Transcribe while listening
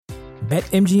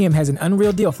BetMGM has an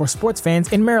unreal deal for sports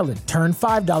fans in Maryland. Turn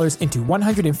 $5 into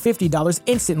 $150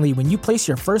 instantly when you place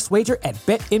your first wager at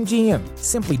BetMGM.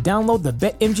 Simply download the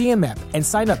BetMGM app and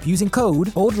sign up using code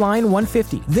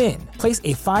OldLine150. Then, place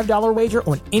a $5 wager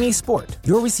on any sport.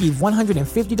 You'll receive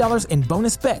 $150 in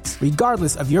bonus bets,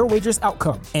 regardless of your wager's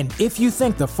outcome. And if you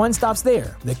think the fun stops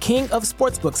there, the King of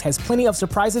Sportsbooks has plenty of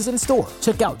surprises in store.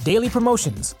 Check out daily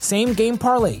promotions, same-game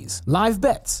parlays, live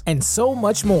bets, and so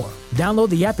much more. Download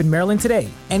the app in Maryland today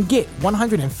and get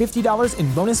 $150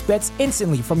 in bonus bets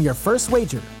instantly from your first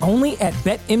wager. Only at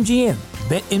BetMGM.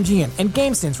 BetMGM and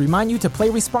GameSense remind you to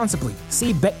play responsibly.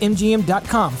 See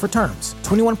BetMGM.com for terms.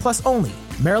 21 plus only.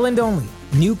 Maryland only.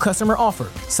 New customer offer.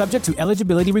 Subject to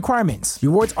eligibility requirements.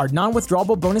 Rewards are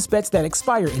non-withdrawable bonus bets that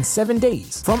expire in 7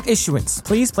 days. From issuance,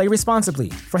 please play responsibly.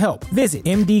 For help, visit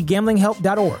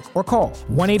mdgamblinghelp.org or call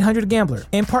 1-800-GAMBLER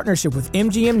in partnership with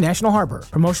MGM National Harbor.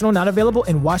 Promotional not available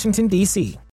in Washington,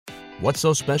 D.C. What's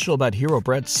so special about Hero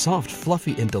Bread's soft,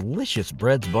 fluffy, and delicious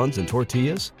breads, buns, and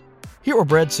tortillas? Hero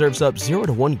Bread serves up 0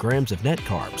 to 1 grams of net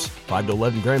carbs, 5 to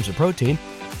 11 grams of protein,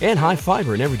 and high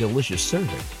fiber in every delicious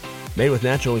serving. Made with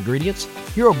natural ingredients,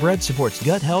 Hero Bread supports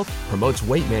gut health, promotes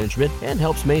weight management, and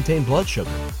helps maintain blood sugar.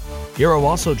 Hero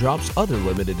also drops other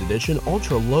limited edition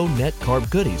ultra-low net carb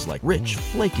goodies like rich,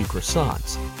 flaky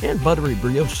croissants and buttery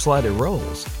brioche slider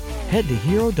rolls. Head to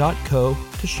hero.co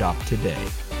to shop today.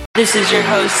 This is your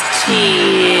host,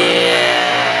 Tia.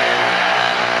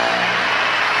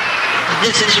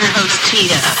 This is your host,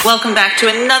 Tia. Welcome back to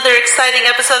another exciting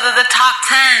episode of the Top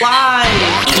 10. Live.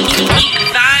 Geek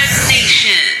Vibes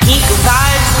Nation. Geek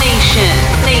Vibes Nation.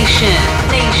 Nation.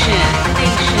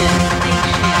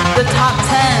 The Top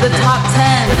 10. The Top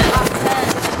 10. The Top 10.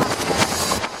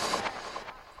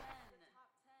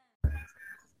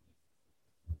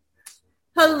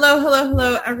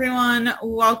 Hello, everyone.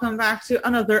 Welcome back to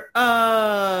another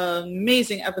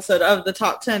amazing episode of the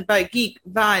Top 10 by Geek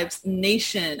Vibes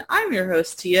Nation. I'm your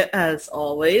host, Tia, as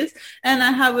always, and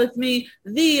I have with me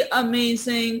the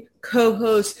amazing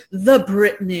co-host, the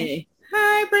Brittany.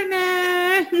 Hi,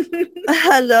 Brittany.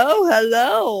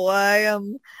 Hello.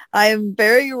 I am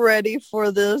very ready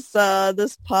for this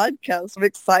this podcast. I'm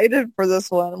excited for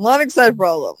this one. Well, I'm excited for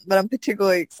all of them, but I'm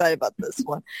particularly excited about this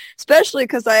one, especially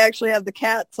because I actually have the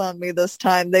cats on me this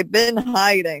time. They've been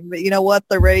hiding, but you know what?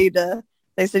 They're ready to.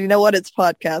 They said, you know what? It's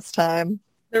podcast time.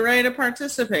 They're ready to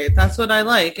participate. That's what I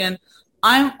like, and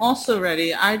I'm also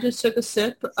ready. I just took a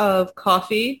sip of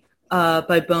coffee.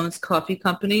 By Bones Coffee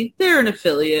Company. They're an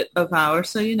affiliate of ours,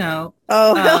 so you know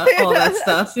all that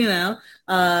stuff, you know.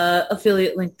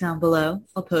 Affiliate link down below.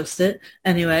 I'll post it.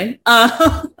 Anyway,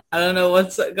 I don't know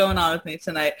what's going on with me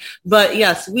tonight. But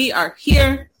yes, we are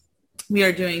here. We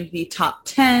are doing the top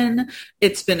 10.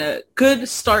 It's been a good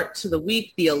start to the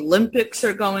week. The Olympics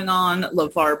are going on.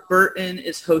 LeVar Burton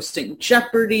is hosting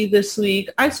Jeopardy this week.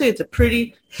 I'd say it's a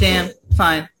pretty damn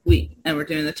fine week. And we're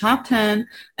doing the top 10,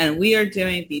 and we are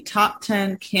doing the top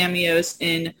 10 cameos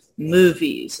in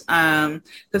movies.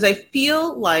 Because I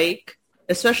feel like,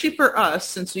 especially for us,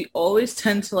 since we always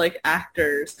tend to like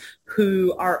actors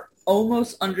who are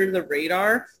almost under the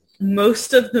radar,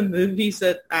 most of the movies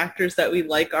that actors that we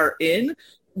like are in,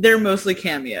 they're mostly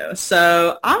cameos.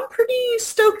 So I'm pretty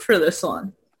stoked for this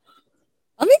one.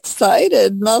 I'm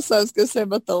excited. And also, I was going to say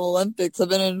about the Olympics, I've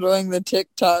been enjoying the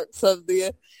TikToks of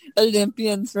the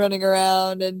Olympians running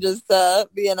around and just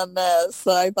being a mess.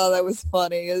 So I thought that was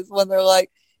funny, is when they're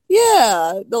like,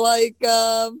 yeah, they're like,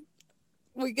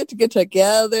 we get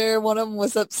together. One of them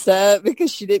was upset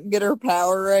because she didn't get her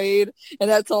Powerade, and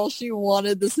that's all she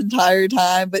wanted this entire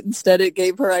time, but instead it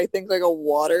gave her, I think, like a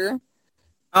water.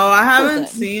 Oh, I haven't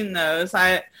seen those.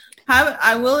 I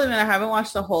will admit I haven't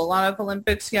watched a whole lot of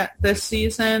Olympics yet this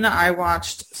season. I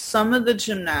watched some of the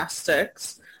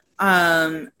gymnastics,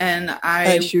 and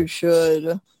As you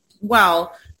should.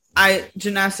 Well,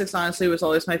 gymnastics honestly was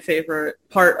always my favorite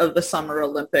part of the Summer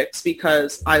Olympics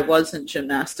because I was in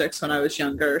gymnastics when I was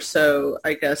younger. So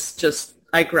I guess just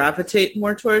I gravitate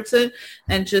more towards it.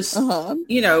 And just,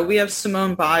 you know, we have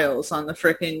Simone Biles on the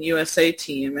frickin' USA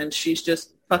team, and she's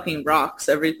just fucking rocks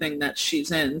everything that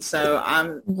she's in. So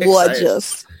I'm excited.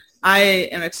 I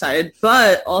am excited.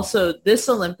 But also this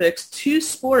Olympics, 2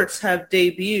 sports have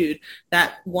debuted,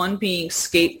 that one being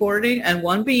skateboarding and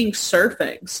one being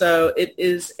surfing. So it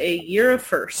is a year of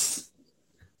firsts.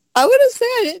 I would have said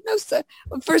I didn't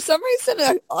know. For some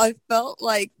reason, I felt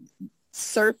like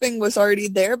surfing was already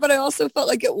there, but I also felt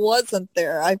like it wasn't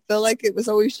there. I feel like it was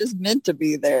always just meant to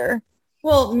be there.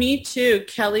 Well, me too.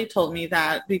 Kelly told me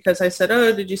that because I said,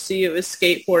 oh, did you see it was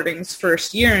skateboarding's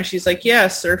first year? And she's like, yeah,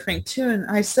 surfing too. And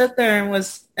I sat there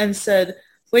and said,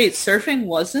 Wait, surfing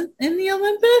wasn't in the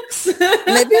Olympics?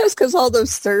 Maybe it was because all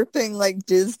those surfing like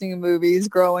Disney movies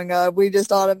growing up, we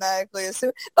just automatically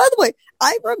assume. By the way,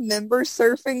 I remember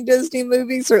surfing Disney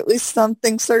movies, or at least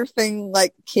something surfing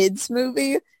like kids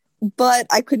movie, but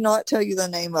I could not tell you the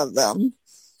name of them.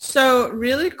 So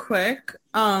really quick,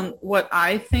 what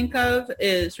I think of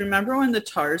is, remember when the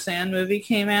Tarzan movie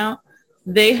came out?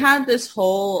 They had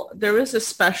there was a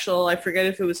special, I forget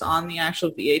if it was on the actual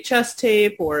VHS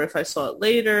tape or if I saw it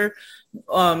later,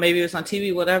 maybe it was on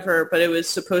TV, whatever, but it was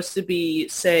supposed to be,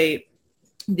 say,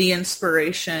 the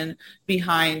inspiration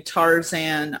behind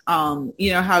Tarzan, how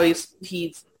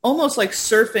he's almost like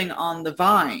surfing on the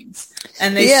vines.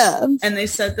 And they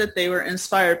said that they were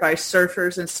inspired by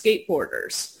surfers and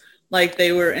skateboarders. Like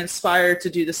they were inspired to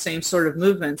do the same sort of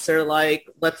movements. They're like,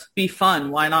 let's be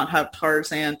fun. Why not have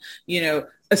Tarzan,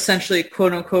 essentially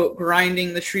quote unquote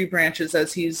grinding the tree branches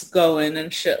as he's going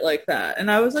and shit like that. And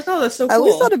I was like, oh, that's so cool. I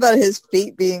always thought about his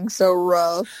feet being so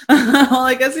rough. Well,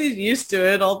 I guess he's used to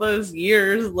it all those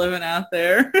years living out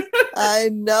there. I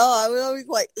know. I was always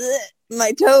like,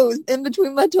 my toes, in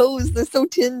between my toes, they're so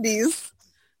tendies.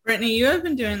 Brittany, you have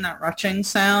been doing that rutching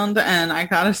sound, and I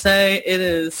gotta say, it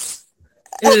is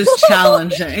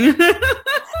challenging. I have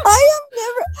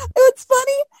never. It's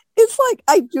funny. It's like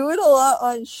I do it a lot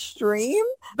on stream,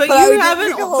 but you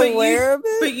haven't.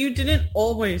 But you didn't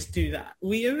always do that.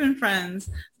 We have been friends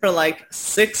for like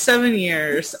 6-7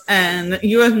 years, and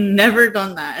you have never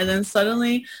done that. And then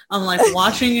suddenly, I'm like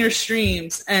watching your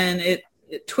streams, and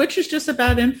Twitch is just a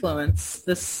bad influence.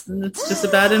 It's just a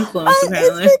bad influence,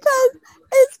 apparently.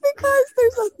 It's because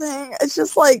there's a thing. It's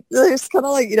just like, there's kind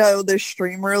of like, there's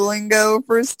streamer lingo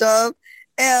for stuff.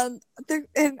 And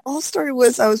all started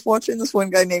was I was watching this one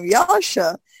guy named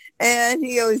Yasha. And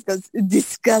he always goes,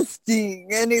 disgusting.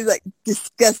 And he's like,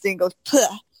 disgusting. Goes,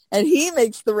 puh. And he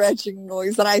makes the retching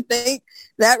noise. And I think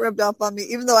that rubbed off on me,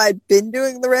 even though I'd been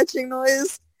doing the retching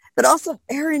noise. But also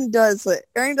Aaron does it.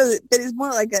 But it's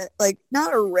more like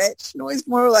not a retch noise,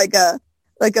 more like a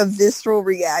visceral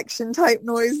reaction type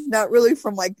noise, not really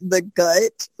from like the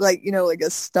gut, like a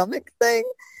stomach thing.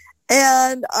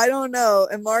 And I don't know.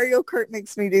 And Mario Kart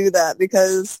makes me do that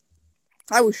because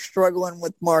I was struggling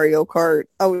with Mario Kart.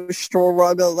 I was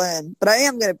struggling, but I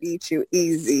am going to beat you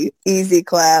easy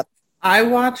clap. I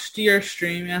watched your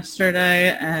stream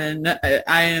yesterday, and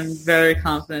I am very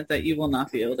confident that you will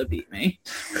not be able to beat me.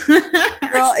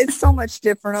 Girl, it's so much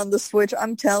different on the Switch.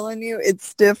 I'm telling you,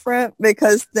 it's different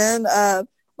because then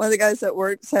one of the guys at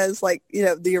work has like,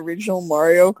 the original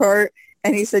Mario Kart,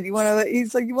 and he said, you want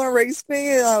to race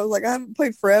me? And I was like, I haven't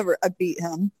played forever. I beat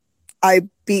him.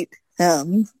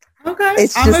 Okay,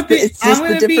 it's just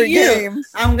a different game.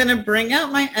 I'm gonna bring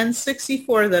out my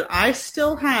N64 that I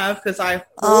still have because I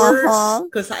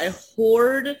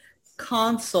hoard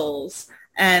consoles,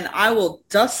 and I will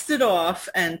dust it off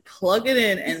and plug it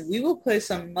in, and we will play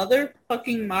some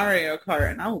motherfucking Mario Kart,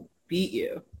 and I will beat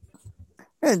you.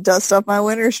 I'm gonna dust off my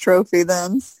winner's trophy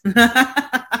then,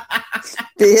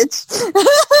 bitch.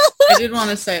 I did want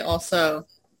to say also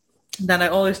that I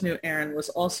always knew Aaron was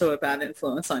also a bad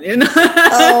influence on you.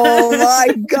 Oh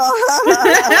my god.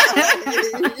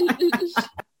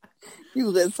 You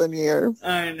listen here.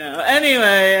 I know.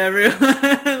 Anyway,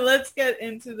 everyone, let's get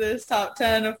into this top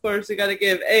 10. Of course, we got to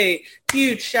give a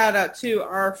huge shout out to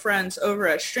our friends over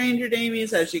at Stranger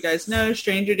Damies. As you guys know,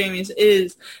 Stranger Damies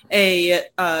is a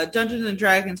Dungeons and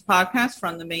Dragons podcast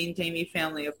from the main Damie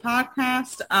family of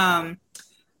podcasts.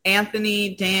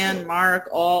 Anthony, Dan, Mark,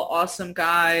 all awesome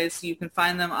guys. You can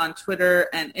find them on Twitter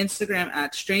and Instagram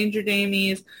at Stranger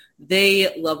Damies.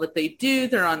 They love what they do.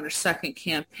 They're on their second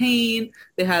campaign.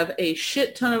 They have a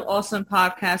shit ton of awesome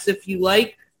podcasts. If you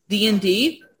like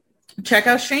D&D, check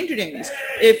out Stranger Damies.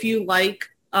 If you like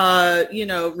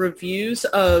reviews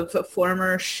of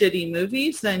former shitty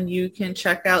movies, then you can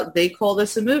check out They Call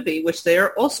This a Movie, which they are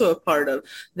also a part of.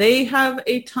 They have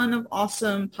a ton of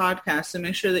awesome podcasts, so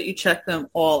make sure that you check them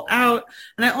all out.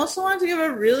 And I also wanted to give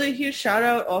a really huge shout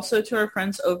out also to our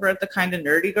friends over at the Kinda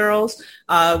Nerdy Girls.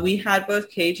 We had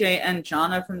both KJ and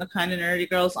Jonna from the Kinda Nerdy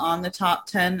Girls on the top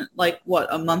 10,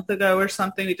 a month ago or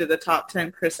something. We did the top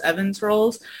 10 Chris Evans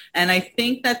roles. And I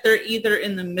think that they're either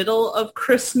in the middle of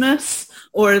Christmas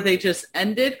or they just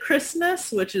ended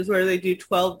Christmas, which is where they do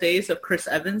 12 days of Chris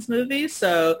Evans movies.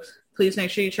 So please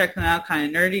make sure you check them out,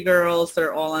 Kinda Nerdy Girls.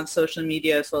 They're all on social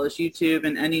media as well as YouTube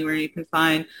and anywhere you can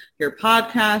find your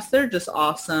podcast. They're just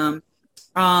awesome.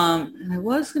 And I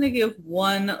was going to give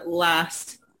one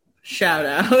last shout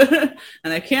out,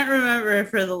 and I can't remember it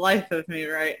for the life of me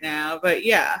right now. But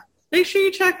yeah, make sure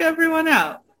you check everyone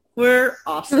out. We're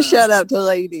awesome. Shout out to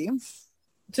Lady.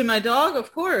 To my dog,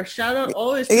 of course. Shout out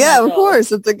always to Yeah, my of dog.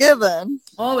 course. It's a given.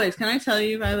 Always. Can I tell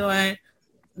you, by the way,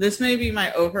 this may be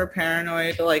my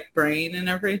over-paranoid, like, brain and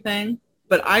everything,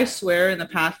 but I swear in the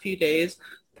past few days,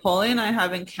 Paulie and I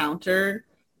have encountered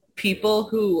people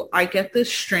who I get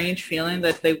this strange feeling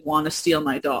that they want to steal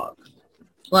my dog.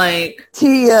 Like,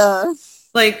 Tia.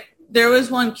 like, there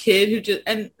was one kid who just,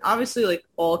 and obviously, like,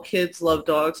 all kids love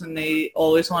dogs and they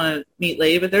always want to meet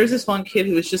Lady, but there was this one kid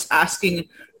who was just asking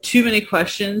too many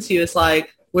questions. He was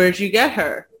like, where'd you get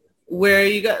her? Where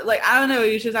you got, like, I don't know.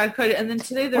 You just ask questions. And then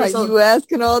today there was you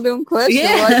asking all them questions?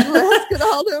 Yeah. Why you asking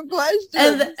all them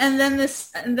questions? And then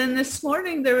this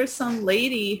morning there was some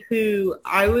lady who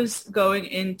I was going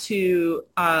into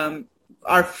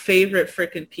our favorite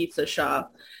freaking pizza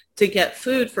shop to get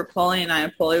food for Paulie and I,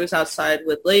 and Paulie was outside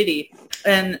with Lady.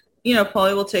 And, you know,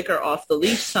 Paulie will take her off the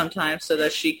leash sometimes so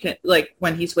that she can, like,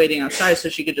 when he's waiting outside so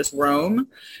she could just roam.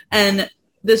 And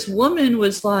this woman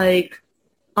was like,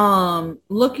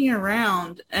 looking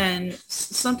around and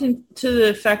something to the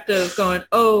effect of going,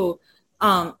 oh,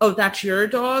 that's your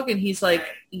dog? And he's like,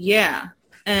 yeah.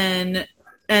 And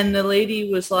the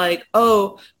lady was like,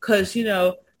 oh, because, you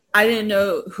know, I didn't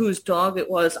know whose dog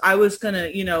it was. I was going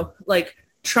to, you know, like,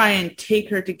 try and take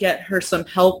her to get her some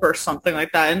help or something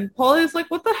like that. And Paulie's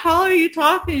like, what the hell are you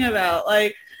talking about?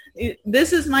 Like,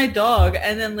 this is my dog.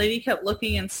 And then lady kept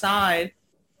looking inside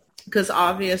because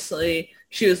obviously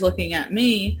she was looking at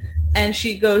me. And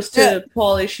she goes to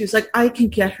Paulie. She's like, I can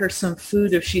get her some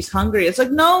food if she's hungry. It's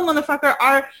like, no, motherfucker,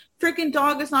 our freaking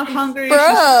dog is not hungry.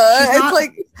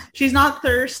 She's not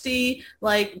thirsty.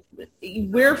 Like,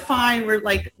 we're fine. We're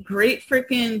like great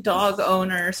freaking dog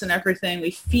owners and everything.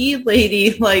 We feed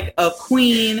Lady like a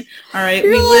queen. All right.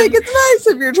 It's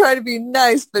nice if you're trying to be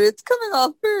nice, but it's coming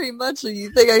off very much like you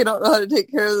think I don't know how to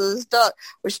take care of this dog.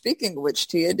 Which, speaking of which,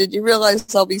 Tia, did you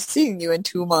realize I'll be seeing you in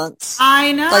 2 months?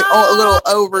 I know. Like a little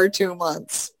over 2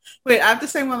 months. Wait, I have to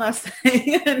say one last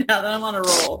thing now that I'm on a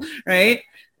roll, right?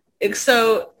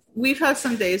 So we've had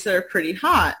some days that are pretty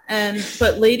hot,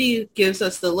 but Lady gives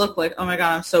us the look like, oh my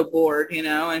God, I'm so bored, you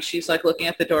know, and she's like looking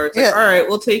at the door. It's like, all right,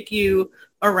 we'll take you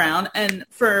around. And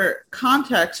for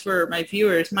context for my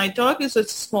viewers, my dog is a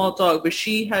small dog, but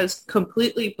she has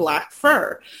completely black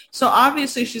fur. So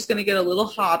obviously she's going to get a little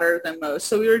hotter than most.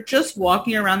 So we were just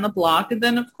walking around the block. And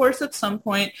then of course at some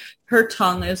point her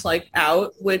tongue is like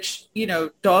out, which, you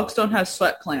know, dogs don't have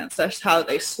sweat glands. That's how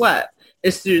they sweat,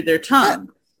 is through their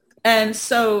tongue. And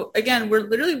so, again, we're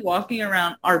literally walking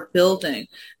around our building,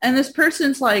 and this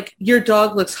person's like, your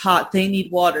dog looks hot. They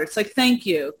need water. It's like, thank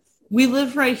you. We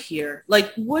live right here.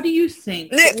 Like, what do you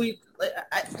think? I hate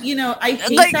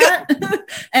that.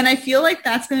 And I feel like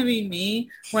that's going to be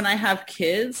me when I have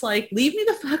kids. Like, leave me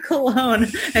the fuck alone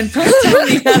and don't tell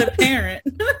me how to parent.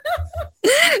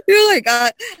 You're like,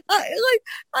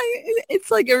 it's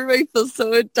like everybody feels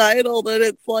so entitled, and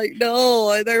it's like,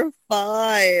 no, they're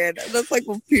fine. That's like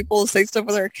when people say stuff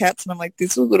with their cats, and I'm like,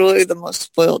 these are literally the most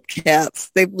spoiled cats.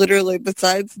 They've literally,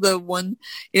 besides the one,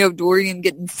 you know, Dorian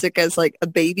getting sick as like a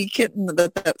baby kitten,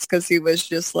 but that's because he was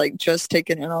just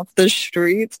taken in off the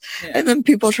streets. Yeah. And then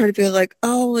people try to be like,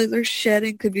 oh, their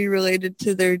shedding could be related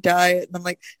to their diet. And I'm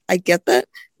like, I get that.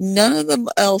 None of them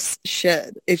else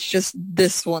shed. It's just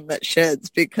this one that sheds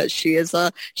because she has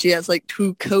like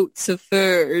 2 coats of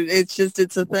fur. It's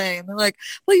a thing. And they're like,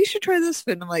 well, you should try this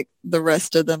food. And I'm like, the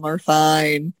rest of them are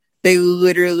fine. They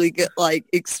literally get like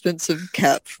expensive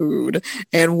cat food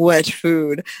and wet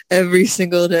food every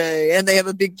single day. And they have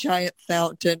a big giant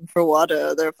fountain for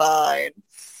water. They're fine.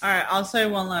 All right, I'll say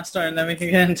one last story and then we can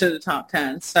get into the top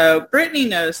 10. So Brittany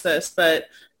knows this, but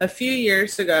a few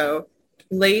years ago,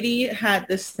 Lady had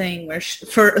this thing where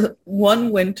for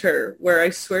one winter where I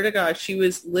swear to God, she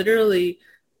was literally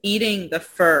eating the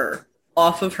fur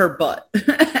off of her butt.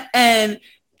 And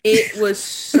it was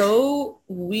so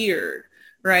weird,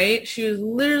 right? She was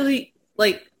literally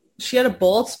like, she had a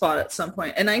bald spot at some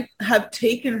point, and I have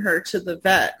taken her to the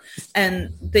vet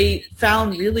and they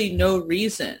found really no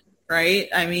reason. Right?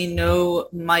 I mean, no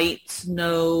mites,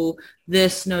 no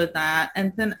this, no that.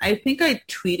 And then I think I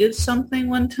tweeted something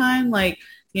one time like,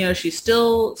 you know, she's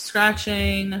still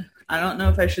scratching. I don't know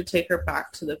if I should take her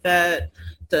back to the vet.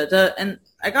 And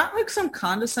I got like some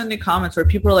condescending comments where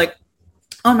people are like,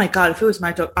 oh my God, if it was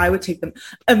my dog, I would take them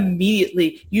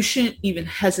immediately. You shouldn't even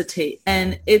hesitate.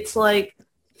 And it's like,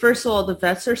 first of all, the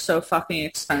vets are so fucking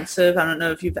expensive. I don't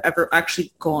know if you've ever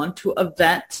actually gone to a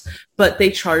vet, but they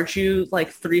charge you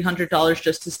like $300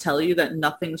 just to tell you that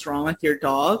nothing's wrong with your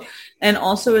dog. And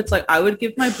also it's like, I would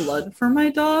give my blood for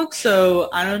my dog. So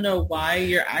I don't know why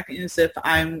you're acting as if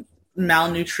I'm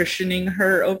malnutritioning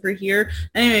her over here.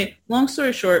 Anyway, long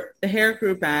story short, the hair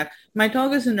grew back. My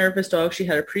dog is a nervous dog. She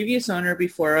had a previous owner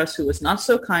before us who was not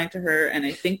so kind to her. And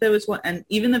I think that was one, and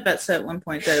even the vet said at one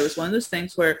point that it was one of those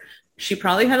things where she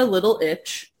probably had a little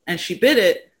itch and she bit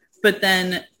it, but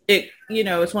then it,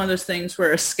 it's one of those things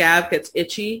where a scab gets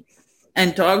itchy.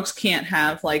 And dogs can't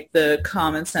have, like, the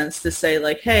common sense to say,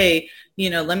 like, hey,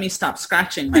 let me stop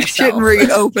scratching myself. I shouldn't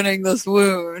reopening this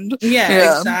wound.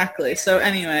 Yeah, exactly. So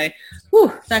anyway,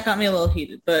 that got me a little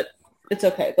heated, but it's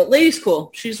okay. But Lady's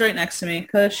cool. She's right next to me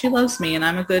because she loves me, and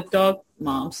I'm a good dog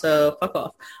mom, so fuck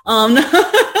off. Oh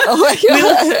my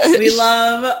God. We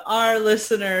love our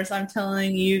listeners. I'm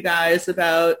telling you guys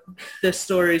about the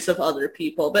stories of other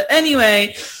people. But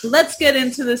anyway, let's get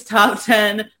into this top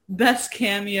 10 best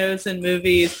cameos in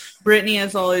movies. Brittany,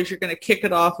 as always, you're going to kick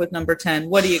it off with number 10.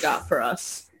 What do you got for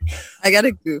us? I got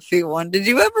a goofy one. Did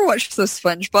you ever watch the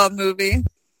SpongeBob movie?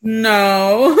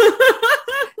 No.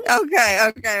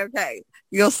 Okay.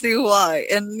 You'll see why.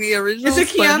 In the original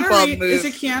SpongeBob movie... Is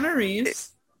it Keanu Reeves?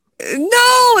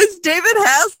 No, it's David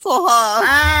Hasselhoff.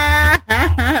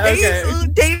 Okay.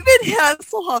 David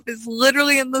Hasselhoff is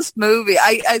literally in this movie.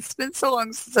 It's been so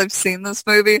long since I've seen this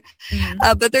movie.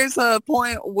 Mm-hmm. But there's a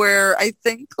point where I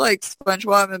think like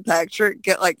SpongeBob and Patrick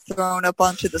get like thrown up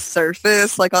onto the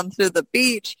surface, like onto the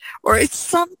beach, or it's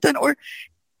something, or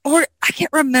I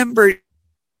can't remember.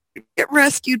 Get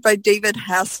rescued by David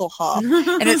Hasselhoff,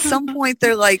 and at some point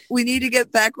they're like, we need to get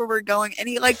back where we're going, and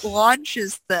he like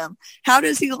launches them. How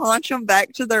does he launch them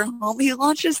back to their home? He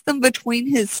launches them between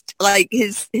his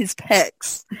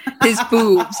pecs, his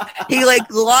boobs. He like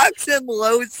locks and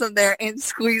loads them there and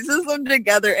squeezes them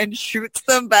together and shoots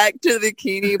them back to the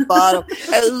bikini bottom.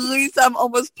 At least I'm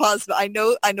almost positive. I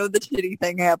know the titty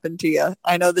thing happened to you.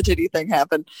 I know the titty thing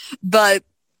happened, but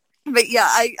yeah,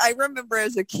 I remember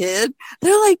as a kid,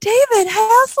 they're like, David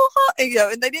Hasselhoff,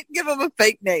 and they didn't give him a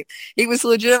fake name. He was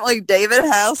legitimately David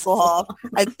Hasselhoff.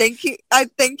 I think he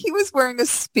was wearing a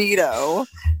Speedo.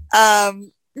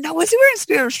 No, was he wearing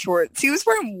Speedo shorts? He was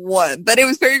wearing one, but it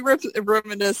was very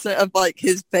reminiscent of like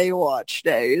his Baywatch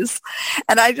days.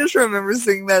 And I just remember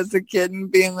seeing that as a kid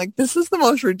and being like, this is the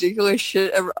most ridiculous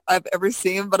shit I've ever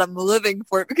seen, but I'm living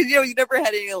for it because, you never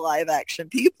had any live action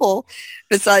people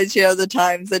besides, the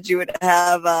times that you would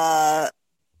have,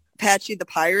 Patchy the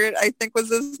Pirate, I think was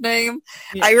his name.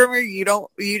 Yeah. I remember you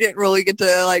didn't really get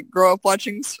to like grow up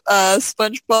watching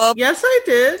SpongeBob. Yes, I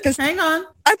did. Hang on.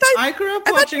 I grew up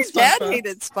watching SpongeBob. Dad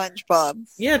hated SpongeBob.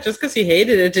 Yeah, just because he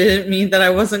hated it didn't mean that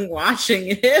I wasn't watching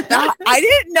it. No, I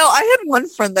didn't know. I had one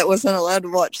friend that wasn't allowed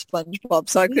to watch SpongeBob,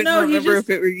 so I couldn't remember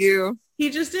if it were you. He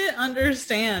just didn't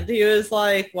understand. He was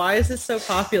like, why is it so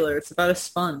popular? It's about a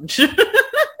sponge.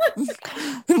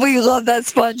 We love that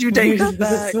sponge. You take that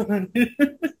back.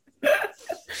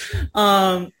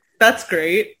 That's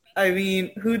great. I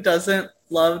mean, who doesn't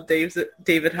love David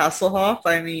Hasselhoff?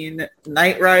 I mean,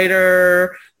 Knight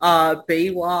Rider,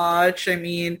 Baywatch. I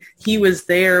mean, he was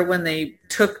there when they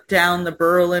took down the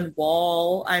Berlin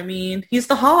Wall. I mean, he's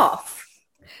the Hoff.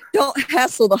 Don't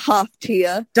hassle the Hoff,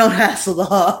 Tia. Don't hassle the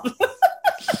Hoff.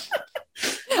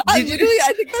 I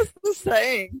think that's the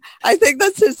saying. I think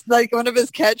that's his, like, one of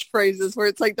his catchphrases where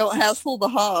it's like, don't hassle the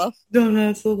Hoff. Don't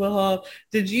hassle the Hoff.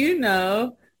 Did you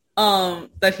know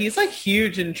that he's like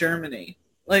huge in Germany?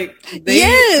 Like,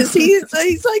 yes,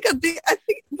 he's like a big. I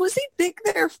think, was he big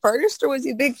there first or was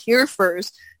he big here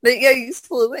first? But yeah, he's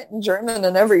fluent in German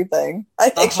and everything.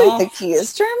 I actually think he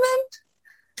is German.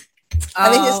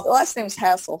 I mean, his last name's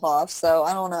Hasselhoff, so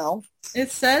I don't know.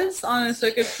 It says on his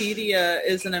Wikipedia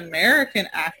is an American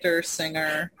actor,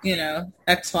 singer,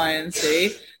 X, Y, and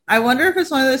Z. I wonder if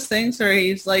it's one of those things where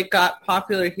he's like got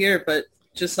popular here, but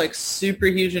just like super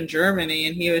huge in Germany,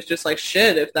 and he was just like,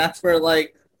 shit, if that's where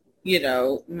like,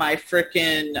 my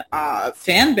freaking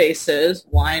fan base is,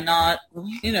 why not,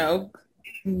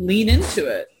 lean into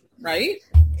it, right?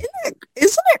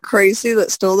 Isn't it crazy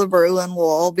that still the Berlin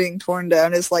Wall being torn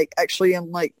down is like actually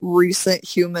in like recent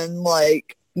human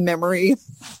like memory?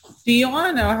 Do you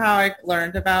want to know how I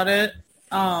learned about it?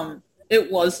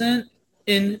 It wasn't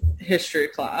in history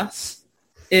class.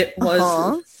 It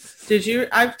was.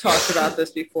 I've talked about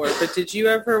this before, but did you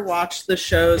ever watch the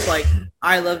shows like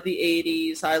I Love the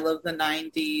 80s, I Love the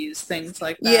 90s, things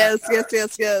like that?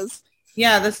 Yes.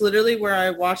 Yeah, that's literally where I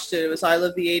watched it. It was I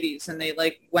Love the 80s, and they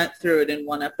like went through it in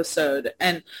one episode.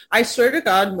 And I swear to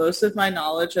God, most of my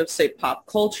knowledge of, say, pop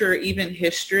culture, even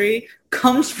history,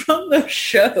 comes from those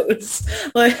shows.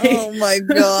 Like, oh my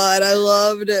God, I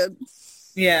loved it.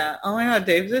 Yeah. Oh my God,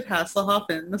 David Hasselhoff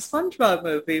in the SpongeBob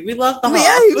movie. We love the Oh, Hoff.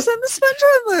 yeah, he was in the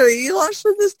SpongeBob movie. He launched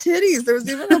with his titties. There was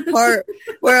even a part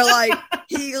where, like,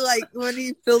 he, like, when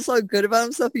he feels so good about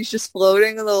himself, he's just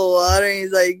floating in the water, and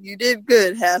he's like, "You did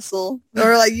good, Hassel,"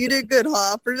 or like, "You did good,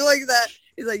 Hoff," or like that.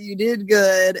 He's like, "You did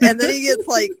good," and then he gets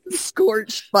like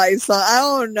scorched by sun. I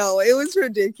don't know. It was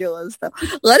ridiculous, though.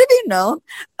 Let it be known,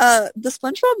 the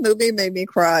SpongeBob movie made me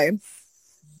cry.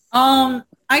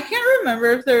 I can't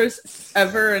remember if there was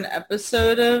ever an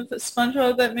episode of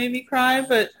SpongeBob that made me cry,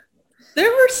 but there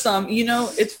were some. You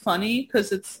know, it's funny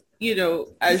because it's, you know,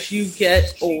 as you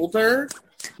get older,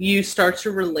 you start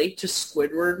to relate to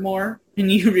Squidward more, and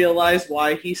you realize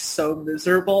why he's so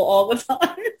miserable all the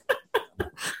time.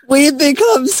 We've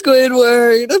become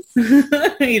Squidward.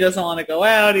 He doesn't want to go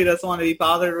out. He doesn't want to be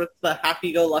bothered with the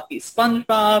happy-go-lucky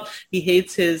SpongeBob. He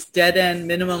hates his dead-end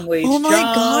minimum wage job. Oh my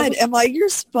God, am I your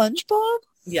SpongeBob?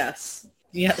 Yes.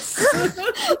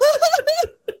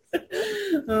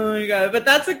 Oh my God. But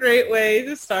that's a great way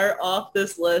to start off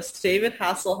this list. David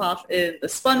Hasselhoff in the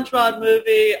SpongeBob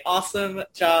movie. Awesome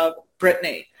job,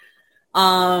 Brittany.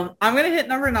 I'm going to hit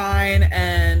number 9,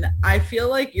 and I feel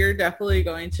like you're definitely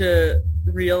going to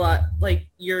realize, like,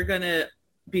 you're going to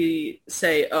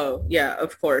say, oh, yeah,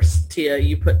 of course, Tia,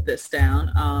 you put this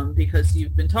down because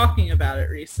you've been talking about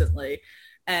it recently.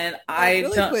 And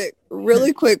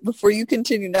really quick, before you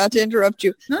continue, not to interrupt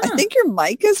you, I think your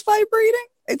mic is vibrating.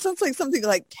 It sounds like something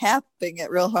like tapping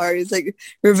it real hard. It's like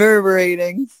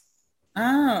reverberating.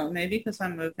 Oh, maybe because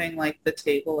I'm moving like the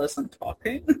table as I'm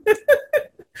talking.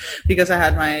 Because I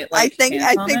had my I think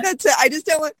that's it. I just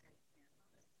don't want.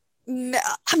 No,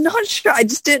 I'm not sure. I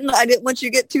didn't want you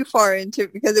to get too far into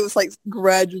it because it was like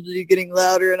gradually getting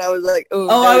louder, and I was like,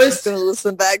 I was just going to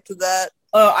listen back to that.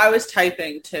 Oh, I was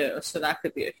typing too, so that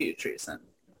could be a huge reason.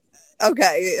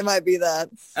 Okay, it might be that.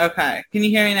 Okay, can you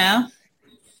hear me now?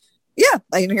 Yeah,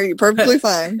 I can hear you perfectly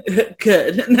fine.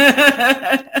 Good.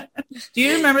 Do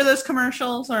you remember those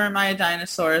commercials, or am I a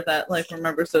dinosaur that like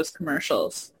remembers those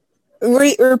commercials?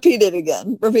 Repeat it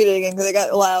again because it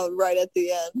got loud right at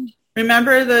the end.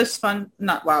 Remember the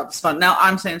now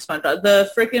I'm saying SpongeBob.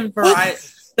 The freaking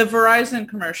Verizon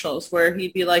commercials where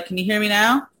he'd be like, "Can you hear me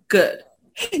now?" Good.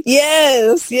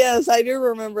 Yes, I do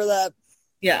remember that.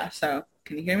 Yeah, so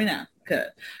can you hear me now? Good.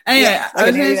 Anyway, yes,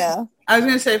 I was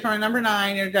going to say for number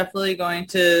 9, you're definitely going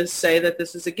to say that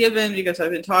this is a given because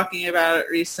I've been talking about it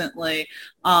recently.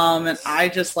 And I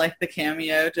just like the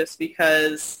cameo just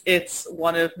because it's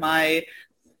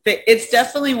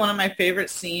definitely one of my favorite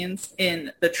scenes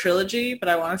in the trilogy, but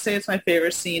I want to say it's my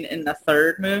favorite scene in the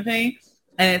third movie.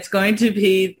 And it's going to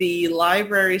be the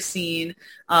library scene.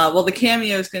 The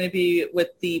cameo is going to be with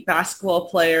the basketball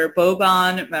player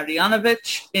Boban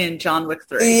Marjanovic in John Wick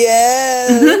 3.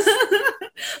 Yes.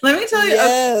 Let me tell you.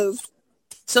 Yes.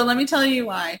 So let me tell you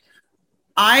why.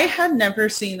 I had never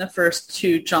seen the first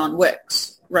 2 John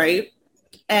Wicks, right?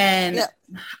 And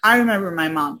I remember my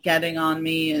mom getting on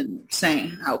me and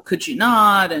saying, "How could you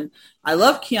not?" And I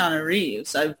love Keanu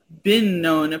Reeves. I've been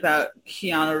known about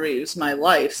Keanu Reeves my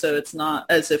life, so it's not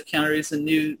as if Keanu Reeves is a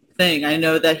new thing. I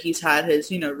know that he's had his,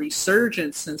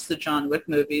 resurgence since the John Wick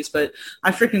movies, but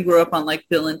I freaking grew up on like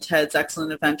Bill and Ted's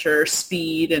Excellent Adventure,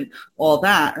 Speed, and all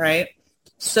that, right?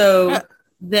 So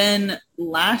then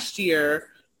last year,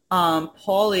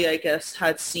 Paulie, I guess,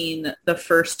 had seen the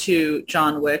first 2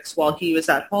 John Wicks while he was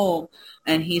at home,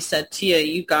 and he said, "Tia,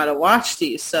 you got to watch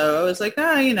these." So I was like,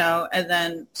 and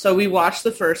then, so we watched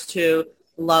the first 2,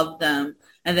 loved them,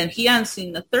 and then he hadn't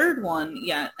seen the third one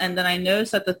yet, and then I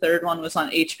noticed that the third one was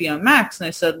on HBO Max, and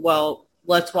I said, well,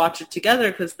 let's watch it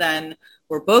together, because then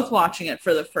we're both watching it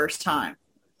for the first time.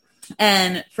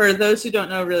 And for those who don't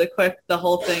know, really quick, the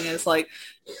whole thing is like,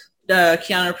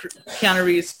 Keanu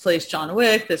Reeves plays John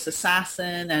Wick, this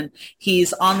assassin, and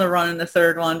he's on the run in the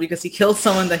third one because he killed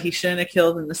someone that he shouldn't have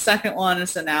killed in the second one, and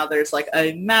so now there's like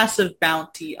a massive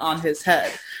bounty on his head.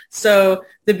 So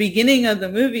the beginning of the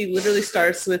movie literally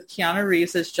starts with Keanu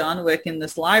Reeves as John Wick in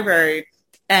this library,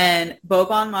 and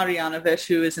Boban Marjanovic,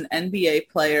 who is an NBA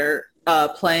player,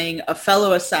 playing a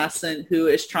fellow assassin who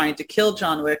is trying to kill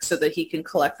John Wick so that he can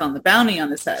collect on the bounty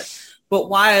on his head. But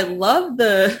why I love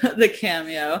the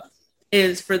cameo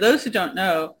is, for those who don't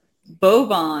know,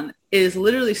 Boban is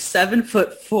literally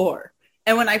 7'4".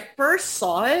 And when I first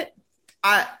saw it,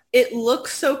 it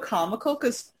looks so comical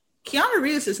because Keanu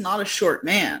Reeves is not a short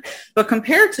man. But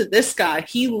compared to this guy,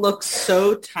 he looks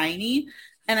so tiny.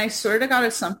 And I swear to God,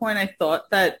 at some point, I thought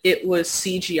that it was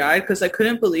CGI because I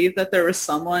couldn't believe that there was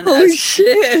someone.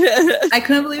 Shit! I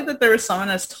couldn't believe that there was someone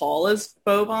as tall as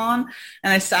Boban.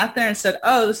 And I sat there and said,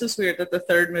 "Oh, this is weird that the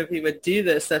third movie would do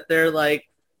this. That they're like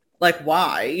like,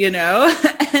 why,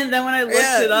 And then when I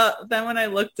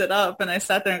looked it up and I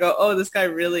sat there and go, oh, this guy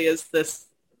really is this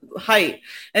height.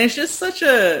 And it's just such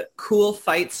a cool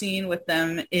fight scene with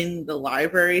them in the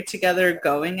library together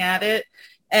going at it.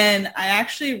 And I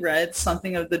actually read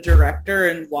something of the director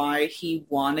and why he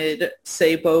wanted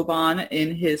Say Boban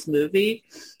in his movie.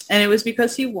 And it was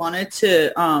because he wanted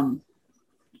to, oh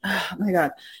my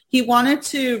God, he wanted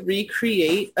to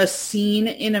recreate a scene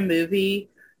in a movie.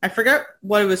 I forgot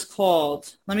what it was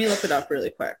called. Let me look it up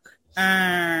really quick.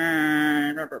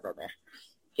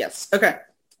 Yes. Okay.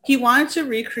 He wanted to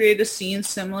recreate a scene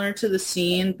similar to the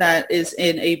scene that is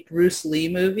in a Bruce Lee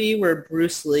movie where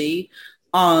Bruce Lee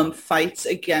fights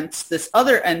against this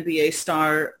other NBA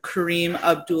star, Kareem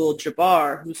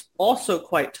Abdul-Jabbar, who's also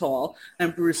quite tall,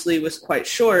 and Bruce Lee was quite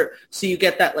short. So you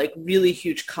get that like really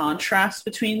huge contrast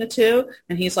between the two.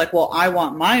 And he's like, well, I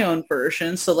want my own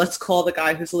version, so let's call the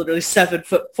guy who's literally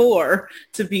 7'4"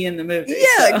 to be in the movie.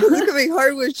 Yeah, because it could be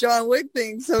hard with John Wick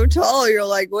being so tall. You're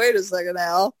like, wait a second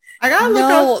now. I gotta look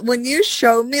up. When you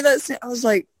showed me that scene, I was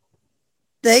like,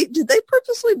 did they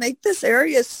purposely make this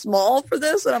area small for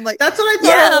this? And I'm like, that's what I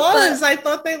thought it was. I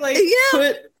thought they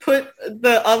put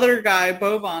the other guy,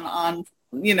 Boban, on,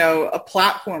 a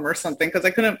platform or something, because I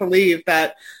couldn't believe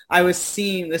that I was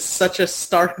seeing such a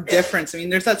stark difference. I mean,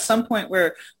 there's at some point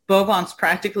where Boban's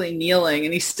practically kneeling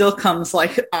and he still comes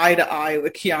like eye to eye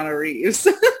with Keanu Reeves.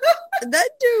 That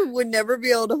dude would never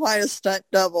be able to find a stunt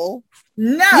double.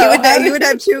 No. He would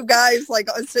have two guys like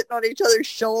sitting on each other's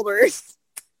shoulders.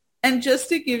 And just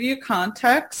to give you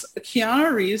context,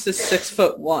 Keanu Reeves is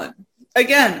 6'1".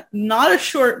 Again, not a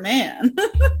short man.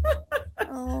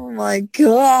 Oh my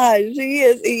gosh, he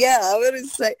is. Yeah, I would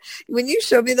say when you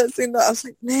showed me that scene, I was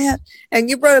like, man. And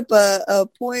you brought up a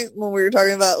point when we were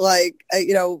talking about like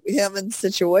him in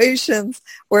situations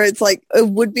where it's like it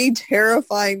would be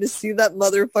terrifying to see that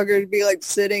motherfucker be like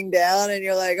sitting down, and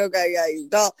you're like, okay, yeah, he's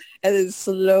down, and then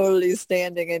slowly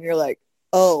standing, and you're like,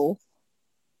 oh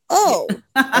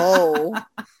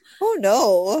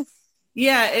no.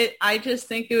 Yeah, I just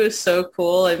think it was so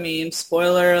cool. I mean,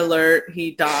 spoiler alert,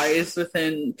 he dies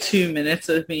within 2 minutes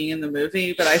of being in the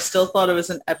movie, but I still thought it was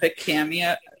an epic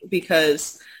cameo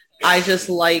because I just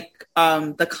like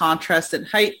the contrast in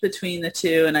height between the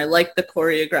two, and I like the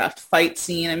choreographed fight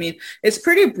scene. I mean, it's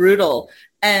pretty brutal,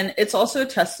 and it's also a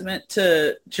testament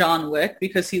to John Wick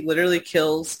because he literally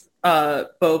kills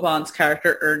Boban's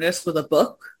character Ernest with a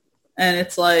book. And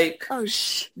it's like,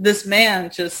 this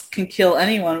man just can kill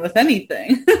anyone with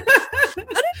anything. How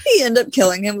did he end up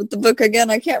killing him with the book again?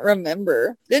 I can't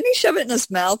remember. Didn't he shove it in his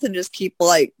mouth and just keep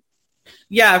like...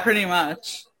 Yeah, pretty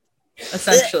much.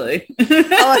 Essentially. Oh,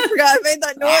 I forgot I made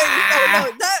that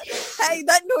noise.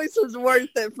 That noise was worth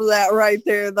it for that right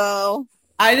there, though.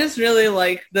 I just really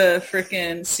like the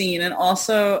freaking scene. And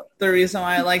also the reason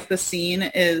why I like the scene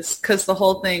is because the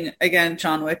whole thing, again,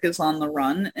 John Wick is on the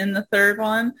run in the third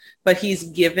one, but he's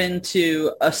given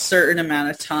to a certain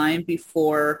amount of time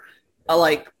before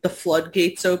the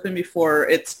floodgates open, before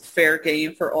it's fair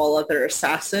game for all other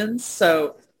assassins.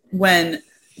 when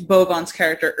Boban's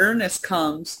character Ernest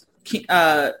comes,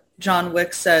 John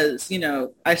Wick says,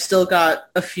 I still got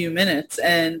a few minutes.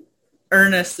 And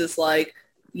Ernest is like,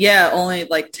 yeah, only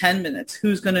like 10 minutes.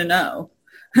 Who's going to know?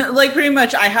 Like pretty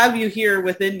much I have you here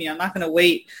within me. I'm not going to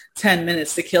wait 10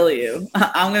 minutes to kill you.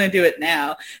 I'm going to do it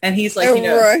now. And he's like,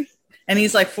 and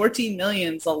he's like, 14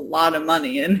 million's a lot of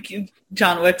money. And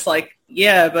John Wick's like,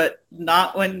 yeah, but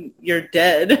not when you're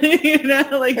dead.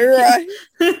 Right.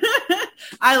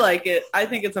 I like it. I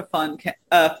think it's a fun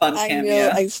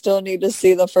cameo. I still need to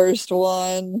see the first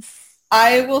one.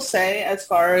 I will say, as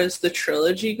far as the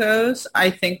trilogy goes, I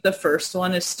think the first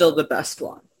one is still the best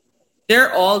one.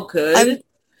 They're all good,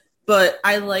 but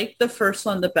I like the first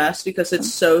one the best because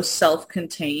it's so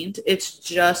self-contained. It's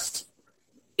just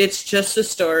a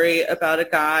story about a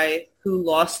guy who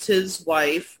lost his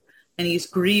wife and he's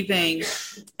grieving,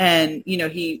 and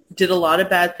he did a lot of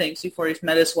bad things before he's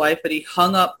met his wife, but he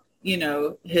hung up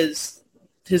his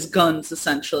guns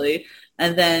essentially,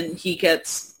 and then he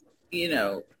gets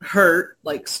hurt,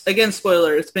 like, again,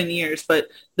 spoiler, it's been years, but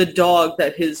the dog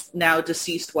that his now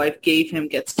deceased wife gave him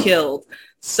gets killed.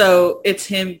 So it's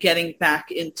him getting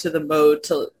back into the mode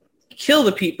to kill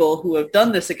the people who have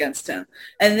done this against him.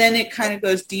 And then it kind of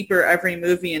goes deeper every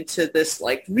movie into this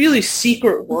like really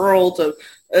secret world of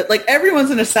like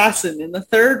everyone's an assassin. In the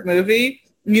third movie,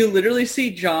 you literally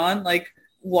see John like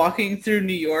walking through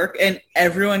New York and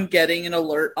everyone getting an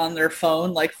alert on their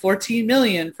phone, like 14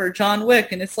 million for John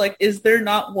Wick. And it's like, is there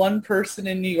not one person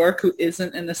in New York who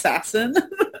isn't an assassin?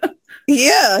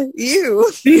 Yeah,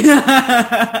 you.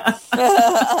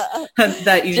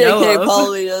 That you know J.K. of.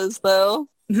 Polly is, though.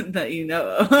 That you know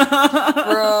of.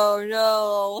 Bro,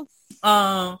 no.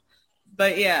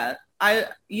 But yeah,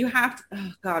 you have to,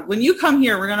 oh God, when you come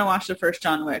here, we're going to watch the first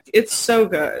John Wick. It's so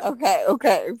good. Okay.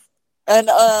 And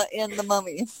The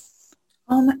Mummy.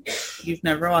 Oh my, you've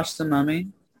never watched The Mummy?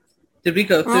 Did we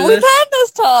go through We've this? had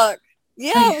this talk.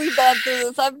 Yeah, we've gone through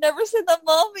this. I've never seen The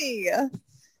Mummy.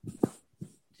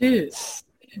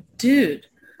 Dude.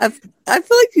 I feel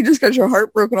like you just got your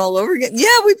heart broken all over again.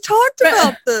 Yeah, we've talked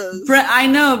about this. I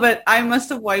know, but I must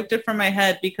have wiped it from my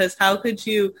head because how could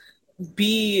you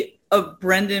be a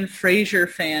Brendan Fraser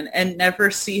fan and never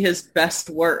see his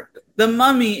best work? The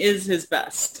Mummy is his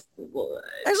best. I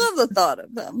love the thought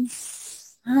of him.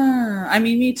 I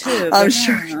mean, me too. I'm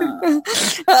sure. Right.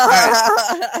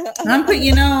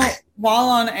 I'm while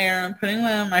on air, I'm putting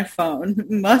it on my phone.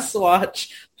 Must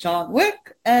watch John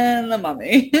Wick and The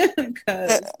Mummy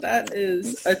because that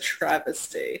is a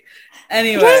travesty.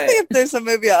 Anyway, I think if there's a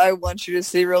movie I want you to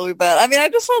see really bad. I mean, I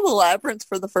just saw The Labyrinth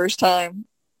for the first time.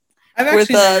 With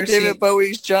David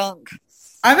Bowie's junk.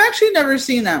 I've actually never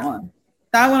seen that one.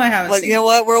 That one I haven't seen. You know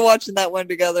what? We're watching that one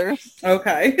together.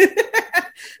 Okay.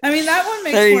 I mean, that one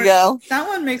makes go. That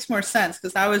one makes more sense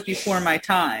because that was before my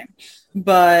time.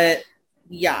 But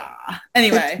yeah.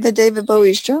 Anyway. The David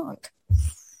Bowie's junk.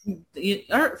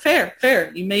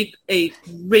 Fair. You make a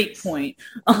great point.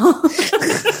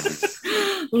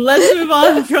 Let's move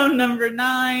on from number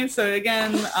 9. So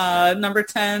again, number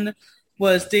 10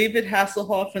 was David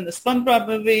Hasselhoff in the SpongeBob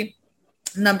movie.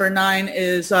 Number 9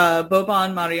 is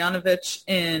Boban Marjanovic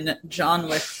in John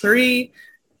Wick 3.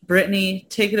 Brittany,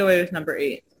 take it away with number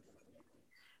 8.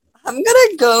 I'm going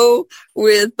to go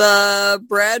with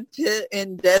Brad Pitt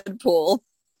in Deadpool.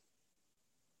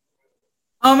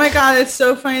 Oh my God, it's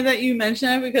so funny that you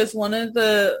mentioned it because one of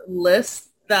the lists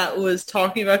that was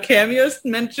talking about cameos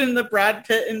mentioned the Brad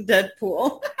Pitt in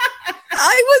Deadpool.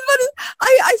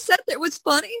 I sat there. It was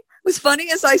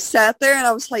funny as I sat there and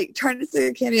I was like trying to think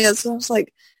of cameos. And I was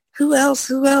like, who else?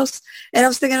 And I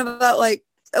was thinking about like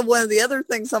one of the other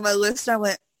things on my list. I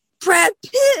went, Brad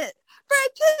Pitt.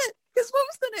 Because what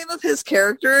was the name of his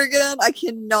character again? I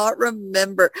cannot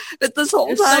remember. But this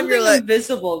whole time you're like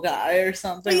invisible guy or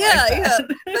something. Yeah. Like that. But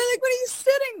like when he's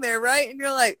sitting there, right, and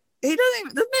you're like, this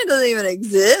man doesn't even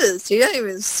exist. He doesn't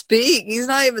even speak. He's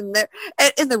not even there.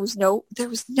 And there was no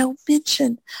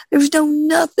mention. There was no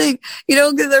nothing.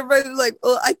 Because everybody was like,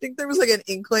 well, I think there was like an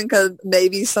inkling because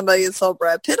maybe somebody had saw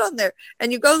Brad Pitt on there.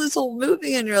 And you go this whole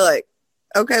movie and you're like,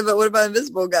 okay, but what about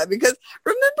Invisible Guy? Because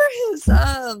remember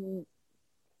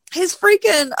his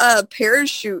freaking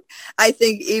parachute, I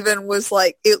think even was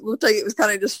like, it looked like it was kind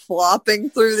of just flopping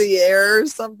through the air or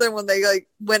something when they like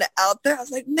went out there. I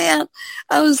was like, man,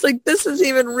 this is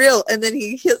even real. And then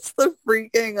he hits the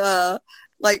freaking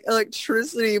like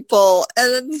electricity pole.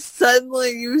 And then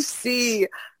suddenly you see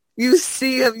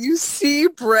him, you see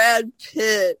Brad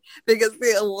Pitt because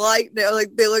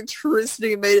the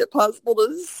electricity made it possible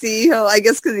to see him, I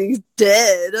guess because he's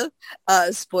dead,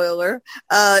 spoiler.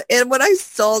 And when I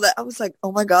saw that, I was like,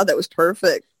 oh my God, that was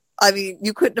perfect. I mean,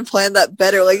 you couldn't have planned that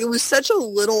better. Like, it was such a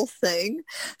little thing,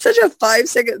 such a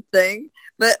 5-second thing.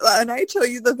 But when I tell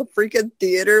you that the freaking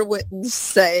theater went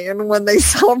insane when they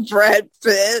saw Brad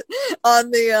Pitt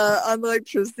on the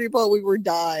electricity pole, we were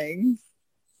dying.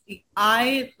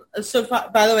 By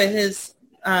the way, his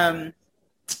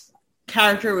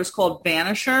character was called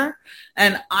Vanisher,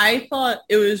 and I thought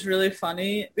it was really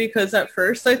funny because at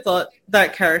first I thought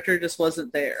that character just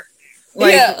wasn't there.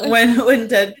 Like when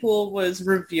Deadpool was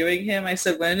reviewing him, I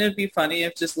said, wouldn't it be funny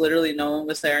if just literally no one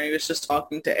was there and he was just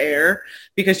talking to air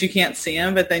because you can't see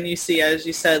him, but then you see, as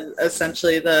you said,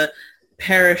 essentially the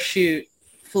parachute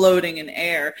floating in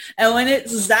air. And when it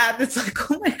zapped, it's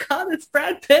like, oh my God, it's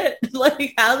Brad Pitt.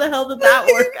 Like, how the hell did that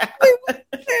work out?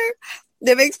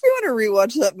 It makes me want to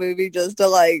rewatch that movie just to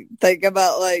like think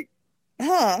about like,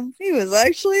 he was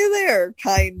actually there,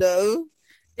 kind of.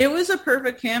 It was a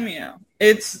perfect cameo.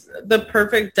 It's the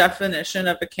perfect definition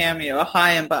of a cameo, a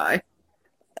high and by.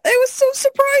 It was so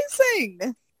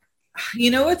surprising.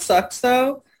 You know what sucks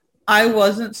though? I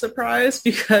wasn't surprised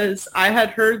because I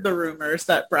had heard the rumors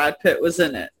that Brad Pitt was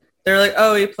in it. They're like,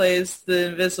 oh, he plays the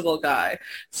invisible guy.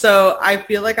 So I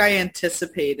feel like I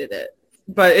anticipated it,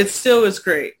 but it still was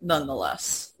great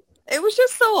nonetheless. It was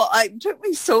just it took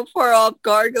me so far off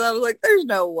guard because I was like, there's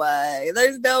no way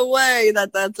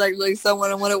that that's actually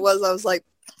someone. And when it was, I was like,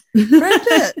 Brad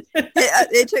Pitt.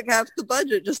 It took half the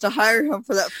budget just to hire him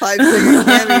for that 5-second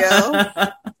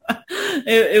cameo.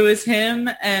 It was him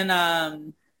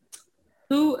and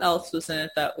Who else was in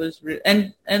it that was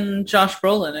and Josh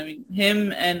Brolin? I mean,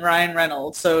 him and Ryan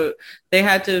Reynolds. So they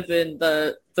had to have been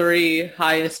the 3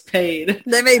 highest paid.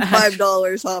 They made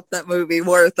 $5 off that movie.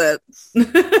 Worth it.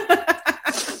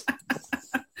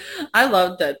 I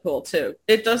love Deadpool too.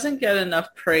 It doesn't get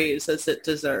enough praise as it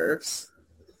deserves.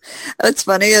 What's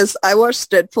funny is I watched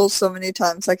Deadpool so many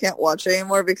times I can't watch it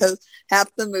anymore because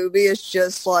half the movie is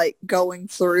just like going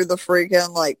through the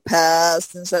freaking like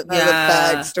past and setting up the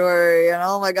backstory and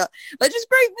oh my god, but just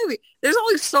great movie. There's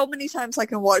only so many times I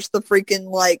can watch the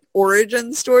freaking like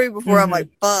origin story before I'm like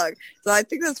fuck. So I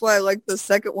think that's why I like the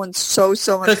second one so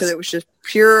much because it was just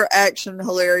pure action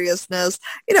hilariousness.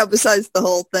 You know, besides the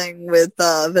whole thing with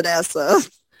Vanessa.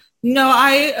 No,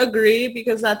 I agree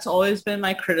because that's always been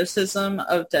my criticism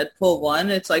of Deadpool 1.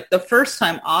 It's like the first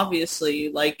time, obviously,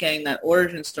 you like getting that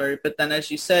origin story. But then, as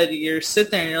you said, you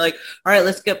sit there and you're like, all right,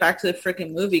 let's get back to the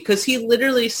freaking movie. Because he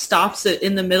literally stops it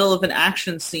in the middle of an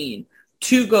action scene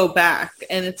to go back.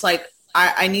 And it's like,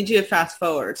 I need you to fast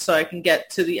forward so I can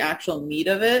get to the actual meat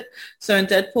of it. So in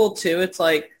Deadpool 2, it's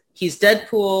like, he's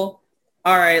Deadpool.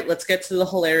 All right, let's get to the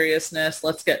hilariousness.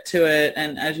 Let's get to it.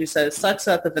 And as you said, it sucks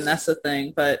about the Vanessa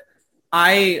thing, but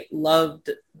I loved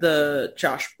the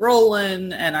Josh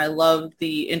Brolin, and I loved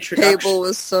the introduction. Cable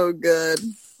was so good.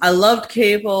 I loved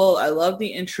Cable. I loved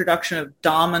the introduction of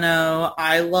Domino.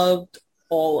 I loved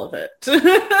all of it.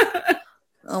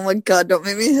 Oh my god, don't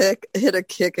make me hit a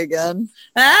kick again.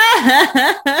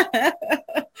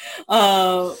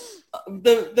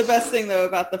 The best thing though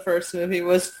about the first movie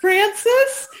was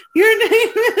Francis. Your name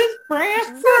is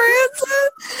Francis.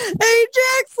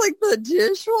 Ajax, like the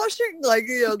dishwashing, like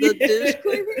the dish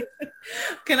cleaning.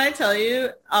 Can I tell you?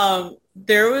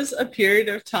 There was a period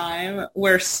of time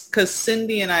where, because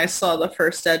Cindy and I saw the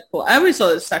first Deadpool, and we saw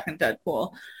the second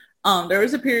Deadpool. There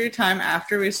was a period of time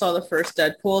after we saw the first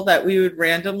Deadpool that we would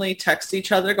randomly text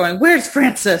each other going, "Where's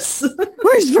Francis?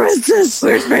 Where's Francis?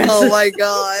 Where's Francis?" Oh my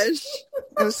gosh.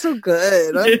 It was so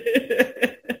good.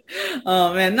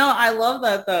 Oh man, no, I love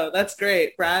that though. That's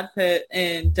great. Brad Pitt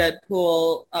in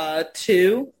Deadpool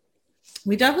 2.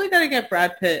 We definitely got to get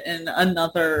Brad Pitt in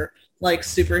another like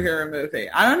superhero movie.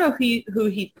 I don't know who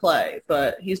he'd play,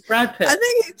 but he's Brad Pitt. I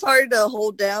think he's hard to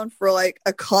hold down for like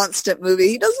a constant movie.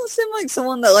 He doesn't seem like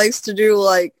someone that likes to do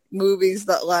like movies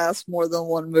that last more than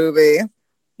one movie.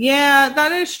 Yeah,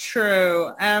 that is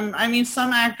true. I mean,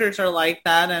 some actors are like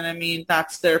that, and I mean,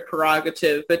 that's their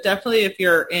prerogative. But definitely if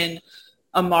you're in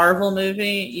a Marvel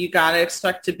movie, you got to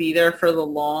expect to be there for the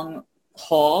long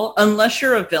haul, unless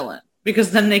you're a villain, because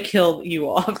then they kill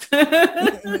you off.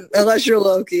 Unless you're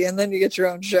Loki, and then you get your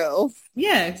own show.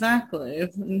 Yeah, exactly.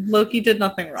 Loki did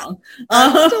nothing wrong.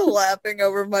 I'm still laughing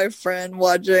over my friend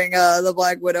watching the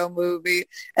Black Widow movie,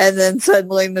 and then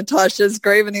suddenly Natasha's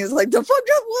grave, and he was like, "The fuck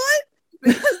up what?"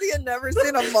 Because he had never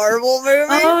seen a Marvel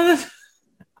movie.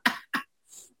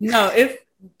 No,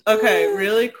 okay,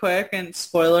 really quick and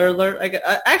spoiler alert.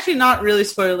 Actually, not really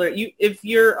spoiler alert. If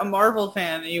you're a Marvel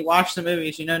fan and you watch the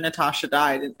movies, you know Natasha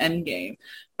died in Endgame.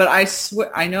 But I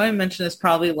swear, I know I mentioned this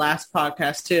probably last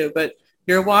podcast too, but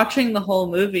you're watching the whole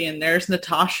movie and there's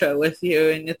Natasha with you,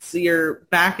 and you're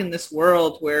back in this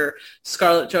world where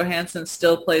Scarlett Johansson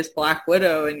still plays Black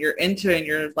Widow, and you're into it, and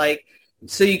you're like,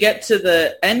 so you get to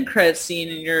the end credit scene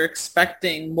and you're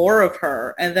expecting more of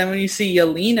her. And then when you see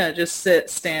Yelena just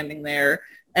standing there,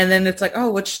 and then it's like, oh,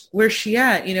 where's she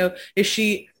at? Is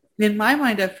she, in my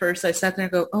mind at first, I sat there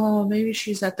and go, oh, maybe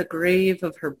she's at the grave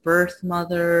of her birth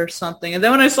mother or something. And then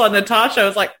when I saw Natasha, I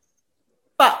was like,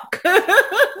 fuck.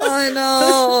 I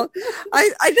know.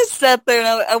 I just sat there and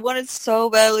I wanted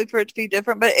so badly for it to be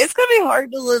different, but it's going to be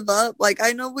hard to live up. Like,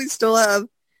 I know we still have,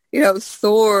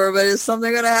 Thor, but is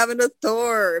something going to happen to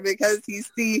Thor? Because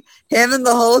him and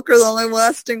the Hulk are the only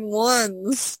lasting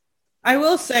ones. I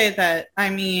will say that,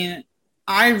 I mean,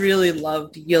 I really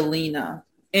loved Yelena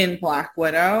in Black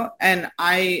Widow, and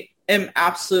I am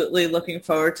absolutely looking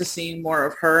forward to seeing more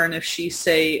of her. And if she,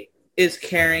 is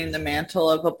carrying the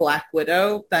mantle of a Black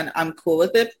Widow, then I'm cool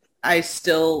with it. I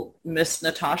still miss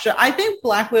Natasha. I think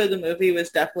Black Widow, the movie,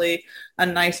 was definitely a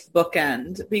nice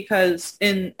bookend, because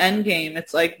in Endgame,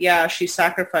 it's like, yeah, she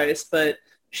sacrificed, but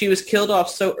she was killed off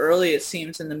so early, it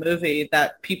seems, in the movie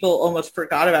that people almost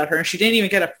forgot about her. And she didn't even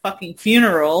get a fucking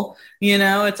funeral.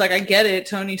 It's like, I get it.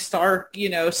 Tony Stark,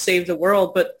 saved the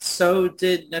world, but so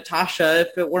did Natasha.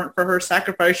 If it weren't for her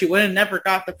sacrifice, she would have never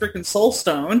got the freaking Soul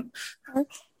Stone.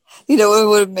 It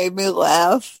would have made me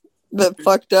laugh the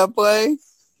fucked up way.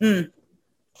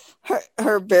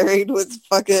 Her buried with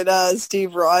fucking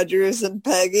Steve Rogers and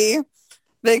Peggy.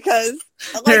 because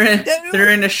they're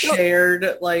in a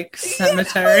shared like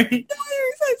cemetery.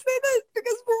 I say that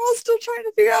because we're all still trying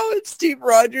to figure out if Steve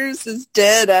Rogers is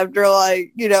dead after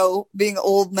being an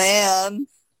old man.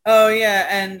 Oh yeah,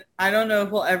 and I don't know if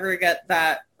we'll ever get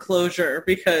that closure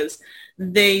because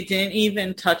they didn't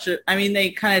even touch it. I mean,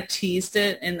 they kind of teased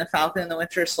it in the Falcon and the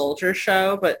Winter Soldier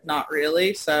show, but not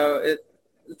really. So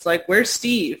it's like, where's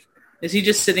Steve? Is he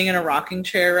just sitting in a rocking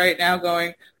chair right now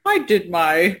going, I did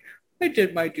my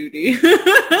duty. Do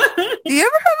you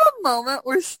ever have a moment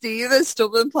where Steve has still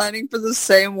been planning for the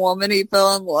same woman he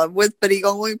fell in love with, but he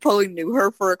only probably knew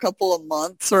her for a couple of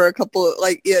months or a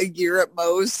year at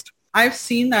most? I've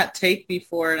seen that take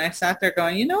before, and I sat there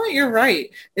going, you know what, you're right.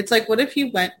 It's like, what if he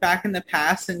went back in the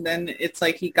past, and then it's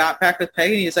like he got back with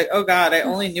Peggy, and he's like, oh, God, I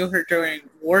only knew her during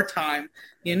wartime.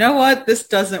 You know what? This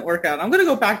doesn't work out. I'm going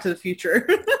to go back to the future.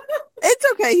 It's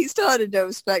okay. He still had a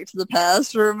dose back to the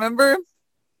past, remember?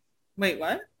 Wait,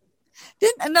 what?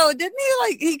 Didn't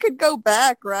he could go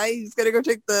back, right? He's going to go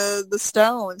take the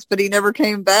stones, but he never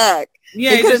came back.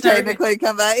 Yeah, he could have technically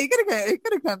come back. He could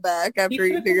have come back after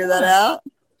he figured that out.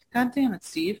 God damn it,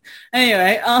 Steve.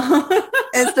 Anyway.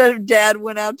 Instead of Dad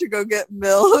went out to go get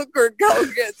milk or go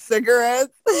get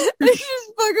cigarettes, he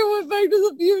just fucking went back to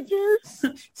the future.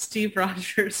 Steve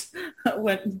Rogers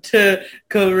went to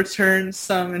go return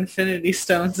some Infinity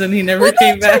Stones and he never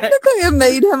came back. Technically, it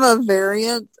made him a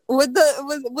variant. Would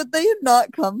they have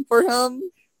not come for him?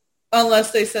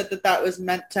 Unless they said that was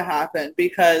meant to happen,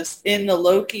 because in the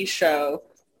Loki show,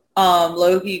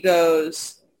 Loki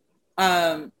goes,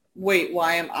 wait,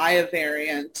 why am I a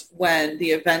variant, when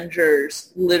the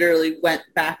Avengers literally went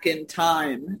back in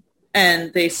time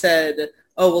and they said,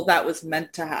 oh, well, that was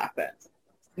meant to happen.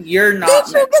 You're not.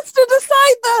 Who gets to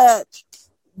decide that?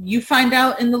 You find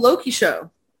out in the Loki show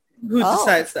who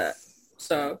decides that.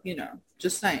 So,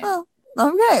 just saying. Oh,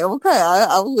 okay.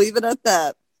 I'll leave it at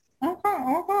that.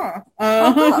 Okay.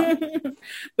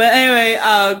 But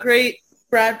anyway, great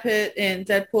Brad Pitt in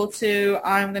Deadpool 2.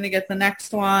 I'm going to get the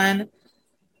next one.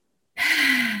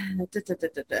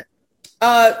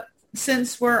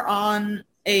 Since we're on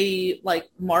a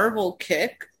Marvel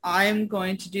kick, I'm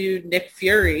going to do Nick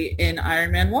Fury in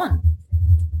Iron Man 1.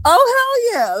 Oh,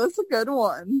 hell yeah. That's a good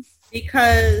one.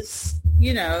 Because,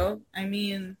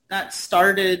 that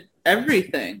started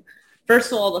everything.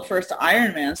 First of all, the first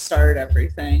Iron Man started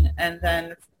everything. And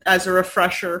then as a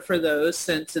refresher for those,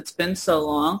 since it's been so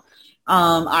long,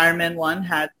 Iron Man 1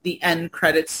 had the end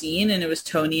credit scene, and it was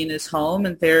Tony in his home,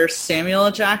 and there's Samuel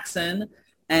L. Jackson,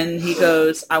 and he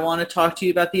goes, I want to talk to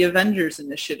you about the Avengers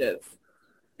Initiative.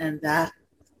 And that,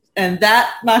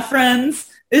 my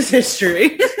friends, is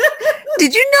history.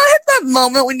 Did you not have that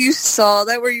moment when you saw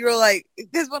that where you were like,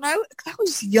 because when I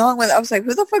was young, when I was like,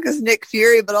 who the fuck is Nick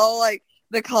Fury? But all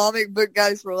the comic book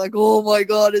guys were like, oh my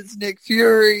God, it's Nick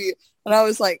Fury. And I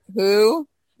was like, who?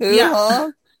 Yeah.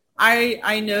 Huh?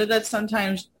 I know that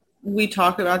sometimes we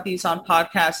talk about these on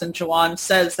podcasts, and Jawan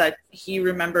says that he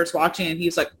remembers watching and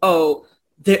he's like, oh,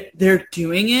 they're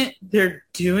doing it. They're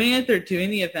doing it. They're doing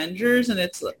the Avengers. And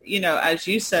it's, as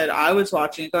you said, I was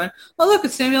watching it going, oh, look,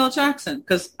 it's Samuel L. Jackson,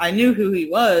 because I knew who he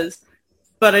was,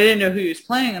 but I didn't know who he was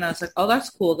playing. And I was like, oh,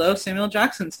 that's cool, though. Samuel L.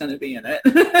 Jackson's going to be in it.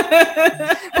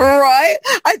 Right?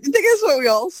 I think that's what we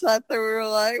all sat there. We were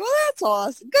like, well, that's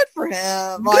awesome. Good for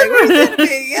him. Good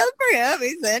for him.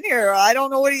 He's in here. I don't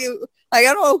know I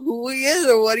don't know who he is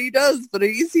or what he does, but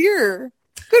he's here.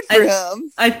 Good for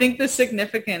him. I think the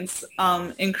significance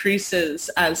increases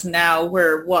as now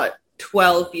we're,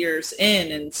 12 years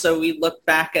in, and so we look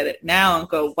back at it now and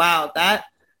go, wow, that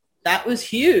was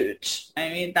huge. I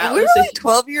mean, that was really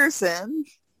 12 years in.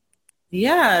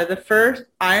 Yeah, the first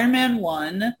Iron Man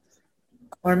 1,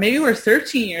 or maybe we're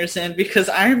 13 years in, because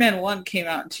Iron Man 1 came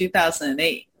out in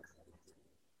 2008.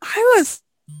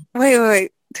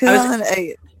 Wait,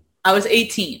 2008. I was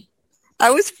 18.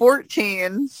 I was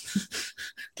 14.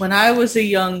 When I was a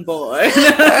young boy.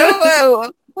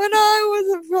 When I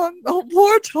was a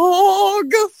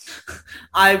warthog.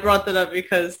 I brought that up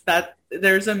because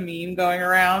there's a meme going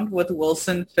around with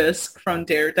Wilson Fisk from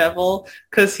Daredevil,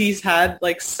 because he's had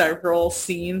several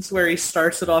scenes where he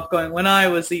starts it off going, when I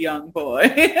was a young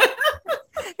boy.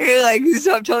 You're like,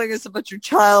 stop telling us about your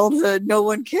childhood. No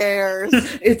one cares.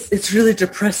 It's really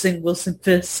depressing, Wilson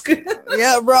Fisk.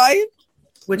 Yeah, right?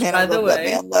 Which, man, by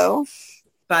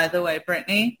the way,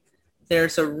 Brittany,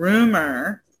 there's a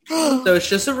rumor, so it's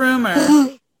just a rumor,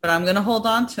 but I'm going to hold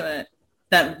on to it,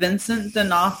 that Vincent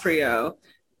D'Onofrio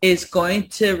is going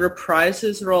to reprise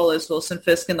his role as Wilson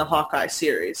Fisk in the Hawkeye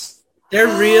series.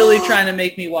 They're really trying to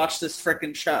make me watch this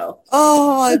frickin' show.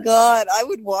 Oh my God. I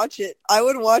would watch it. I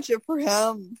would watch it for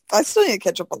him. I still need to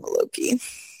catch up on the Loki.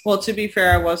 Well, to be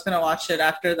fair, I was going to watch it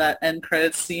after that end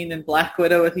credits scene in Black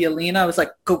Widow with Yelena. I was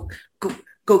like, go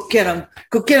get him.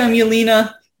 Go get him,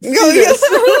 Yelena.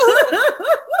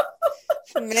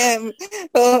 Man,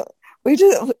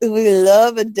 we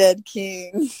love a dead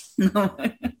king.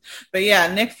 But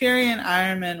yeah, Nick Fury in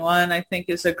Iron Man 1, I think,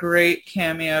 is a great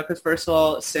cameo because, first of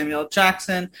all, it's Samuel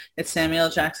Jackson. It's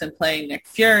Samuel Jackson playing Nick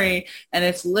Fury, and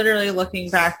it's literally looking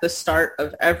back the start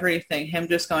of everything. Him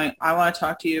just going, I want to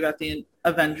talk to you about the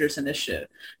Avengers Initiative.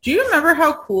 Do you remember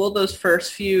how cool those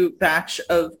first few batch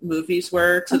of movies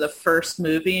were to the first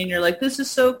movie? And you're like, this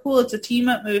is so cool. It's a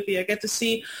team-up movie. I get to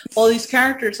see all these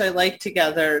characters I like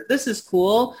together. This is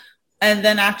cool. And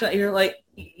then after that, you're like,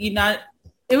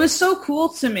 it was so cool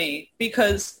to me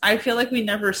because I feel like we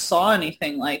never saw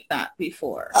anything like that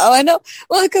before. Oh, I know.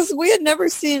 Well, because we had never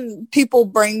seen people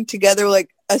bring together like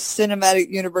a cinematic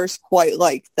universe quite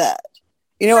like that.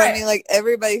 You know what I mean? Like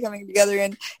everybody coming together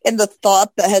and the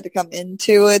thought that had to come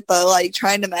into it, but like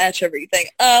trying to match everything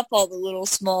up, all the little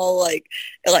small like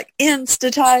ends to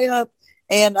tie up.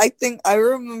 And I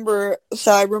remember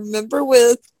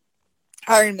with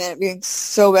Iron Man being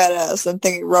so badass and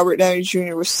thinking Robert Downey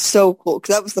Jr. was so cool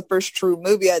because that was the first true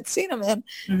movie I'd seen him in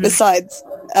besides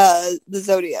the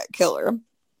Zodiac Killer.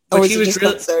 Or was it just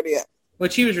called Zodiac?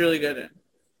 Which he was really good in.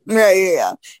 Right,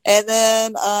 yeah. And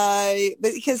then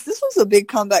because this was a big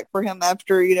comeback for him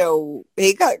after, he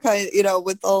got kind of,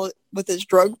 with his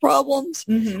drug problems.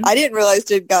 I didn't realize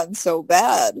it had gotten so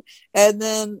bad. And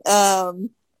then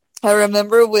I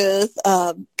remember with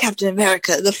Captain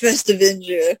America, the First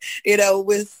Avenger,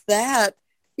 with that,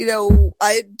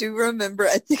 I do remember,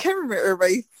 I think I remember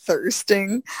everybody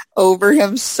thirsting over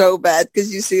him so bad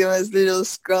because you see him as little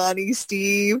scrawny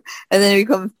Steve and then he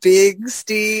becomes big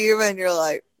Steve and you're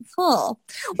like, huh.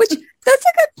 Which, that's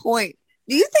a good point.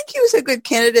 Do you think he was a good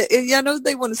candidate? And I know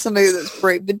they wanted somebody that's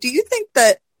brave, but do you think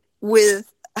that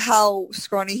with how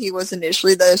scrawny he was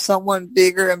initially, that if someone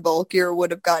bigger and bulkier would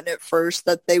have gotten it first,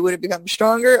 that they would have become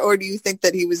stronger? Or do you think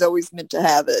that he was always meant to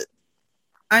have it?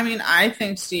 I mean, I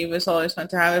think Steve was always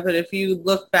meant to have it, but if you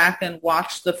look back and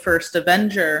watch the first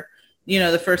Avenger,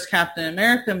 the first Captain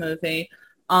America movie,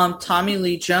 Tommy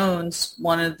Lee Jones,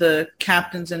 one of the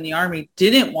captains in the army,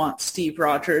 didn't want Steve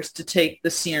Rogers to take the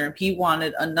serum. He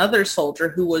wanted another soldier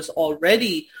who was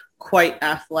already quite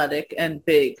athletic and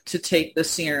big to take the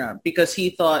serum because he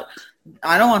thought,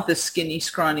 I don't want this skinny,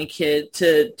 scrawny kid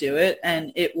to do it.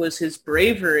 And it was his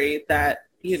bravery that,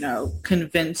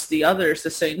 convinced the others to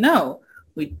say, no,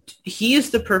 he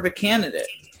is the perfect candidate.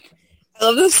 I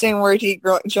love the scene where he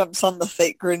jumps on the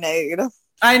fake grenade.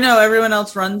 I know, everyone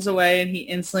else runs away and he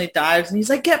instantly dives and he's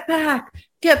like, get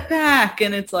back.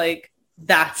 And it's like,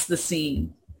 that's the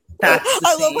scene.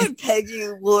 I love when Peggy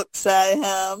looks at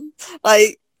him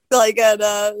like at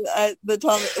the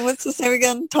Tommy, what's his name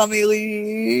again? Tommy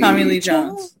Lee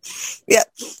Jones. Yeah,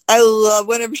 I love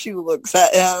whenever she looks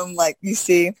at him. Like, you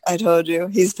see, I told you,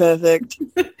 he's perfect.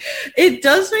 It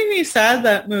does make me sad,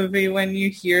 that movie, when you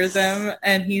hear them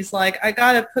and he's like, I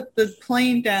gotta put the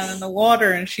plane down in the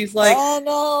water, and she's like, oh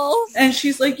no, and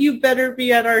she's like, you better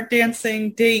be at our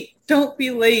dancing date. Don't be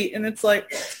late. And it's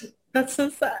like, that's so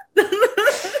sad.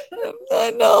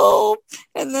 I know.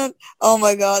 And then, oh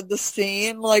my God, the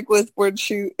scene, like with where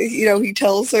she, he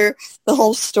tells her the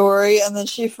whole story and then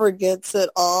she forgets it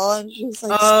all and she's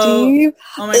like, Steve.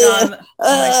 Oh my God.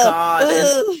 Oh my God.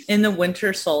 In The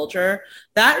Winter Soldier,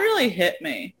 that really hit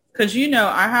me. Because,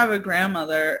 I have a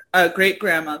great-grandmother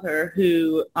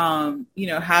who,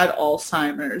 had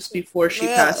Alzheimer's before she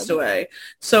passed away.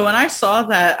 So when I saw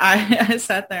that, I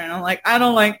sat there and I'm like, I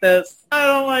don't like this.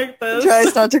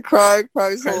 Tries not to cry,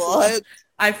 cries a lot.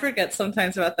 I forget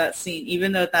sometimes about that scene,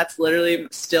 even though that's literally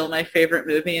still my favorite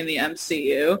movie in the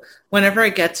MCU. Whenever I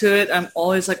get to it, I'm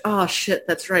always like, oh, shit,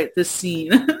 that's right, this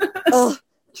scene. Oh,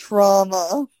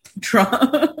 trauma.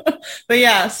 But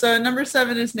yeah, so number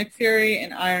 7 is Nick Fury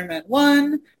in Iron Man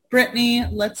 1. Brittany,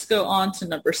 let's go on to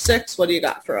number 6. What do you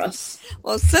got for us?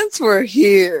 Well, since we're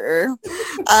here,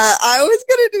 I was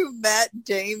going to do Matt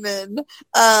Damon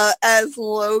as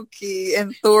Loki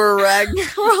in Thor Ragnarok.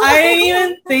 I didn't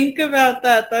even think about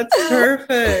that. That's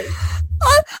perfect.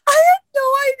 I had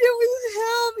no idea it was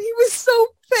him. He was so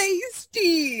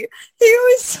pasty.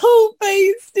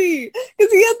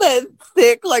 Because he had that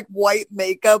thick, like, white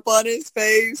makeup on his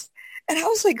face. And I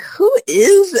was like, who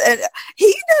is? And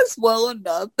he does well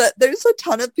enough that there's a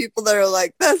ton of people that are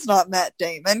like, that's not Matt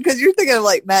Damon. Because you're thinking of,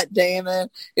 like, Matt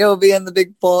Damon, being the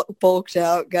big bulked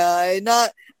out guy.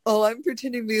 Not oh, I'm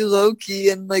pretending to be Loki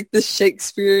in like the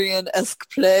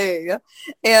Shakespearean-esque play.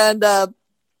 And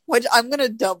which I'm going to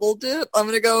double dip. I'm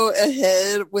going to go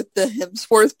ahead with the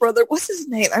Hemsworth brother. What's his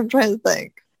name? I'm trying to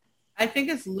think. I think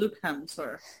it's Luke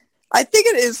Hemsworth. I think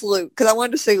it is Luke, because I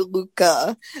wanted to say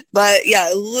Luca. But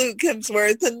yeah, Luke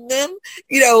Hemsworth. And then,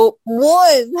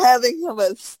 one, having him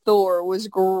as Thor was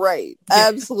great. Yeah.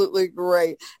 Absolutely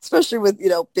great. Especially with,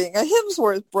 being a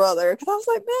Hemsworth brother. Because I was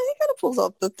like, man, he kind of pulls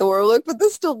off the Thor look, but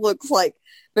this still looks like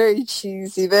very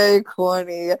cheesy, very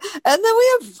corny. And then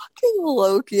we have fucking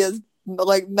Loki as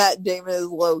like Matt Damon as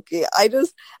Loki. I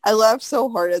laughed so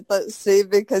hard at that scene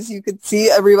because you could see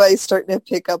everybody starting to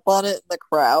pick up on it in the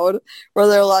crowd, where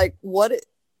they're like, "What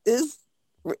is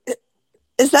that?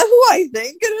 Who I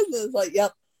think it is?" And it's like,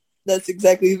 "Yep, that's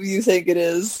exactly who you think it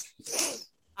is."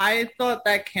 I thought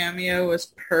that cameo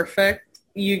was perfect.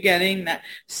 You getting that?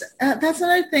 That's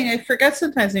another thing I forget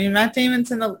sometimes. I mean, Matt Damon's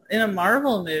in a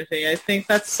Marvel movie. I think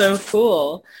that's so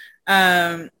cool.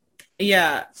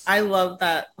 Yeah, I love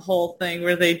that whole thing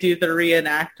where they do the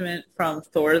reenactment from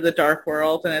Thor: The Dark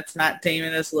World, and it's Matt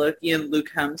Damon as Loki and Luke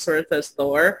Hemsworth as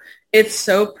Thor. It's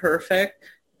so perfect.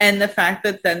 And the fact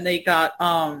that then they got,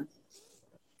 oh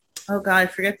God, I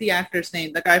forget the actor's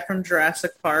name, the guy from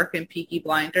Jurassic Park and Peaky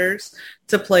Blinders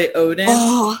to play Odin.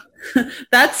 Oh.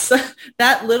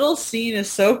 That little scene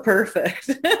is so perfect.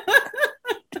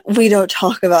 We don't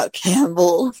talk about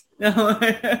Campbell. No,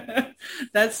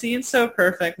 that scene's so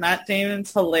perfect. Matt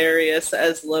Damon's hilarious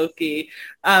as Loki,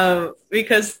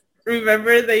 because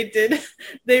remember they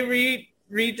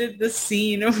redid the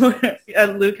scene where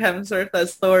Luke Hemsworth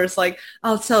as Thor's like,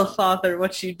 "I'll tell father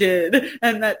what you did,"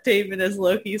 and Matt Damon as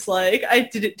Loki's like, "I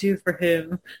didn't do it for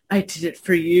him, I did it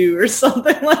for you," or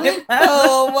something like that.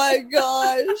 Oh my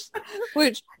gosh!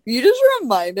 Which you just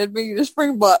reminded me. You just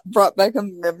brought back a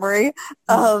memory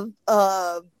of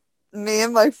me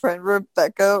and my friend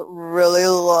Rebecca really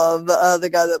love the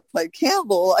guy that played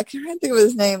Campbell. I can't think of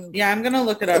his name. Yeah, I'm gonna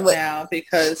look it up now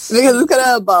because it's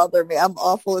gonna bother me. I'm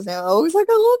awful with him. I'm always like,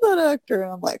 I love that actor,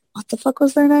 and I'm like, what the fuck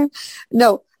was their name?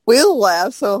 No, we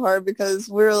laugh so hard because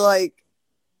we're like,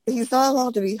 he's not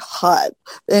allowed to be hot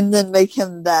and then make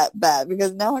him that bad,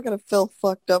 because now I gotta feel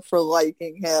fucked up for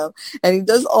liking him, and he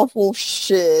does awful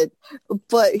shit,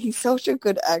 but he's such a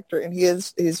good actor, and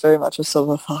he's very much a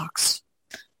silver fox.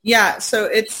 Yeah, so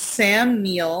it's Sam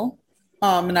Neill,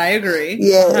 and I agree,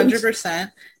 yes.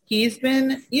 100%. He's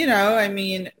been, I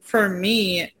mean, for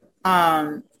me,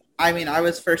 I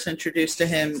was first introduced to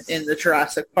him in the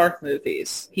Jurassic Park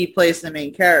movies. He plays the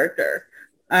main character,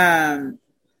 and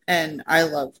I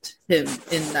loved him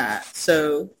in that.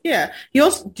 So, yeah. He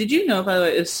also, did you know, by the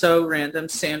way, it's so random,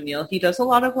 Sam Neill, he does a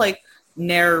lot of, like,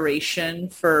 narration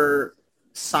for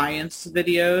science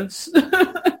videos.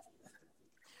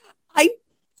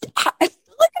 I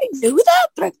feel like I knew that,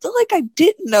 but I feel like I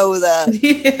didn't know that.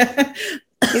 Yeah.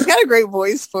 He's got a great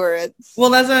voice for it.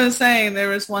 Well, that's what I was saying. There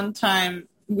was one time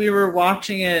we were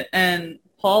watching it, and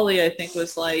Paulie, I think,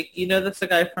 was like, that's the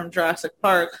guy from Jurassic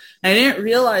Park. And I didn't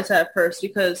realize that at first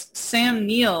because Sam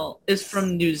Neill is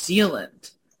from New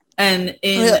Zealand. And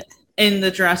in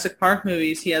the Jurassic Park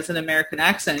movies, he has an American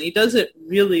accent. He does it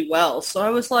really well. So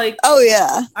I was like, oh,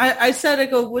 yeah. I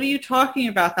go, what are you talking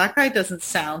about? That guy doesn't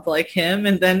sound like him.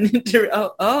 And then,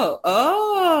 oh.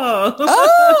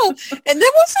 And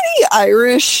then wasn't he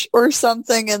Irish or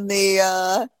something in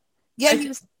the,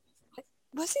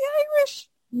 was he Irish?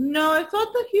 No, I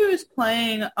thought that he was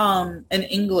playing an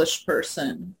English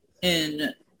person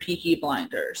in Peaky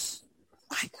Blinders.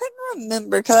 I couldn't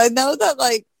remember, because I know that,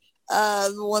 like,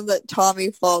 the one that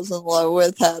Tommy falls in love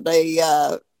with had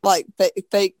a,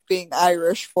 fake being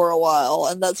Irish for a while,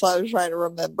 and that's what I was trying to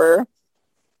remember.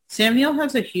 Sam Neill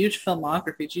has a huge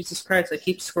filmography. Jesus Christ, I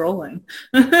keep scrolling.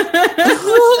 He was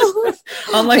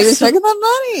making that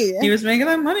money. He was making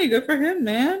that money. Good for him,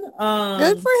 man.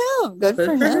 Good for him. Good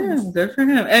for him. Good for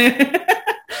him.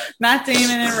 Matt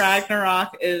Damon in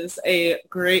Ragnarok is a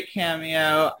great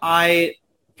cameo. I,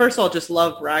 first of all, just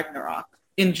love Ragnarok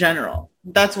in general.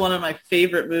 That's one of my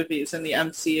favorite movies in the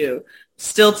MCU.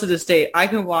 Still to this day, I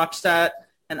can watch that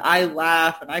and I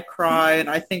laugh and I cry and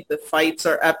I think the fights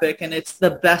are epic and it's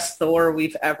the best Thor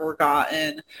we've ever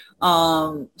gotten.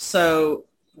 So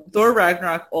Thor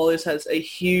Ragnarok always has a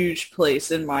huge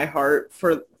place in my heart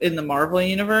in the Marvel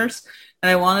universe. And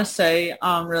I want to say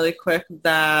really quick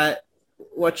that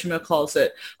whatchamacallit.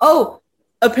 Oh,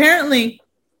 apparently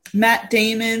Matt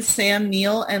Damon, Sam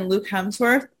Neill, and Luke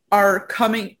Hemsworth are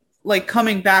coming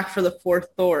back for the fourth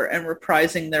Thor and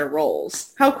reprising their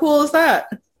roles. How cool is that?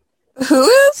 Who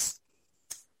is?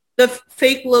 The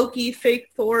fake Loki, fake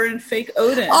Thor, and fake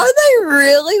Odin. Are they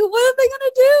really? What are they going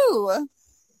to do?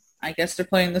 I guess they're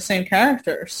playing the same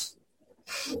characters.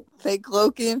 Fake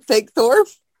Loki and fake Thor?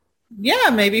 Yeah,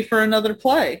 maybe for another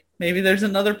play. Maybe there's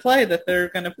another play that they're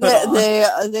going to put on.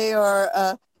 They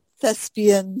are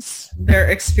thespians. They're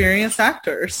experienced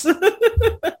actors.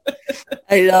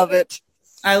 I love it.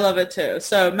 I love it too.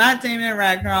 So Matt Damon and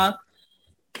Ragnarok,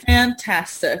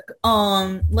 fantastic.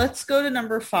 Let's go to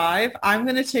number 5. I'm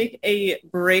going to take a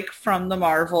break from the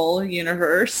Marvel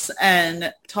universe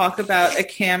and talk about a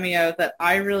cameo that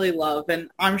I really love.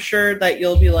 And I'm sure that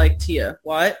you'll be like, Tia,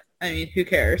 what? I mean, who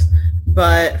cares?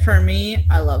 But for me,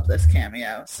 I love this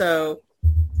cameo. So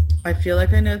I feel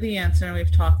like I know the answer, and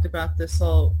we've talked about this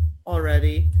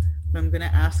already, but I'm going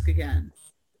to ask again.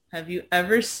 Have you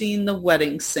ever seen The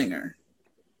Wedding Singer?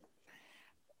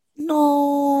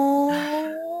 No.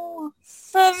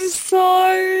 I'm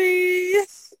sorry.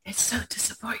 It's so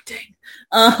disappointing.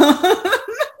 I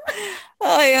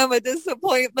am a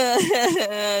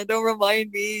disappointment. Don't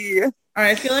remind me. All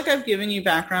right, I feel like I've given you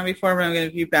background before, but I'm going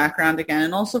to give you background again.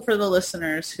 And also for the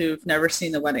listeners who've never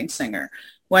seen The Wedding Singer.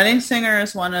 Wedding Singer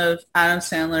is one of Adam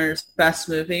Sandler's best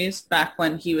movies back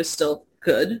when he was still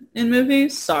good in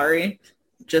movies. Sorry,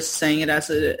 just saying it as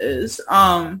it is.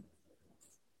 And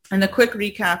the quick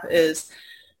recap is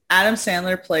Adam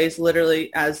Sandler plays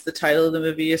literally, as the title of the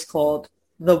movie is called,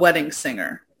 The Wedding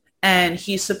Singer. And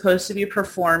he's supposed to be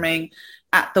performing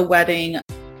at the wedding.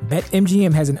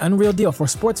 BetMGM has an unreal deal for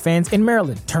sports fans in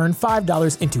Maryland. Turn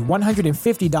 $5 into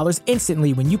 $150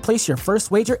 instantly when you place your first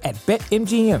wager at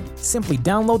BetMGM. Simply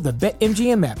download the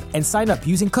BetMGM app and sign up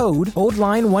using code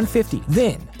OldLine150.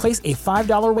 Then, place a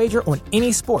 $5 wager on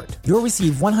any sport. You'll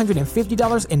receive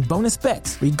 $150 in bonus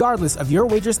bets, regardless of your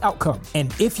wager's outcome.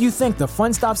 And if you think the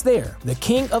fun stops there, the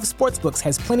king of sportsbooks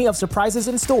has plenty of surprises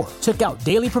in store. Check out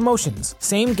daily promotions,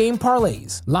 same-game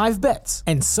parlays, live bets,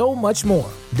 and so much more.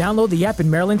 Download the app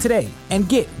in Maryland today and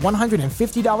get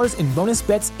 $150 in bonus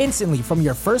bets instantly from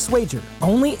your first wager.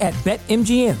 Only at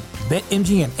BetMGM.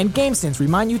 BetMGM and GameSense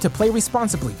remind you to play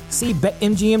responsibly. See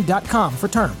BetMGM.com for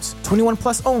terms. 21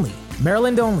 plus only.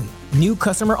 Maryland only. New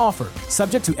customer offer.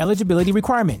 Subject to eligibility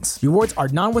requirements. Rewards are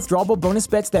non-withdrawable bonus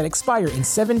bets that expire in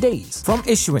 7 days. From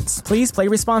issuance, please play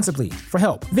responsibly. For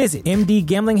help, visit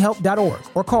mdgamblinghelp.org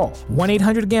or call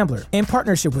 1-800-GAMBLER in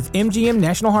partnership with MGM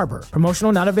National Harbor.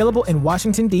 Promotional not available in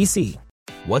Washington, D.C.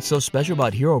 What's so special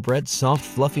about Hero Bread's soft,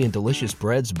 fluffy, and delicious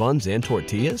breads, buns, and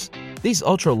tortillas? These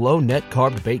ultra-low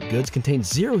net-carb baked goods contain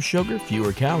zero sugar,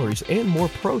 fewer calories, and more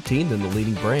protein than the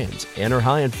leading brands, and are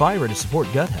high in fiber to support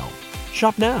gut health.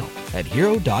 Shop now at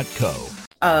hero.co.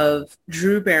 Of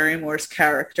Drew Barrymore's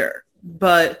character.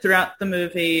 But throughout the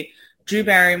movie, Drew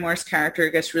Barrymore's character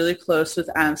gets really close with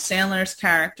Adam Sandler's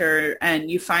character,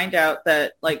 and you find out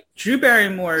that, like, Drew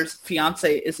Barrymore's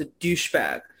fiance is a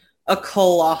douchebag. A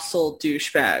colossal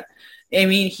douchebag. I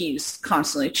mean, he's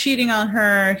constantly cheating on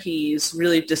her. He's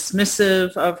really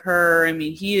dismissive of her. I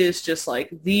mean, he is just like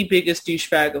the biggest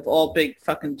douchebag of all big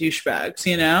fucking douchebags,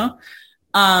 you know?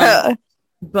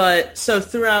 But so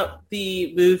throughout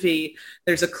the movie,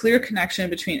 there's a clear connection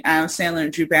between Adam Sandler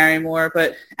and Drew Barrymore,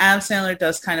 but Adam Sandler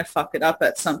does kind of fuck it up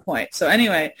at some point. So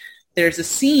anyway, there's a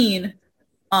scene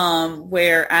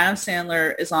where Adam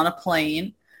Sandler is on a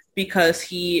plane because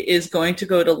he is going to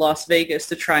go to Las Vegas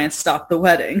to try and stop the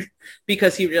wedding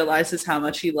because he realizes how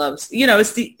much he loves, you know,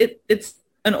 it's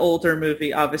an older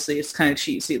movie. Obviously it's kind of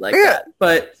cheesy like that,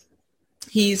 but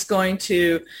he's going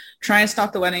to try and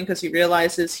stop the wedding because he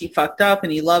realizes he fucked up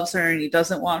and he loves her and he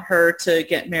doesn't want her to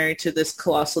get married to this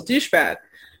colossal douchebag.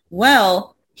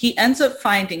 Well, he ends up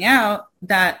finding out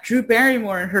that Drew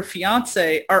Barrymore and her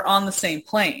fiance are on the same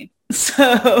plane.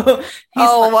 So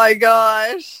my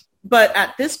gosh. But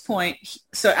at this point,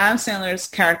 so Adam Sandler's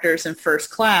character is in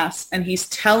first class, and he's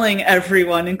telling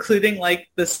everyone, including, like,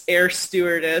 this air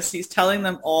stewardess, he's telling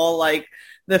them all, like,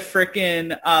 the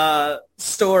frickin'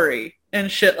 story and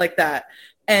shit like that.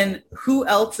 And who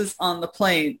else is on the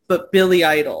plane but Billy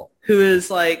Idol, who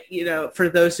is, like, you know, for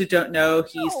those who don't know,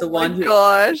 he's the one who...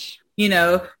 gosh. You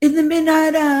know, in the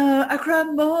midnight hour, I cry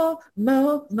more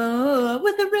with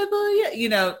a rebel. You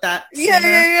know, that singer.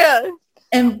 Yeah.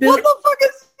 And Billy... What the fuck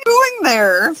is doing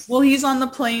there? Well, he's on the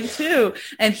plane too,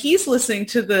 and he's listening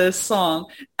to the song.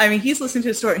 I mean, he's listening to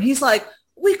the story, and he's like,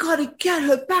 "We gotta get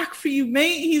her back for you,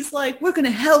 mate." He's like, "We're gonna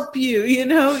help you. You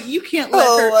know, you can't let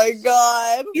her." Oh my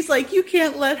god! He's like, "You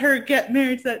can't let her get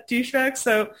married to that douchebag."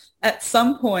 So at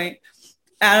some point,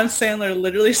 Adam Sandler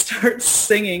literally starts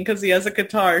singing because he has a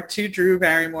guitar to Drew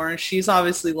Barrymore, and she's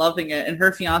obviously loving it. And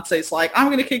her fiance's like,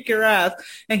 "I'm gonna kick your ass,"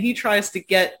 and he tries to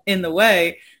get in the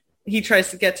way. He tries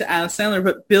to get to Adam Sandler,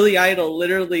 but Billy Idol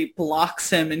literally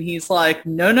blocks him, and he's like,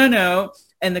 no,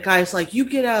 And the guy's like, you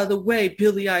get out of the way,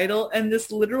 Billy Idol. And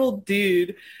this literal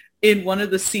dude in one of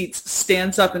the seats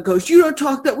stands up and goes, you don't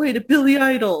talk that way to Billy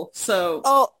Idol.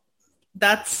 So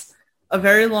that's a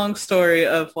very long story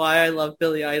of why I love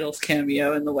Billy Idol's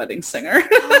cameo in The Wedding Singer.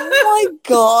 Oh my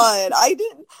God.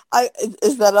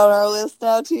 Is that on our list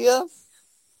now, Tia?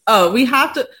 Oh, we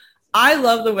have to. I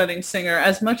love The Wedding Singer.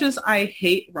 As much as I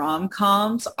hate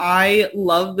rom-coms, I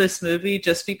love this movie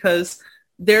just because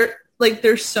there's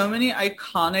so many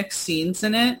iconic scenes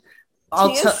in it.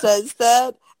 Tia says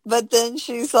that, but then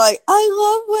she's like, I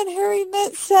love When Harry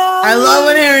Met Sally. I love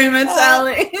When Harry Met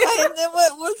Sally. And then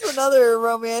what's another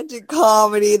romantic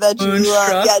comedy that you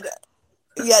love?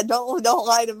 Yeah, don't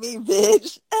lie to me,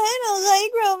 bitch. I don't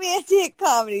like romantic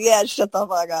comedy. Yeah, shut the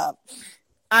fuck up.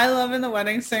 I love in The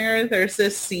Wedding Singer, there's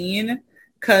this scene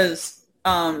because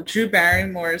Drew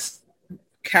Barrymore's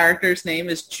character's name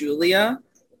is Julia,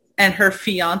 and her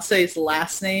fiance's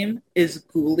last name is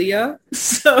Gulia.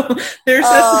 So there's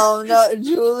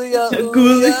Julia.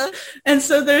 And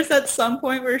so there's at some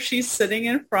point where she's sitting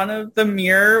in front of the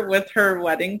mirror with her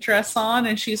wedding dress on,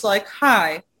 and she's like,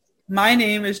 hi, my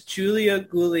name is Julia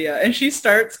Gulia. And she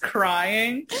starts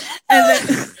crying.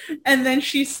 And then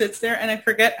she sits there, and I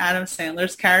forget Adam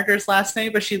Sandler's character's last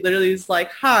name, but she literally is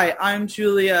like, hi, I'm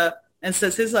Julia, and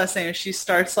says his last name. And she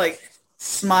starts like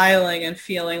smiling and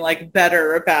feeling like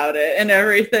better about it and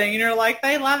everything. And you're like,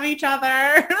 they love each other.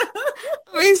 Let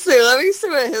me see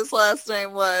what his last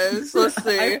name was. Let's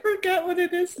see. I forget what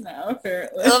it is now,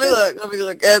 apparently. Let me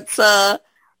look. It's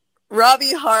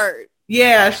Robbie Hart.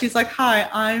 Yeah, she's like, hi,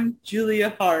 I'm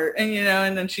Julia Hart. And,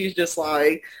 and then she's just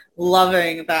like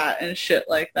loving that and shit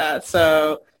like that.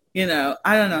 So, I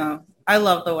don't know. I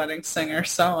love The Wedding Singer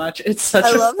so much. It's such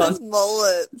a fun... I love his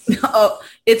mullet. Oh,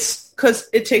 it's because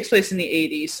it takes place in the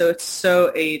 80s. So it's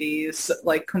so 80s,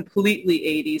 like completely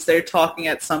 80s. They're talking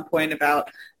at some point about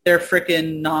their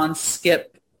freaking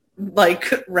non-skip,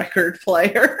 like, record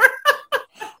player.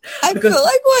 I feel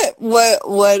like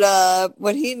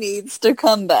what he needs to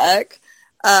come back,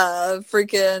 Adam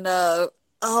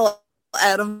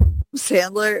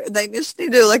Sandler, they just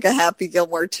need to do like a Happy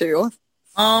Gilmore too.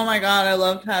 Oh my God, I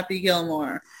loved Happy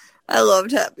Gilmore. I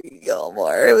loved Happy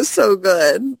Gilmore. It was so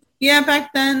good. Yeah,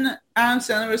 back then Adam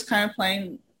Sandler was kind of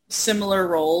playing similar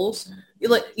roles.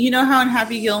 Like, how in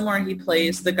Happy Gilmore he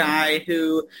plays the guy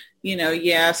who,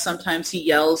 sometimes he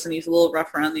yells and he's a little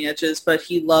rough around the edges, but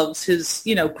he loves his,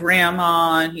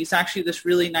 grandma, and he's actually this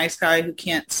really nice guy who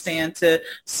can't stand to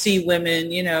see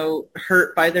women,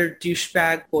 hurt by their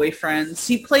douchebag boyfriends.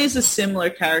 He plays a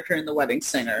similar character in The Wedding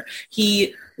Singer.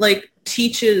 He,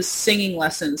 teaches singing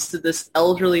lessons to this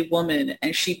elderly woman,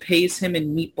 and she pays him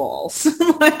in meatballs.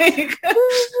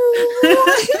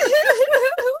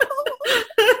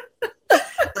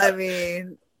 I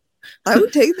mean, I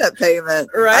would take that payment.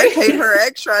 Right? I'd pay her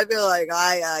extra. I'd be like,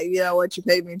 you know what, you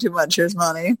paid me too much. Here's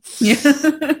money.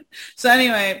 Yeah. So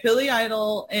anyway, Billy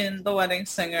Idol in The Wedding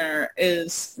Singer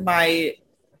is my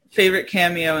favorite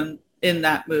cameo in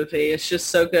that movie. It's just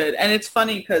so good. And it's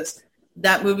funny because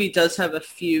that movie does have a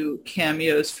few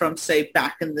cameos from, say,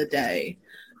 back in the day.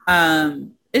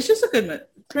 It's just a good movie.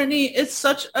 Brittany, it's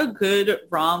such a good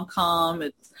rom-com.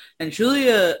 And Drew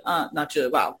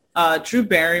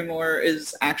Barrymore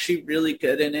is actually really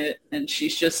good in it, and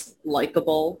she's just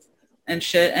likable and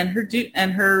shit. And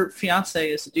her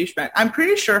fiance is a douchebag. I'm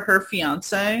pretty sure her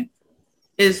fiance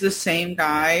is the same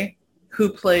guy who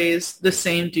plays the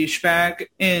same douchebag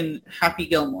in Happy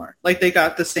Gilmore. Like, they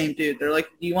got the same dude. They're like,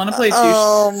 do you want to play a douchebag?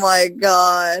 Oh, my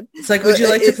God. It's like, would you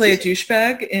like to play a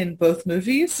douchebag in both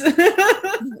movies?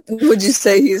 Would you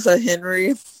say he's a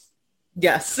Henry?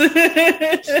 Yes.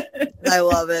 I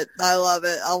love it.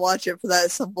 I'll watch it for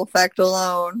that simple fact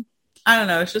alone. I don't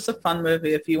know. It's just a fun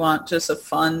movie if you want just a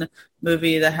fun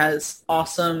movie that has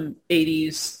awesome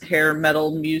 80s hair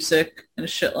metal music and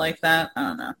shit like that. I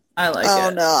don't know. I like it. Oh,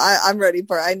 no. I'm ready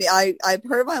for it. I've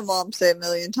heard my mom say a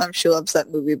million times she loves that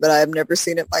movie, but I have never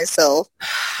seen it myself.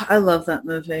 I love that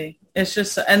movie. It's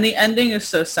just, and the ending is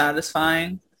so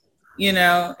satisfying.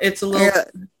 It's a little,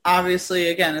 obviously,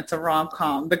 again, it's a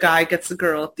rom-com. The guy gets the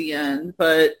girl at the end,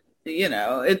 but,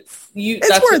 it's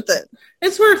worth it.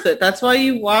 It's worth it. That's why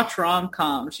you watch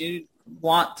rom-coms. You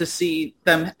want to see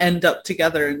them end up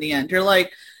together in the end. You're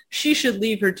like, she should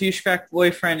leave her douchebag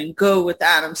boyfriend and go with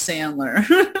Adam Sandler.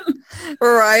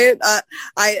 Right?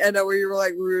 I know where you were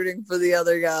like rooting for the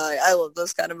other guy. I love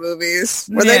those kind of movies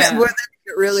where they make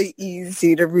it really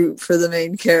easy to root for the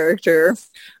main character.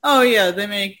 Oh yeah, they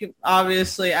make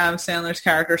obviously Adam Sandler's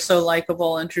character so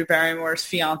likable and Drew Barrymore's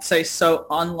fiance so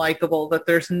unlikable that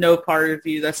there's no part of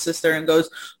you that sits there and goes,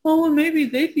 "Oh, well, maybe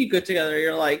they'd be good together."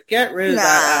 You're like, get rid of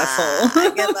that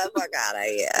asshole. Get the fuck out of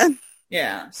here.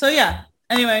 Yeah. So yeah.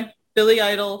 Anyway, Billy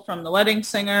Idol from The Wedding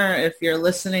Singer. If you're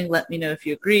listening, let me know if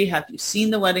you agree. Have you seen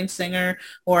The Wedding Singer?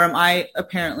 Or am I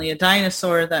apparently a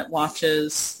dinosaur that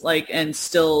watches and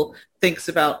still thinks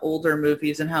about older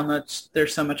movies and how much they're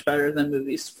so much better than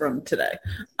movies from today?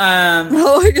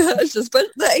 Oh my gosh. But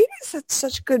the 80s had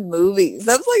such good movies.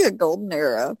 That was like a golden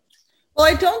era. Well,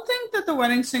 I don't think that The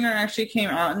Wedding Singer actually came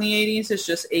out in the 80s. It's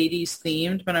just 80s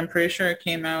themed, but I'm pretty sure it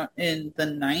came out in the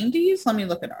 90s. Let me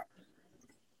look it up.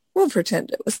 We'll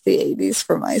pretend it was the 80s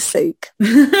for my sake.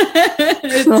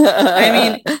 I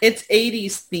mean, it's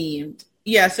 80s themed.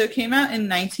 Yeah, so it came out in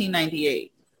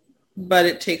 1998, but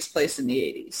it takes place in the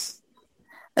 80s.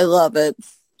 I love it.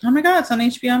 Oh my God, it's on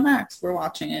HBO Max. We're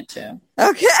watching it too.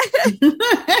 Okay.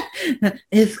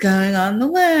 It's going on the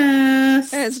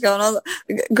list. It's going on.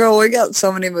 Girl, we got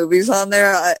so many movies on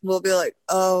there. We'll be like,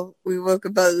 oh, we woke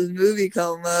up out of this movie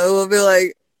coma. We'll be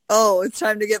like, oh, it's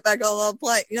time to get back on the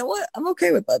plane. You know what? I'm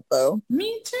okay with that, though.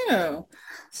 Me too.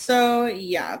 So,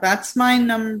 yeah, that's my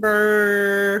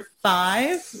number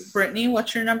 5. Brittany,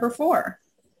 what's your number 4?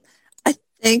 I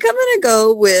think I'm going to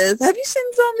go with, have you seen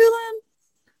Zombieland?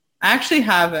 I actually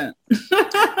haven't. I'm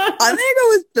going to go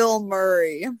with Bill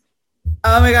Murray.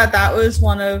 Oh my God, that was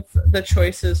one of the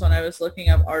choices when I was looking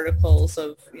up articles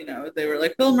of, they were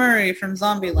like, Bill Murray from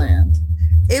Zombieland.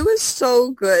 It was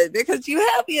so good because you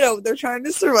have, they're trying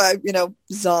to survive,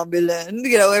 Zombieland.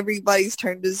 Everybody's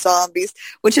turned to zombies,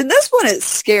 which in this one it's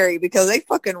scary because they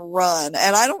fucking run.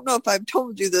 And I don't know if I've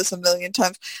told you this a million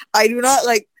times. I do not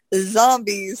like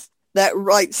zombies that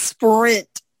sprint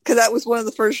because that was one of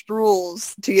the first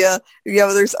rules to you.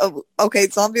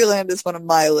 Zombieland is one of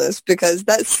my lists because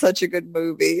that's such a good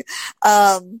movie.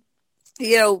 One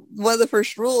of the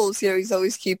first rules, he's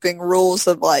always keeping rules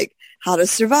of how to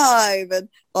survive and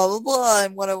blah, blah, blah.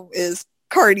 And one of them is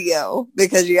cardio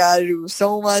because you got to do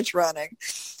so much running.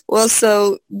 Well,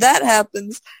 so that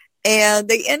happens and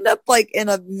they end up in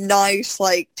a nice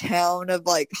town of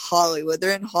Hollywood.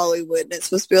 They're in Hollywood and it's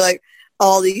supposed to be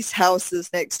all these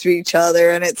houses next to each other.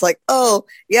 And it's oh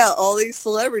yeah, all these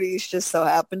celebrities just so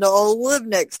happen to all live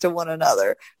next to one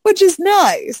another, which is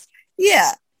nice.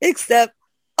 Yeah, except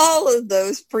all of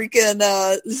those freaking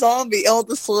all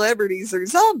the celebrities are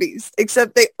zombies,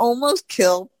 except they almost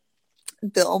kill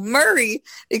Bill Murray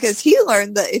because he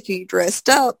learned that if he dressed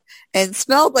up and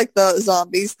smelled like the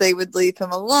zombies, they would leave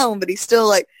him alone. But he's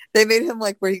still they made him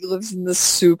where he lives in this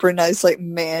super nice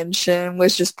mansion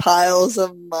with just piles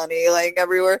of money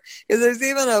everywhere. Because there's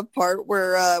even a part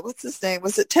where what's his name?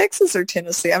 Was it Texas or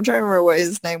Tennessee? I'm trying to remember what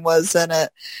his name was in it.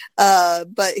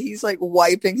 But he's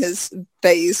wiping his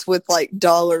face with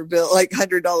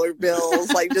 $100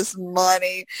 bills, just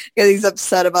money because he's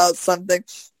upset about something.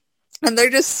 And they're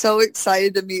just so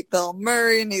excited to meet Bill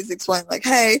Murray, and he's explaining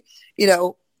hey,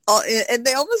 and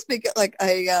they almost make it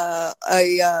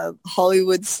a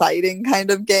Hollywood sighting kind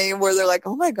of game where they're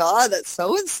oh my God, that's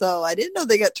so and so. I didn't know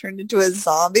they got turned into a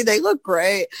zombie. They look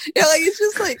great. It's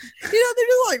just they're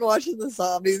just watching the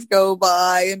zombies go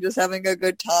by and just having a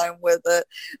good time with it.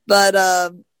 But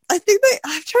I think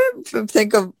I'm trying to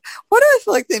think of, why do I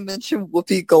feel like they mentioned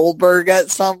Whoopi Goldberg at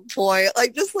some point?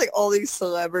 Just all these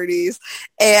celebrities.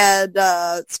 And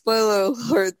spoiler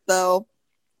alert, though,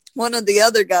 one of the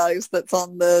other guys that's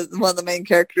on one of the main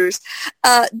characters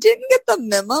didn't get the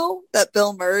memo that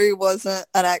Bill Murray wasn't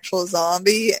an actual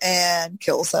zombie and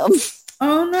kills him.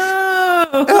 Oh no!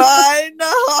 I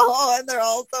know, and they're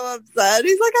all so upset.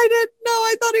 He's I didn't know.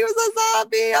 I thought he was a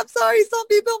zombie. I'm sorry,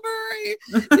 zombie Bill Murray.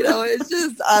 It's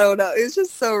just, I don't know. It's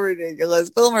just so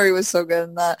ridiculous. Bill Murray was so good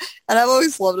in that, and I've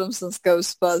always loved him since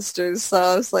Ghostbusters. So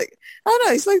I was I don't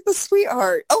know. He's the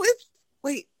sweetheart. Oh,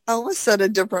 wait. I almost said a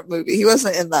different movie. He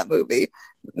wasn't in that movie.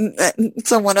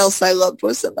 Someone else I loved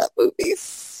was in that movie.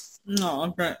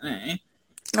 No, Brittany.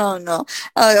 Oh no.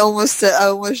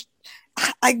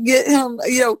 I get him,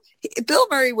 Bill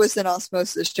Murray was in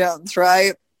Osmosis Jones,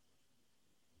 right?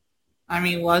 I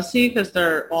mean, was he? Because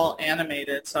they're all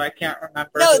animated, so I can't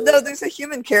remember. No, there's a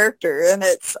human character, and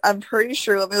I'm pretty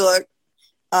sure, let me look,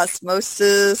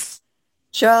 Osmosis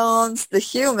Jones, the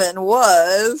human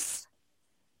was,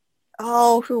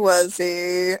 who was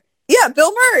he? Yeah,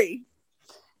 Bill Murray.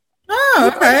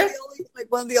 Oh, okay.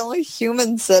 One of the only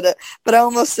humans said it, but I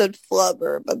almost said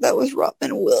Flubber, but that was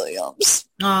Robin Williams.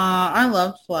 I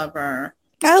loved Flubber.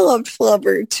 I loved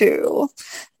Flubber too.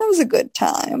 That was a good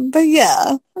time. But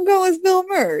yeah, I'm going with Bill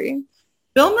Murray.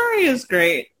 Bill Murray is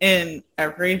great in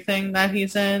everything that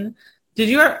he's in. Did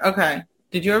you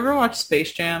ever watch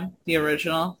Space Jam, the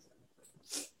original?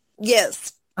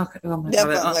 Yes. Okay. Oh my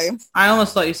Definitely. God. I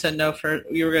almost thought you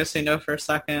were going to say no for a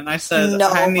second. I said, no,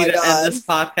 I need to end this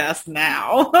podcast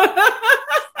now.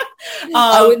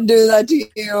 I wouldn't do that to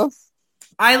you.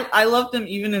 I loved him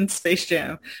even in Space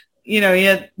Jam. He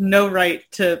had no right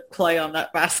to play on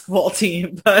that basketball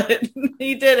team, but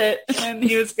he did it, and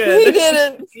he was good. He did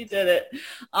it. He did it. He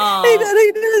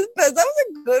did his best. That was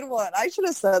a good one. I should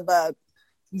have said that.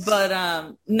 But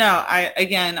no,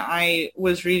 I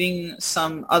was reading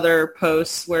some other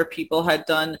posts where people had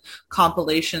done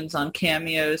compilations on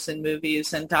cameos in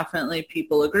movies, and definitely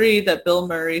people agree that Bill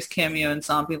Murray's cameo in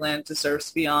Zombieland deserves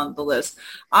to be on the list.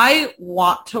 I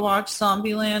want to watch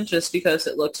Zombieland just because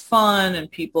it looks fun, and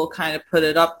people kind of put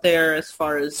it up there as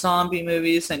far as zombie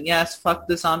movies. And yes, fuck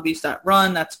the zombies that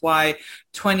run. That's why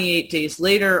 28 Days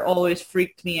Later always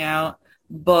freaked me out.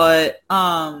 But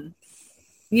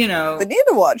we need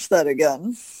to watch that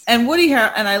again. And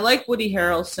I like Woody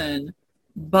Harrelson,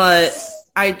 but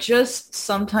I and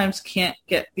sometimes can't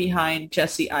get behind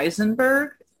Jesse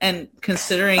Eisenberg. And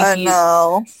considering I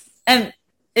know, and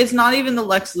it's not even the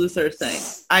Lex Luthor thing.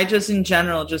 I just in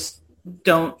general just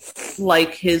don't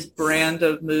like his brand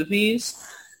of movies.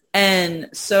 And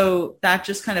so that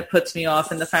just kind of puts me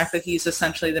off, and the fact that he's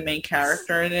essentially the main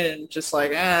character in it, and just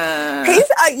like,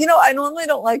 I normally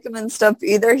don't like him and stuff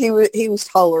either. He was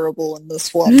tolerable in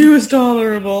this one. He was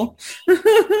tolerable. You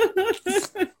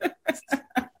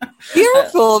ever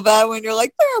feel bad when you're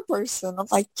like, they're a person? I'm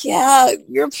like, yeah,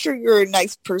 I'm sure you're a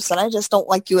nice person. I just don't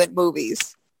like you in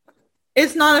movies.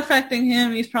 It's not affecting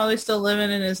him. He's probably still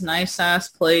living in his nice-ass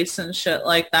place and shit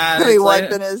like that. He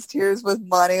wiping his tears with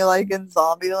money like in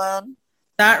Zombieland.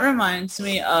 That reminds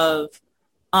me of,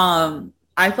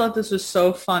 I thought this was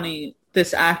so funny,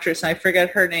 this actress, I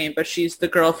forget her name, but she's the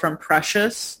girl from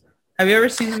Precious. Have you ever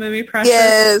seen the movie Precious?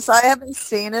 Yes, I haven't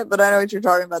seen it, but I know what you're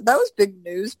talking about. That was big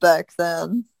news back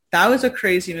then. That was a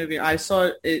crazy movie. I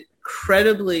saw it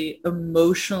incredibly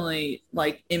emotionally,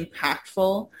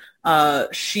 impactful.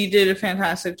 She did a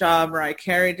fantastic job. Mariah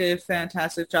Carey did a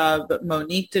fantastic job. But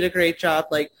Monique did a great job.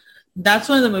 That's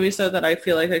one of the movies, though, that I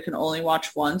feel like I can only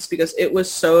watch once because it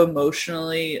was so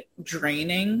emotionally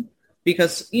draining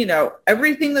because,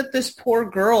 everything that this poor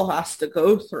girl has to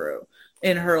go through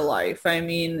in her life. I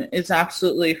mean, it's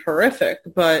absolutely horrific.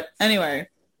 But anyway,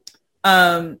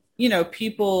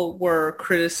 people were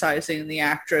criticizing the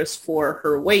actress for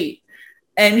her weight.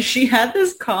 And she had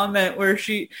this comment where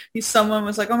someone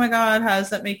was like, oh my God, how does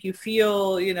that make you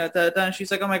feel? And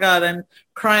she's like, oh my God, I'm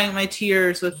crying my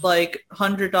tears with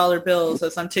 $100 bills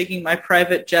as I'm taking my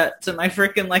private jet to my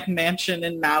freaking mansion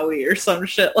in Maui or some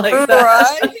shit like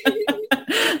that. Right.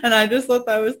 And I just thought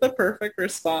that was the perfect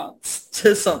response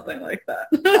to something like that.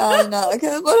 I know.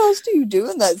 Because what else do you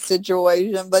do in that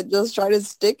situation but just try to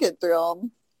stick it through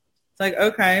them? It's like,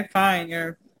 okay, fine.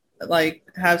 You're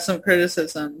have some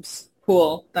criticisms.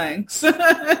 Cool, thanks.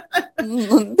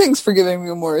 Thanks for giving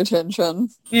me more attention.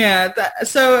 Yeah,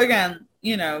 so again,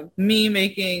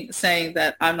 me saying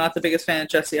that I'm not the biggest fan of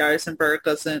Jesse Eisenberg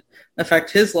doesn't affect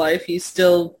his life. He's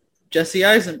still Jesse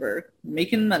Eisenberg,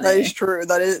 making money. That is true.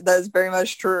 That is very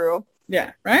much true.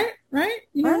 Yeah, right?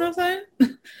 You know what I'm saying?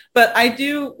 But I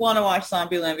do want to watch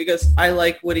Zombieland because I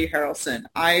like Woody Harrelson.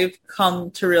 I've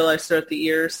come to realize throughout the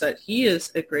years that he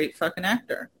is a great fucking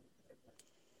actor.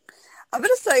 I'm going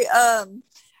to say,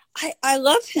 I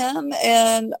love him,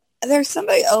 and there's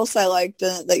somebody else I liked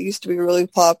that used to be really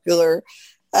popular.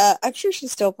 I'm sure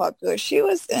she's still popular. She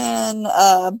was in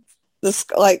what was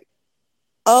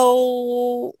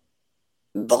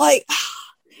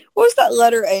that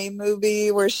letter A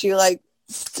movie where she are you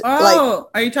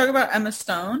talking about Emma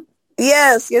Stone?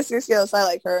 Yes. I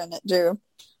like her in it too.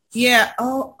 Yeah.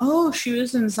 Oh, she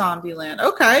was in Zombieland.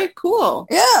 Okay, cool.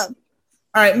 Yeah.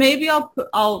 All right, maybe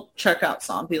I'll check out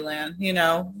Zombieland,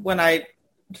 when I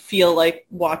feel like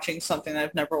watching something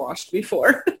I've never watched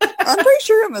before. I'm pretty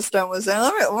sure Emma Stone was in.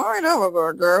 Let me know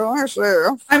about girl. I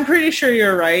swear. I'm pretty sure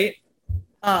you're right.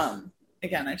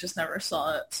 Again, I just never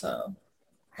saw it, so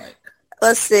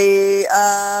let's see.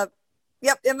 Yep,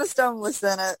 Emma Stone was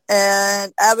in it,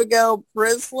 and Abigail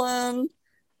Breslin,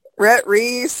 Rhett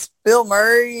Reese, Bill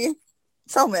Murray,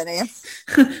 so many,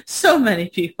 so many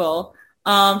people.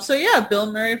 So yeah,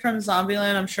 Bill Murray from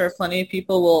Zombieland. I'm sure plenty of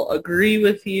people will agree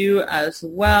with you as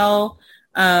well.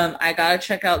 I gotta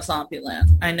check out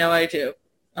Zombieland. I know I do.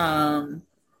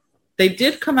 They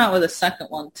did come out with a second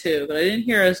one too, but I didn't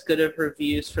hear as good of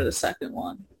reviews for the second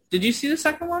one. Did you see the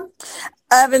second one?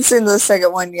 I haven't seen the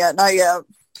second one yet. Not yet.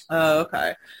 Oh,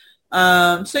 okay.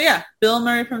 So yeah, Bill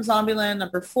Murray from Zombieland,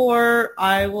 number 4.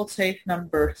 I will take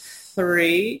number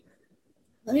 3.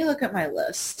 Let me look at my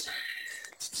list.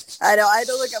 I know. I had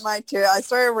to look at mine too. I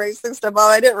started erasing stuff off.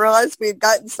 I didn't realize we had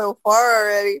gotten so far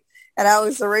already. And I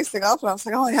was erasing off, and I was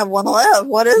like, oh, I have one left.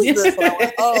 What is this? And I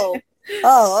went, oh,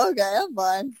 okay, I'm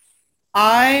fine.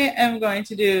 I am going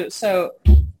to do, so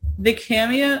the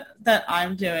cameo that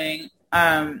I'm doing,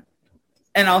 and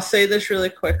I'll say this really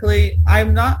quickly,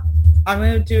 I'm going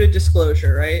to do a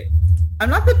disclosure, right? I'm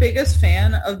not the biggest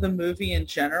fan of the movie in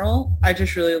general. I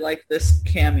just really like this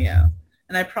cameo.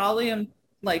 And I probably am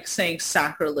like saying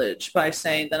sacrilege by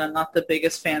saying that I'm not the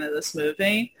biggest fan of this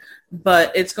movie,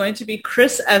 but it's going to be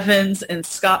Chris Evans and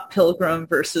Scott Pilgrim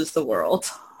versus the World.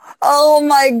 Oh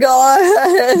my gosh.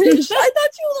 I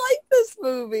thought you liked this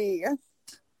movie.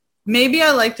 Maybe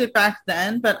I liked it back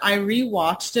then, but I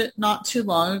rewatched it not too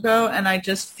long ago, and I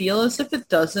just feel as if it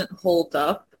doesn't hold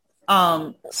up.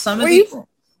 Go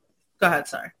ahead,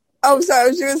 sorry. Oh, sorry, I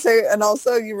was going to say, and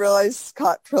also you realize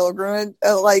Scott Pilgrim,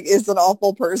 is an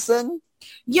awful person.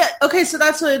 Yeah, okay, so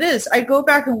that's what it is. I go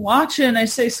back and watch it, and I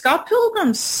say, Scott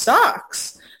Pilgrim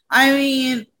sucks. I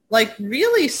mean,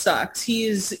 really sucks.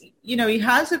 He's, he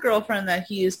has a girlfriend that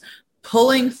he's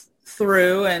pulling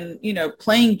through and,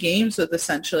 playing games with,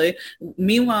 essentially.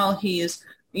 Meanwhile, he's,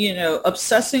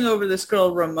 obsessing over this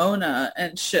girl, Ramona,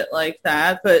 and shit like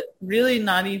that, but really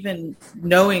not even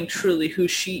knowing truly who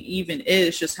she even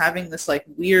is, just having this,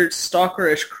 weird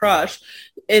stalkerish crush.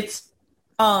 It's,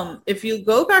 if you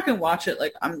go back and watch it,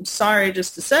 I'm sorry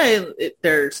just to say,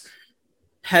 there's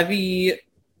heavy,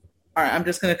 all right, I'm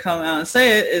just going to come out and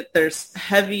say it, there's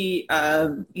heavy,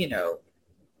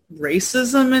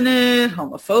 racism in it,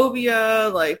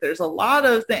 homophobia, there's a lot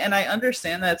of things, and I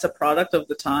understand that it's a product of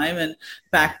the time, and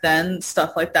back then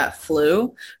stuff like that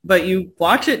flew, but you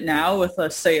watch it now with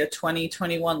say a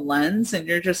 2021 lens, and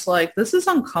you're just like, this is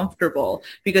uncomfortable,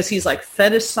 because he's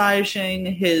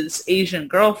fetishizing his Asian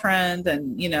girlfriend,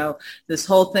 and this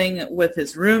whole thing with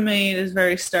his roommate is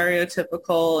very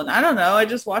stereotypical, and I don't know, I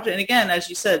just watch it, and again, as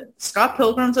you said, Scott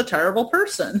Pilgrim's a terrible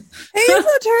person. He is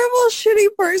a terrible,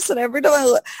 shitty person. Every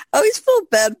time I always feel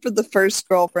bad for the first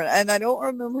girlfriend, and I don't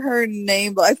remember her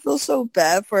name, but I feel so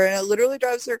bad for her, and it literally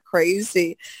drives her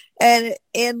crazy. And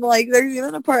there's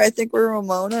even a part, I think, where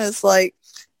Ramona is like,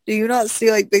 do you not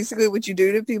see, basically what you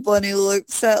do to people? And he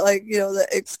looks at, the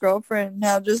ex-girlfriend and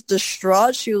how just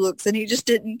distraught she looks, and he just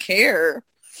didn't care.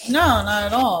 No, not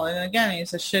at all. And again,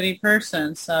 he's a shitty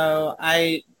person, so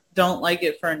I don't like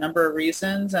it for a number of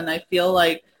reasons, and I feel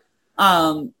like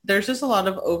there's just a lot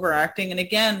of overacting. And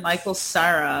again, Michael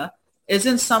Cera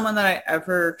isn't someone that I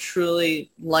ever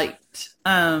truly liked.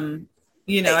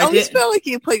 I always felt like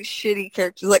you played shitty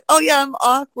characters. Oh yeah, I'm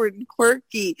awkward and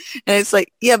quirky. And it's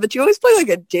yeah, but you always play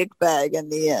a dick bag in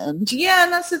the end. Yeah,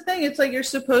 and that's the thing. It's you're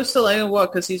supposed to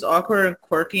what? Because he's awkward and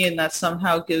quirky, and that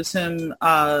somehow gives him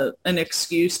an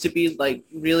excuse to be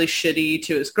really shitty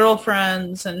to his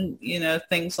girlfriends and,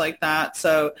 things like that.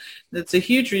 So that's a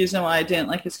huge reason why I didn't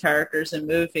like his characters in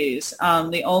movies.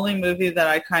 The only movie that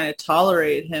I kind of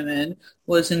tolerated him in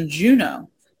was in Juno.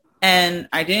 And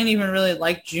I didn't even really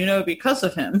like Juno because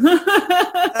of him.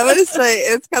 I would say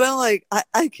it's kind of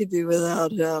I could do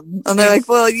without him. And they're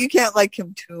well, you can't like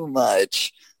him too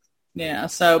much. Yeah,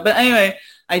 but anyway,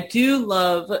 I do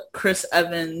love Chris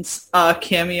Evans'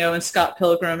 cameo and Scott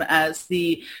Pilgrim as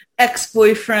the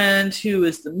ex-boyfriend who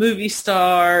is the movie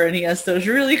star, and he has those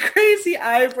really crazy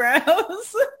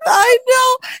eyebrows. I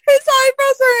know. His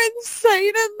eyebrows are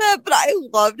insane in that, but I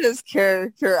loved his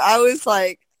character. I was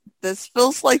this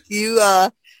feels like you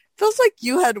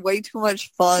had way too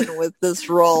much fun with this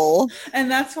role.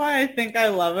 And that's why I think I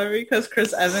love it, because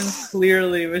Chris Evans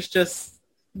clearly was just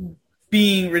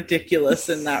being ridiculous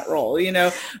in that role.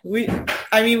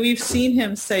 We've seen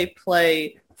him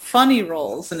play funny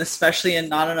roles, and especially in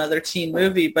Not Another Teen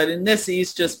Movie, but in this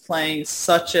he's just playing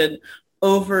such an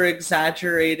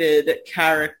over-exaggerated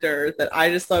character that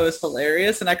I just thought was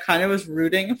hilarious, and I kind of was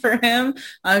rooting for him.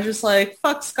 I was just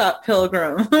fuck Scott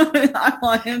Pilgrim. I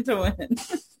want him to win. And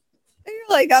you're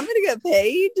I'm going to get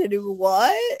paid to do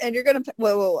what? And you're going to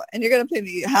whoa, and you're going to pay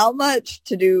me how much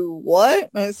to do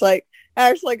what? And it's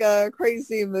act like a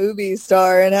crazy movie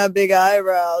star and have big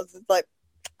eyebrows. It's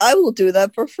I will do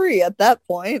that for free at that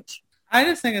point. I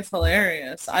just think it's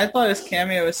hilarious. I thought his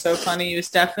cameo was so funny. He was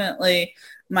definitely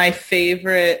my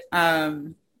favorite,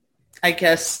 opponent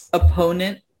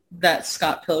that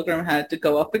Scott Pilgrim had to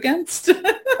go up against. And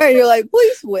you're like,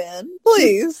 please win,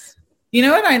 please. You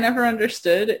know what I never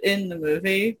understood in the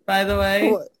movie, by the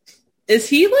way? What? Is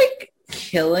he like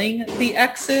killing the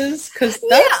exes? Because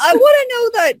I want to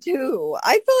know that too.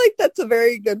 I feel like that's a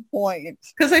very good point.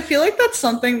 Because I feel like that's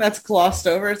something that's glossed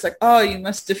over. It's like, oh, you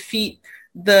must defeat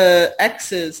the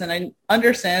exes. And I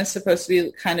understand it's supposed to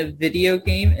be kind of video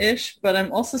game-ish, but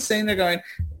I'm also sitting there going,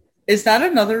 is that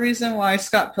another reason why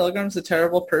Scott Pilgrim's a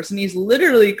terrible person? He's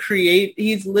literally committing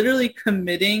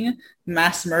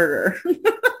mass murder.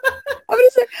 I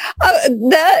would say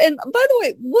that. And by the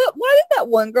way, why did that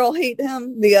one girl hate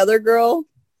him? The other girl?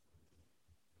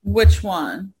 Which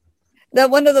one? That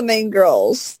one of the main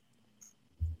girls.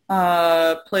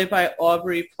 Played by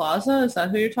Aubrey Plaza. Is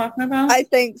that who you're talking about? I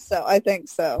think so.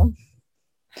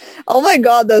 Oh my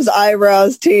God, those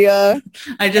eyebrows, Tia.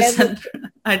 I just said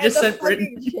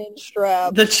chin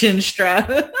strap. The chin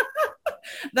strap.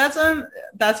 That's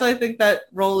why I think that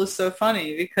role is so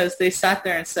funny, because they sat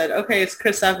there and said, okay, it's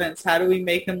Chris Evans. How do we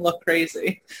make him look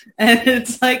crazy? And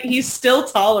it's like, he's still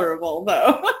tolerable,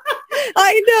 though.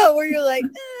 I know, where you're like,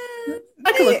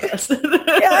 I can look this. We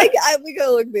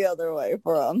gotta look the other way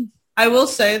for him. I will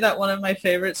say that one of my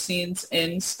favorite scenes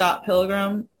in Scott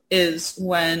Pilgrim is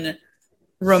when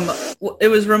it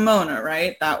was Ramona,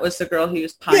 right? That was the girl he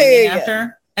was pining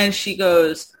after. And she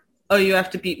goes, oh, you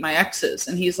have to beat my exes.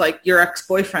 And he's like, your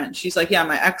ex-boyfriend. She's like, yeah,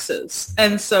 my exes.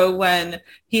 And so when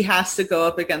he has to go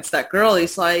up against that girl,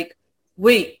 he's like,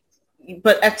 wait,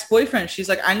 but ex-boyfriend. She's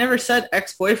like, I never said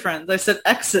ex-boyfriends. I said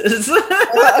exes. And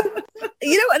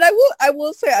I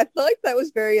will say, I feel like that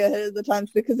was very ahead of the times,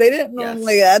 because they didn't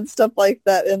normally add stuff like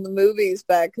that in the movies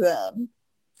back then.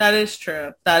 That is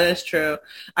true.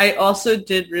 I also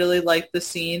did really like the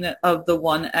scene of the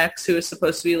one ex who was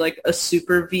supposed to be like a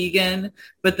super vegan,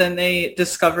 but then they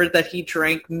discovered that he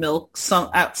drank milk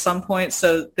at some point,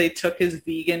 so they took his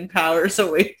vegan powers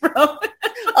away from him.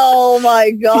 Oh my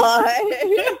God.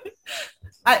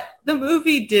 The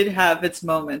movie did have its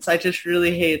moments. I just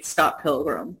really hate Scott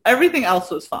Pilgrim. Everything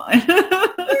else was fine.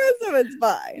 The rest of it's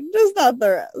fine, just not the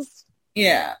rest.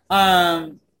 Yeah.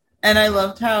 And I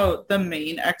loved how the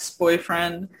main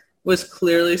ex-boyfriend was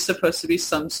clearly supposed to be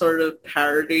some sort of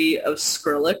parody of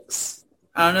Skrillex.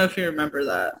 I don't know if you remember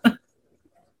that.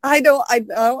 I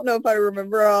don't know if I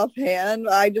remember offhand.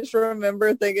 I just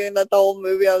remember thinking that the whole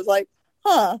movie, I was like,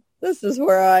 this is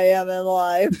where I am in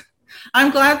life.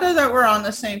 I'm glad, though, that we're on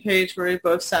the same page, where we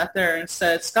both sat there and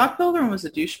said Scott Pilgrim was a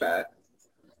douchebag.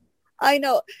 I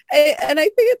know. And I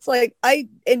think it's like, I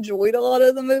enjoyed a lot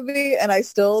of the movie, and I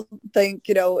still think,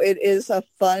 it is a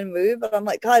fun movie, but I'm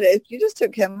like, God, if you just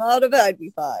took him out of it, I'd be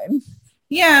fine.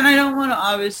 Yeah, and I don't want to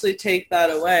obviously take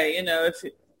that away.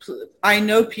 I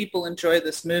know people enjoy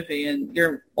this movie, and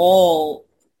you're all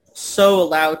so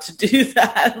allowed to do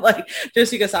that. Like,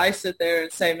 just because I sit there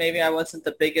and say maybe I wasn't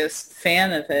the biggest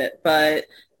fan of it, but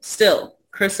still,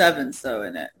 Chris Evans, though,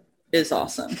 in it is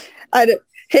awesome.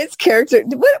 His character,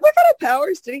 what kind of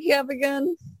powers did he have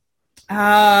again?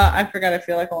 I forgot. I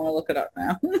feel like I want to look it up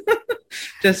now.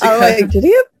 Just because. Did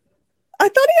he have? I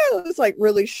thought he was like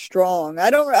really strong.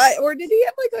 Or did he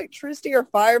have like electricity or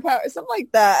firepower, something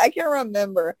like that? I can't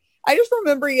remember. I just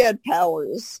remember he had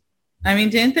powers. I mean,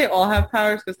 didn't they all have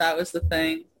powers? Because that was the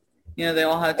thing. They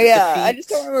all had to defeat. I just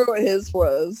don't remember what his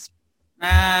was.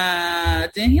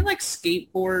 Didn't he like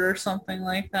skateboard or something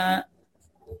like that?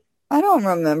 I don't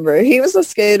remember. He was a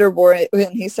skater boy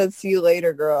when he said, see you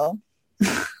later, girl.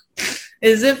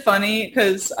 Is it funny?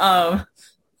 Because, my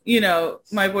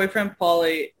boyfriend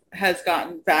Paulie has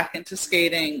gotten back into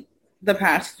skating the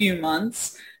past few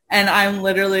months. And I'm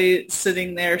literally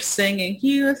sitting there singing,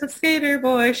 he was a skater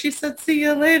boy. She said, see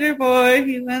you later, boy.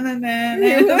 He wasn't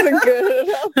good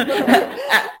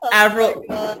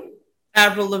enough.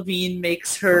 Avril Lavigne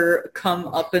makes her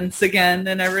comeuppance again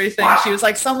and everything. She was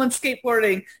like, someone's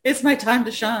skateboarding. It's my time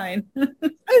to shine. It's my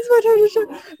time to shine.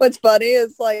 What's funny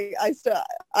is like,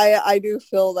 I do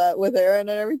feel that with Aaron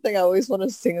and everything. I always want to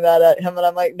sing that at him. And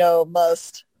I'm like, no,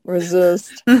 must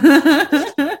resist.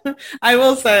 I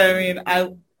will say,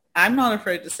 I'm not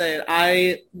afraid to say it.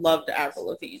 I loved Avril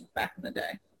Lavigne back in the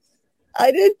day.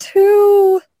 I did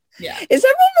too. Yeah. Is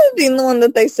Avril Lavigne the one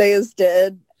that they say is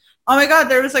dead? Oh my God,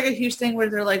 there was like a huge thing where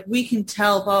they're like, we can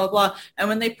tell, blah, blah, blah. And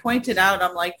when they pointed out,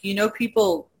 I'm like,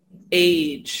 people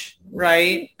age,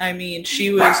 right?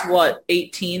 She was,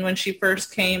 18 when she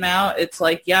first came out? It's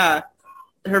like, yeah,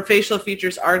 her facial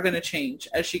features are going to change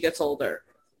as she gets older.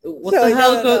 What the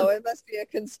hell? No, it must be a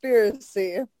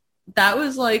conspiracy. That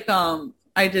was like,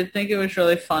 I did think it was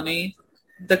really funny,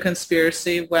 the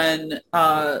conspiracy when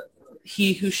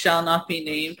He Who Shall Not Be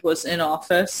Named was in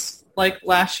office, like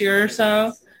last year or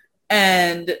so,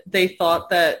 and they thought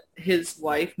that his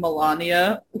wife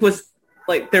Melania was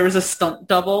like there was a stunt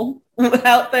double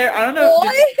out there. I don't know.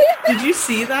 Did you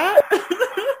see that?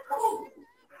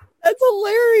 That's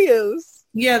hilarious.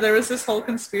 Yeah, there was this whole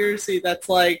conspiracy that's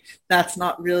like, that's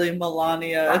not really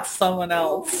Melania, it's someone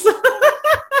else.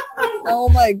 Oh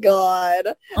my God.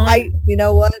 You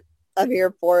know what? I'm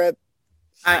here for it.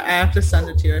 I have to send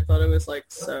it to you. I thought it was like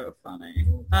so funny.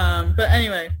 But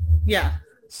anyway, yeah.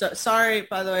 So sorry,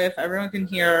 by the way, if everyone can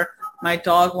hear my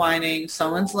dog whining.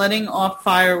 Someone's letting off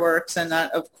fireworks, and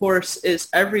that, of course, is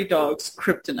every dog's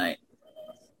kryptonite.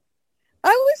 I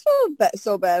always feel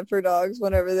so bad for dogs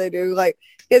whenever they do. Like,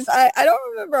 because I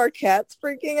don't remember our cats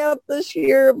freaking out this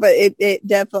year, but it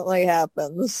definitely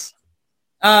happens.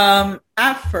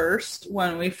 At first,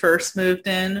 when we first moved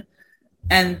in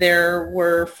and there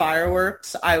were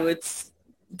fireworks,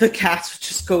 the cats would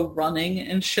just go running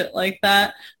and shit like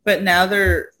that. But now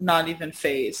they're not even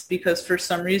fazed because for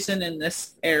some reason in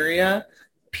this area,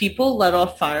 people let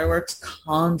off fireworks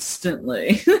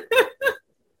constantly.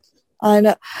 I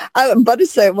know. I'm about to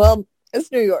say, well,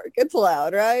 it's New York. It's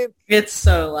loud, right? It's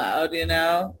so loud, you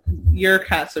know. Your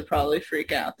cats would probably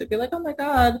freak out. They'd be like, oh my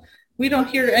God, we don't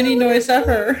hear any noise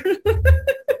ever.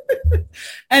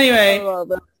 Anyway,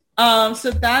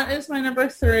 so that is my number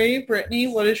 3. Brittany,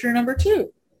 what is your number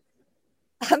 2?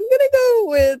 I'm going to go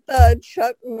with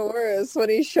Chuck Norris when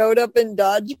he showed up in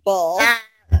Dodgeball.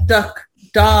 Duck,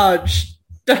 dodge.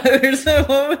 There's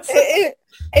no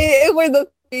it were the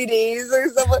CDs or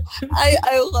something.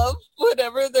 I love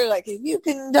whenever they're like, if you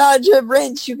can dodge a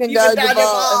wrench, you can dodge a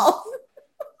ball.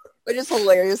 Which is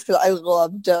hilarious because I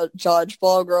loved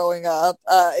dodgeball growing up,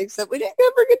 except we didn't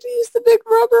ever get to use the big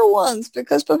rubber ones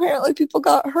because apparently people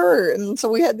got hurt. And so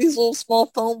we had these little small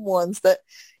foam ones that,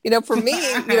 you know, for me,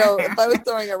 you know, if I was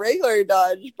throwing a regular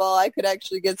dodgeball, I could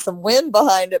actually get some wind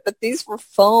behind it. But these were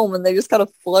foam and they just kind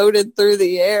of floated through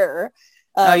the air.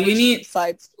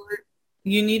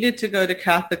 You needed to go to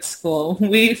Catholic school.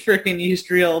 We freaking used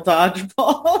real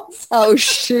dodgeballs. Oh,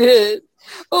 shit.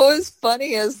 What was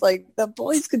funny is, like, the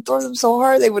boys could throw them so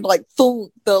hard, they would, like, boom,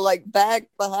 they'll, like, back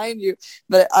behind you.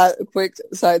 But a quick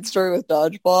side story with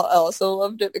dodgeball, I also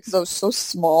loved it because I was so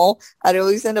small. I'd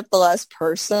always end up the last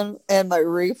person, and my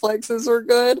reflexes were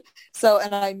good. So,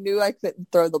 and I knew I couldn't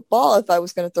throw the ball. If I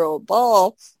was going to throw a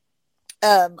ball,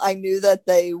 I knew that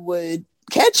they would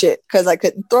catch it because I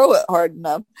couldn't throw it hard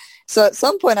enough. So at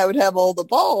some point I would have all the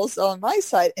balls on my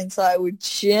side, and so I would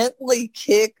gently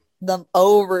kick them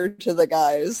over to the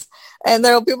guys, and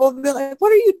there will people would be like,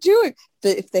 what are you doing?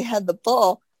 But if they had the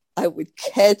ball, I would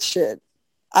catch it.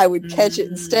 I would catch it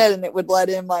instead, and it would let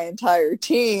in my entire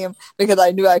team because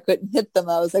I knew I couldn't hit them.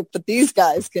 I was like, but these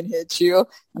guys can hit you.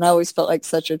 And I always felt like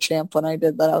such a champ when I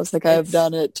did that. I was like, I have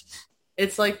done it.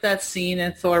 It's like that scene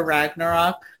in Thor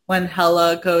Ragnarok when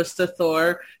Hela goes to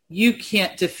Thor, you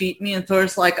can't defeat me. And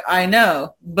Thor's like, I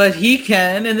know, but he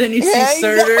can. And then you see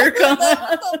Surtur come out.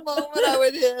 That's the moment I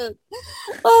would hit.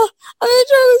 I'm going to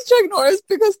try with Chuck Norris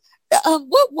because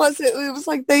what was it? It was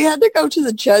like they had to go to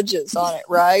the judges on it,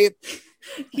 right?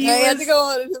 He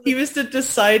was the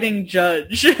deciding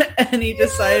judge, and he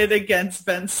decided against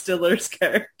Ben Stiller's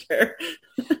character.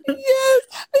 Yes,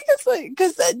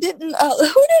 because that didn't. Who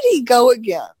did he go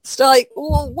against? Like,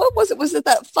 well, what was it? Was it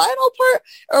that final part,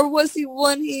 or was he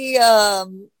when he?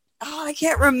 I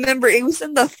can't remember. It was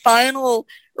in the final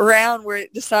round where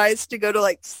it decides to go to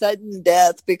like sudden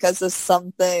death because of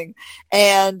something,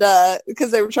 and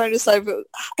because they were trying to decide.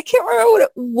 I can't remember what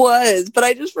it was, but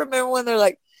I just remember when they're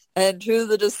like, and to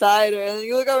the decider, and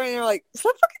you look over and you're like, is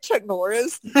that fucking Chuck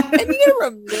Norris? And you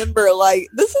remember, like,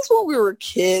 this is when we were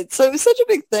kids, so it was such a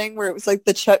big thing where it was like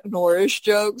the Chuck Norris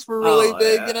jokes were really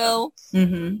big, you know?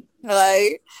 Mm-hmm.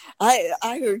 Like,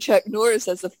 I heard Chuck Norris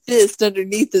has a fist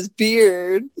underneath his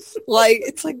beard. Like,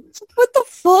 it's like, what the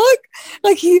fuck?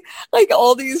 Like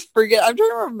all these I'm trying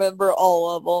to remember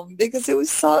all of them because it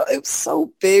was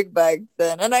so big back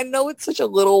then. And I know it's such a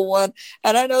little one,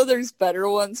 and I know there's better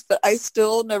ones, but I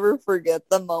still never forget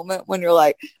the moment when you're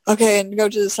like, okay, and you go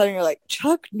to the side and you're like,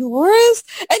 Chuck Norris?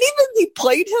 And even he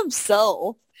played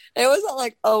himself. And it wasn't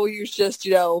like, oh, he was just,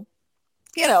 you know,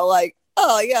 like,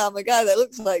 oh, yeah, I'm a guy that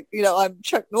looks like, you know, I'm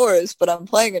Chuck Norris, but I'm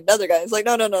playing another guy. It's like,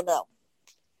 no.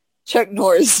 Chuck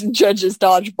Norris judges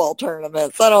dodgeball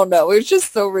tournaments. I don't know. It was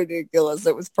just so ridiculous.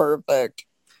 It was perfect.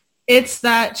 It's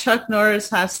that Chuck Norris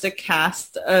has to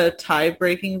cast a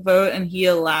tie-breaking vote, and he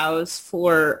allows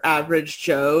for Average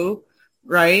Joe,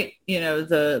 right? You know,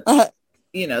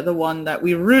 the one that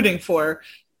we were rooting for.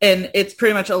 And it's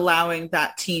pretty much allowing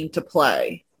that team to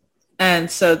play.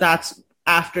 And so that's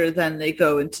after then they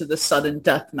go into the sudden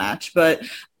death match. But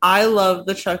I love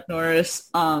the Chuck Norris.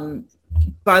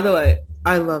 By the way,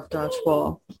 I love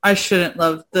Dodgeball. I shouldn't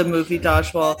love the movie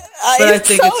Dodgeball, but I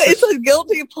think it's a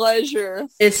guilty pleasure.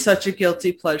 It's such a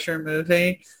guilty pleasure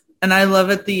movie. And I love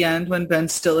at the end when Ben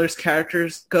Stiller's character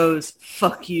goes,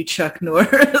 "Fuck you, Chuck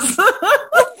Norris."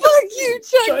 Fuck you,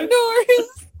 Chuck Norris.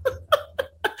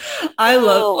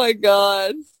 Oh my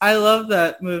god. I love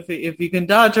that movie. If you can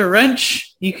dodge a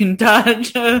wrench, you can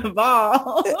dodge a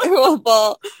ball. A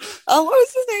ball. What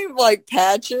was his name? Like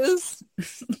Patches?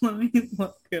 Let me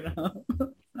look it up.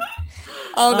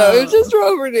 Oh no, it was just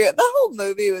Robert. The whole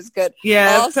movie was good.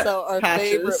 Yeah. Also, our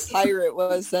favorite pirate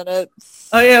was in it.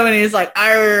 Oh yeah, when he's like,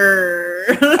 "Arr."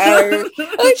 Because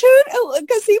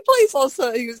he plays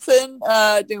also. He was in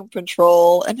Doom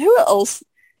Patrol, and who else?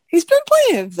 He's been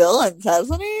playing villains,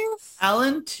 hasn't he?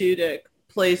 Alan Tudyk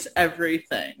plays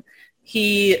everything.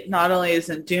 He not only is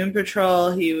in Doom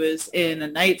Patrol, he was in A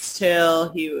Knight's Tale,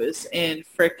 he was in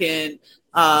frickin'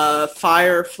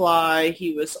 Firefly,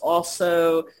 he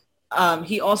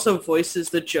also voices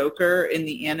the Joker in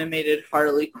the animated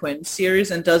Harley Quinn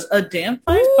series and does a damn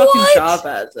fine fucking job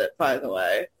as it, by the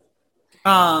way.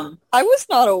 I was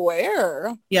not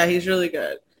aware. Yeah, he's really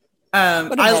good.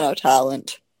 What a man of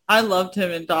talent. I loved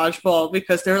him in Dodgeball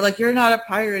because they were like, "You're not a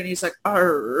pirate," and he's like,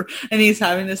 "Arr," and he's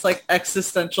having this like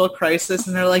existential crisis,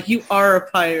 and they're like, "You are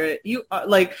a pirate. You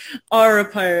are a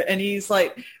pirate," and he's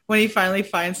like, when he finally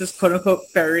finds this quote unquote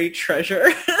buried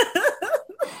treasure.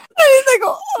 And he's like,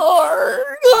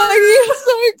 "Arr!" Like he's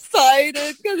so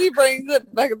excited because he brings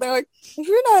it back, and they're like, "If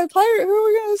you're not a pirate, who are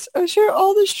we going to share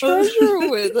all this treasure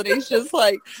with?" And he's just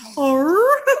like, "Arr,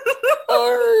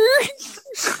 arr."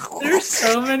 There's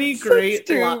so many great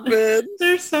lines.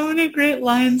 There's so many great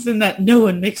lines in that. No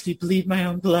one makes me bleed my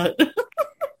own blood.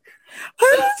 Who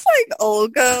was like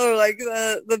Olga, or like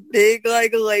the big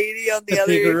like lady on the other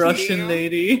big team? Russian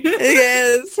lady?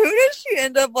 Yes. Who does she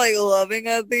end up like loving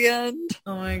at the end?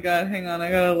 Oh my god, hang on,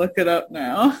 I gotta look it up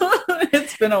now.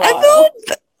 It's been a while.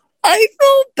 I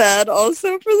felt bad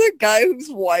also for the guy whose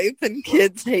wife and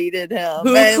kids hated him.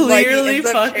 Who and, clearly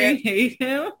fucking hate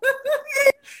him.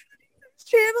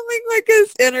 Channeling like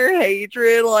his inner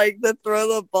hatred, like to throw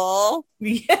the ball.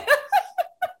 Yeah.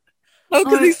 Oh,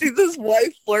 because he sees his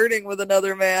wife flirting with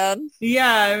another man.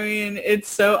 Yeah, I mean, it's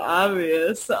so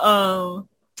obvious. Oh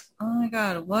my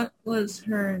god, what was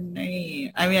her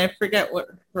name? I mean, I forget what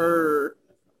her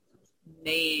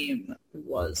name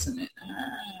was in it.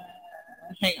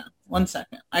 Hang on, 1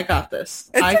 second. I got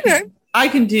this. I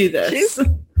can do this.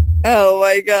 Oh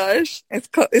my gosh, it's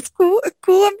cool. It's cool.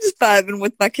 I'm just vibing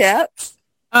with my cats.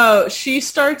 Oh, she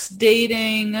starts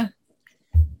dating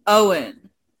Owen.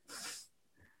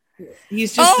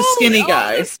 He's just the skinny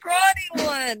guy. The scrawny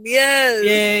one, yes.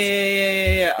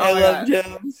 Yeah. I loved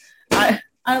him.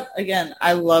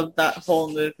 I love that whole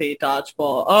movie,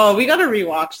 Dodgeball. Oh, we gotta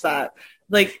rewatch that.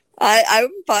 Like, I'm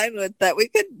fine with that.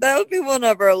 That would be one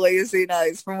of our lazy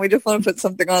nights when we just want to put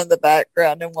something on in the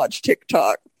background and watch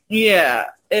TikTok. Yeah,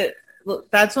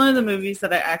 that's one of the movies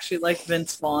that I actually like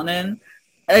Vince Vaughn in.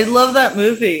 I love that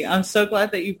movie. I'm so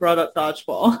glad that you brought up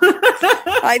Dodgeball.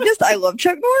 I love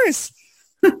Chuck Norris.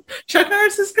 Chuck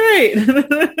Norris is great.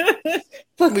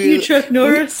 Fuck you, Chuck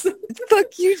Norris.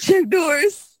 Fuck you, Chuck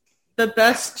Norris. The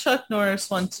best Chuck Norris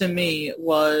one to me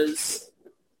was,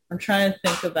 I'm trying to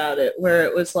think about it, where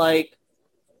it was like,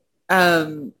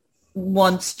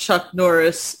 once Chuck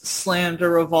Norris slammed a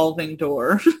revolving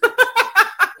door.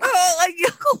 Oh my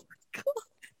god.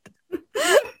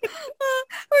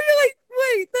 You're like,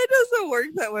 wait, that doesn't work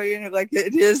that way. And you're like,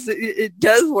 it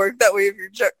does work that way if you're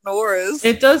Chuck Norris.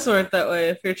 It does work that way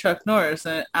if you're Chuck Norris,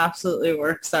 and it absolutely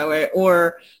works that way.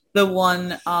 Or the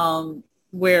one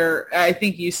where I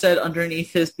think you said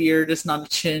underneath his beard is not a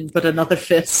chin, but another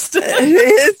fist.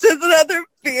 It's just another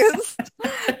fist.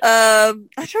 I'm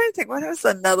trying to think, what was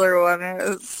another one?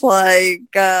 It's like,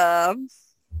 I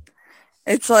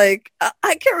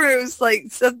can't remember. It was like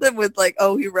something with like,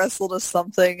 oh, he wrestled us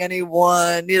something and he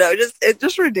won. You know,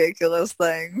 just ridiculous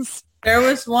things. There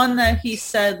was one that he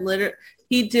said,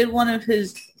 he did one of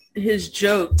his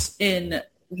jokes in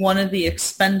one of the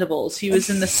Expendables. He was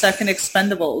in the second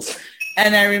Expendables.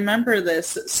 And I remember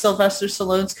this. Sylvester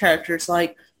Stallone's character is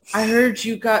like, I heard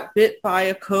you got bit by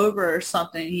a cobra or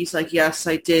something. He's like, yes,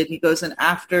 I did. He goes, and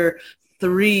after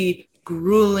 3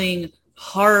 grueling,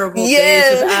 horrible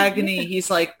days of agony, he's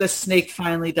like, the snake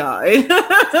finally died.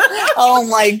 Oh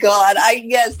my god. I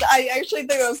actually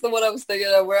think that's the one I was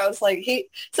thinking of, where I was like,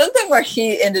 something where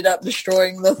he ended up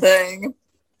destroying the thing.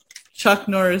 Chuck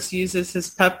Norris uses his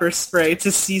pepper spray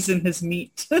to season his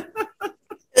meat.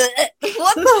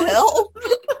 What the hell?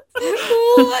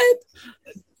 What?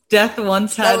 Death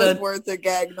once That had was worth a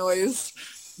gag noise.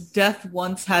 Death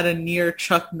once had a near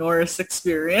Chuck Norris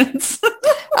experience.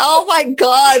 Oh my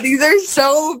God, these are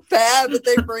so bad, but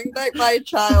they bring back my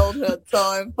childhood, so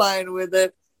I'm fine with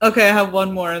it. Okay, I have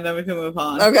one more and then we can move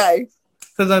on. Okay.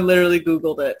 Because I literally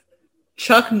Googled it.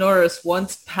 Chuck Norris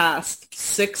once passed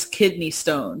 6 kidney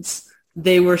stones.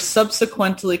 They were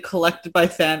subsequently collected by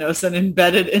Thanos and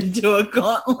embedded into a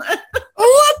gauntlet.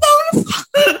 What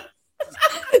the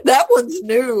That one's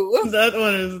new. That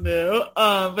one is new.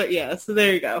 But yeah, so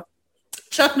there you go.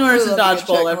 Chuck Norris and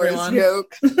Dodgeball, everyone.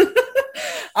 Joke.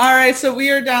 All right, so we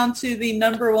are down to the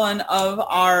number one of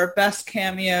our best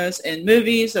cameos in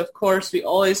movies. Of course, we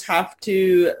always have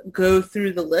to go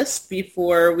through the list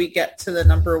before we get to the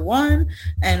number one.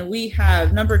 And we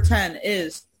have number 10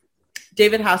 is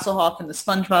David Hasselhoff in the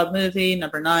SpongeBob movie.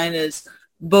 Number 9 is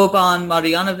Boban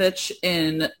Marjanovic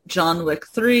in John Wick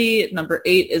 3. Number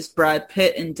 8 is Brad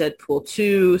Pitt in Deadpool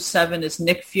 2. 7 is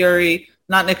Nick Fury.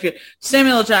 Not Nick Fury.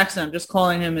 Samuel L. Jackson. I'm just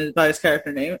calling him by his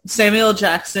character name. Samuel L.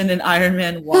 Jackson in Iron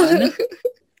Man 1.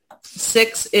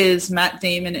 6 is Matt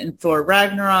Damon in Thor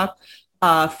Ragnarok.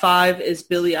 5 is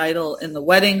Billy Idol in The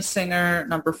Wedding Singer.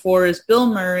 Number 4 is Bill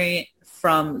Murray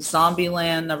from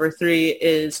Zombieland. Number 3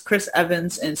 is Chris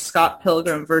Evans in Scott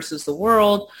Pilgrim versus the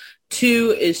World.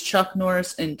 2 is Chuck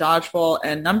Norris in Dodgeball.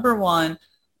 And number 1,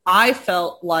 I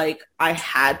felt like I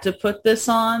had to put this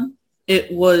on.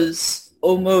 It was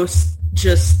almost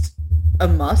just a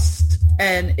must.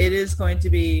 And it is going to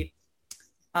be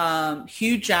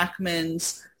Hugh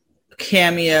Jackman's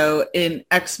cameo in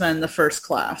X-Men: The First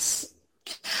Class.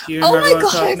 Do you remember oh my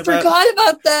God, I forgot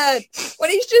about that. When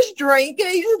he's just drinking,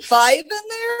 he's vibing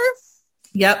there.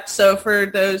 Yep. So for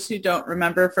those who don't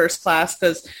remember First Class,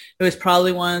 because it was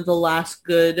probably one of the last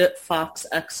good Fox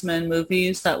X-Men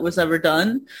movies that was ever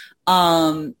done.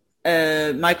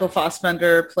 Michael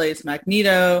Fassbender plays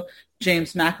Magneto.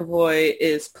 James McAvoy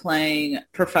is playing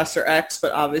Professor X,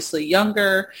 but obviously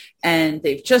younger. And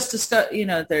they've just discussed,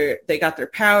 they got their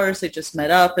powers. They just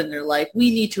met up and they're like, we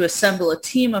need to assemble a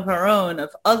team of our own of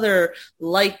other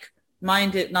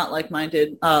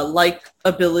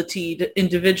like-abilitied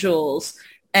individuals.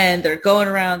 And they're going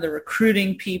around, they're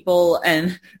recruiting people,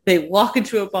 and they walk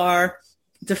into a bar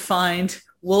to find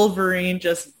Wolverine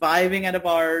just vibing at a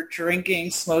bar, drinking,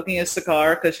 smoking a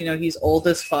cigar because, he's old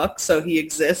as fuck, so he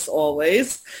exists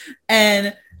always.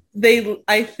 And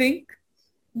I think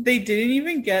they didn't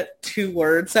even get 2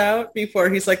 words out before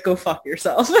he's like, go fuck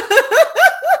yourself.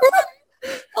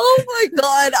 Oh my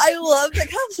God, I love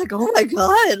that. I was like, oh my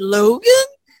God, Logan?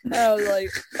 And I was like,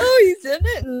 oh, he's in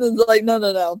it? And it's like,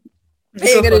 no. He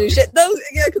ain't gonna do shit.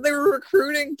 Yeah, because they were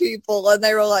recruiting people and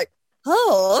they were like,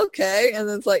 oh, okay. And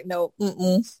it's like, no,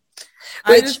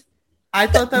 I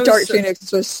thought that Dark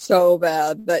Phoenix was so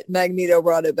bad, but Magneto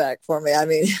brought it back for me. I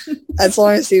mean, as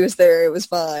long as he was there, it was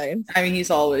fine. I mean, he's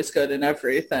always good in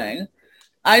everything.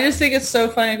 I just think it's so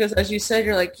funny because, as you said,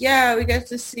 you're like, yeah, we get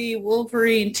to see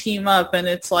Wolverine team up, and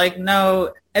it's like,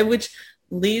 no, which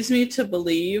leads me to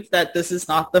believe that this is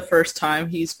not the first time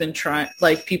he's been trying,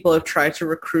 like, people have tried to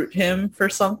recruit him for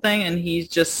something, and he's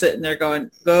just sitting there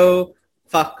going, go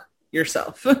fuck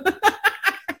yourself.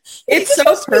 It's so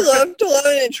perfect. Left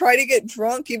alone and try to get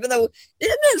drunk, even though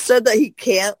isn't it said that he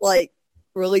can't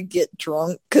really get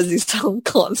drunk because he's so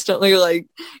constantly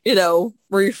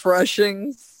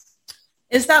refreshing.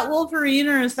 Is that Wolverine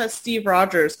or is that Steve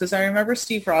Rogers? Because I remember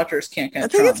Steve Rogers can't get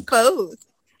drunk. I think it's both.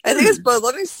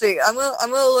 Let me see. I'm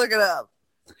gonna look it up.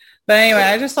 But anyway,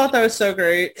 I just thought that was so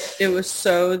great. It was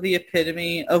so the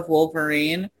epitome of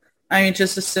Wolverine. I mean,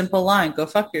 just a simple line: "Go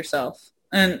fuck yourself."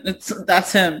 And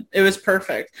that's him. It was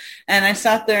perfect. And I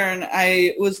sat there and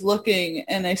I was looking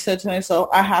and I said to myself,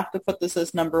 I have to put this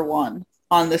as number 1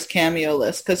 on this cameo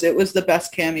list because it was the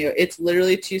best cameo. It's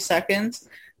literally 2 seconds,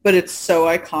 but it's so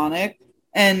iconic.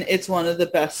 And it's one of the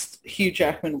best Hugh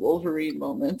Jackman Wolverine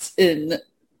moments in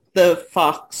the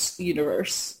Fox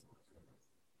universe.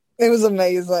 It was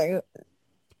amazing.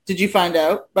 Did you find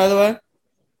out, by the way?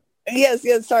 Yes,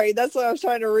 sorry. That's what I was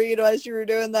trying to read as you were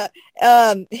doing that.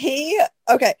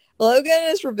 Logan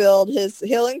is revealed his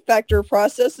healing factor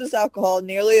processes alcohol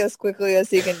nearly as quickly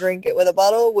as he can drink it with a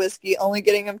bottle of whiskey, only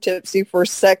getting him tipsy for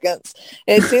seconds.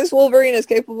 It seems Wolverine is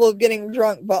capable of getting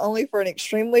drunk, but only for an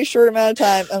extremely short amount of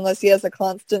time unless he has a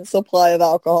constant supply of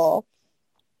alcohol.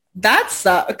 That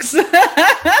sucks.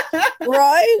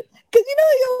 Right? Because,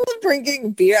 he was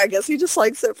drinking beer. I guess he just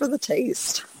likes it for the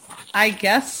taste. I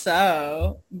guess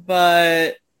so,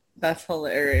 but that's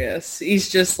hilarious. He's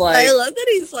just like... I love that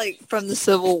he's from the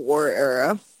Civil War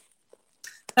era.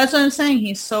 That's what I'm saying.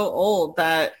 He's so old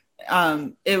that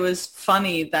it was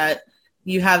funny that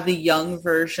you have the young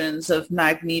versions of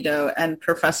Magneto and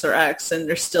Professor X, and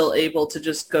they're still able to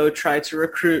just go try to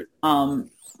recruit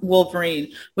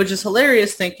Wolverine, which is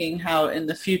hilarious thinking how in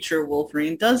the future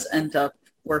Wolverine does end up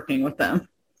working with them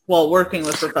while working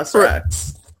with Professor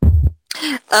X.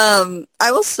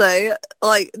 I will say,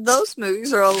 like, those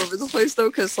movies are all over the place, though,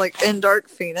 because, like, in Dark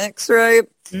Phoenix, right,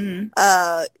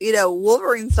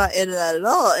 Wolverine's not into that at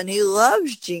all, and he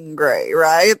loves Jean Grey,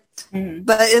 right? Mm-hmm.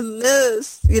 But in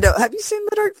this, have you seen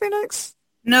the Dark Phoenix?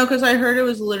 No, because I heard it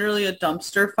was literally a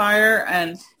dumpster fire,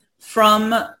 and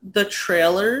from the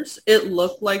trailers, it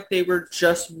looked like they were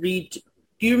just do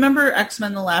you remember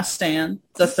X-Men The Last Stand,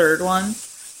 the third one?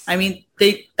 I mean,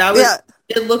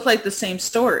 it looked like the same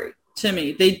story to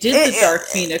me. They did the Dark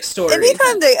Phoenix story.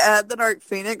 Anytime they add the Dark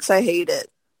Phoenix, I hate it.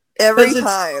 Every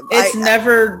time. It's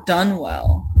never done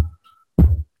well.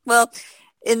 Well,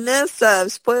 in this,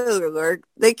 spoiler alert,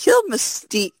 they killed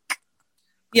Mystique.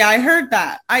 Yeah, I heard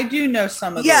that. I do know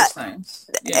some of those things.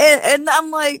 Yeah. And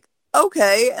I'm like,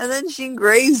 okay. And then Jean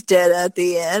Grey's dead at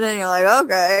the end, and you're like,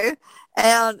 okay.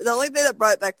 And the only thing that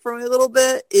brought it back for me a little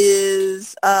bit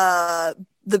is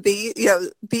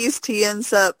Beast, he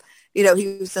ends up, he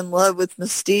was in love with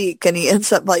Mystique, and he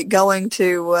ends up, like, going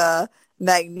to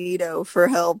Magneto for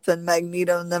help, and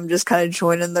Magneto and them just kind of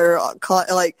joining their,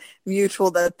 like,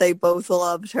 mutual that they both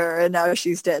loved her, and now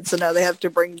she's dead, so now they have to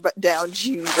bring down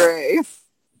Jean Grey.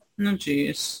 Oh,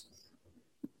 jeez.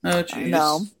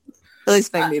 No. At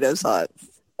least Magneto's hot.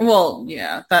 Well,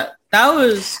 yeah, that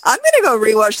was... I'm going to go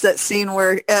rewatch that scene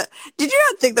where... did you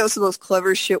not think that was the most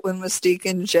clever shit when Mystique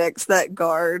injects that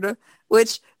guard?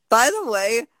 Which, by the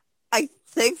way, I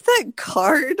think that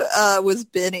guard was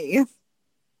Benny.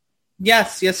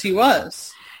 Yes, he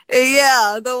was.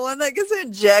 Yeah, the one that gets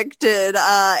injected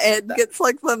and gets,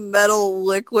 like, the metal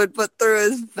liquid put through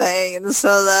his veins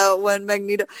so that when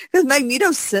Magneto... Because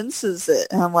Magneto senses it,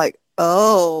 and I'm like,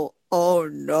 oh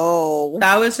no.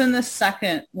 That was in the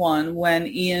second one when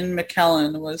Ian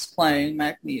McKellen was playing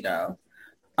Magneto.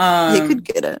 He could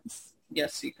get it.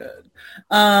 Yes, he could.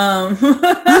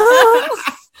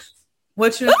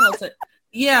 What should I say?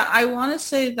 Yeah, I want to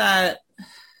say that...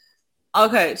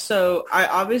 Okay, so I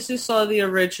obviously saw the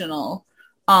original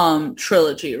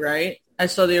trilogy, right? I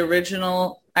saw the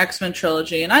original X-Men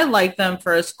trilogy, and I liked them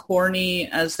for as corny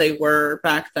as they were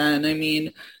back then. I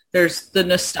mean, there's the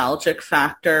nostalgic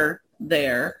factor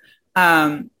there.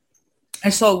 I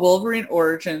saw Wolverine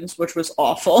Origins, which was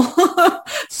awful.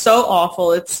 So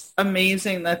awful. It's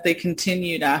amazing that they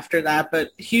continued after that.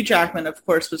 But Hugh Jackman, of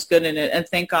course, was good in it. And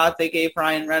thank God they gave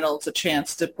Ryan Reynolds a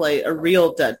chance to play a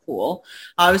real Deadpool.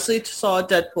 Obviously, saw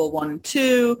Deadpool 1 and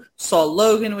 2, saw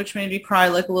Logan, which made me cry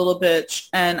like a little bitch.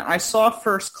 And I saw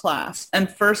First Class. And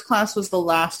First Class was the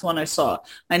last one I saw.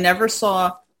 I never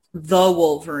saw The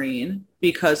Wolverine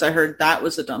because I heard that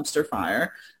was a dumpster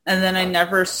fire. And then I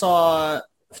never saw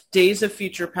Days of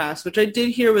Future Past, which I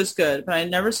did hear was good, but I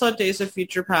never saw Days of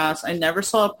Future Past. I never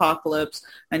saw Apocalypse.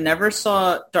 I never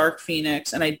saw Dark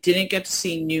Phoenix, and I didn't get to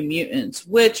see New Mutants,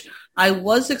 which I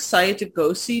was excited to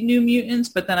go see New Mutants,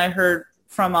 but then I heard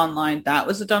from online that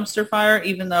was a dumpster fire,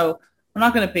 even though I'm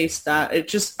not going to base that.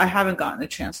 I haven't gotten a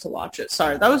chance to watch it.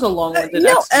 Sorry, that was a long-winded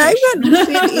explanation. No, and I haven't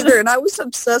seen it either, and I was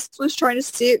obsessed with trying to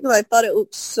see it because I thought it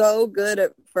looked so good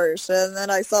at first, and then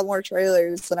I saw more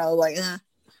trailers, and I was like, eh.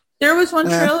 There was one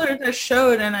trailer that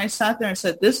showed, and I sat there and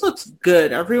said, this looks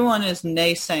good. Everyone is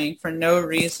naysaying for no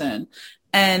reason.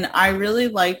 And I really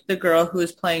liked the girl who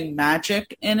was playing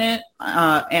Magic in it,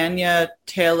 Anya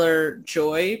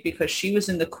Taylor-Joy, because she was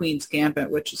in The Queen's Gambit,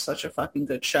 which is such a fucking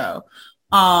good show.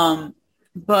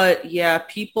 But, yeah,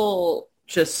 people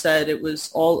just said it was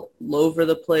all over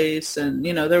the place. And,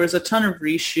 there was a ton of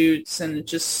reshoots, and it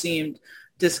just seemed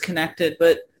disconnected.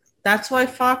 But that's why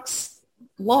Fox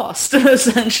lost,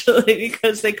 essentially,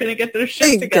 because they couldn't get their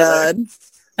shit together.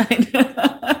 Thank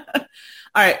God.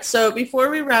 All right, so before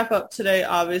we wrap up today,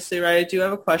 obviously, right, I do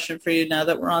have a question for you now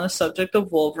that we're on the subject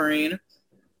of Wolverine.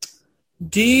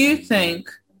 Do you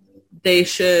think they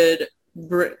should,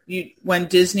 when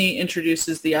Disney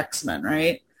introduces the X-Men,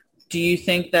 right, do you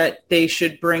think that they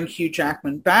should bring Hugh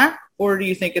Jackman back, or do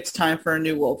you think it's time for a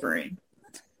new Wolverine?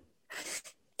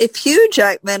 If Hugh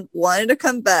Jackman wanted to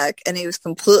come back and he was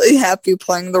completely happy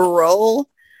playing the role,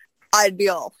 I'd be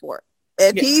all for it.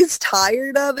 If he's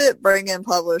tired of it, bring in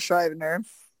Pablo Schreiber.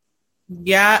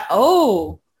 Yeah.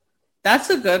 Oh,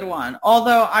 that's a good one.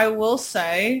 Although I will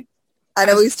say, I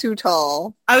know he's too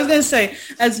tall. I was going to say,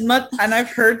 as much, and I've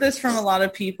heard this from a lot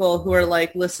of people who are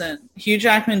like, listen, Hugh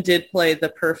Jackman did play the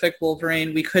perfect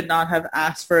Wolverine. We could not have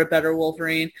asked for a better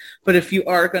Wolverine. But if you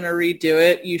are going to redo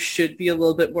it, you should be a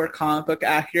little bit more comic book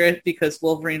accurate because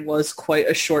Wolverine was quite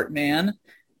a short man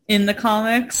in the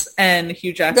comics. And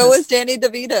Hugh Jackman... Go with Danny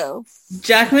DeVito.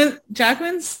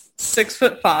 Jackman's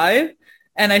 6'5",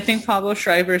 and I think Pablo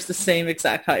Schreiber is the same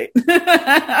exact height.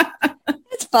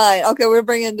 It's fine. Okay, we're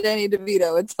bringing Danny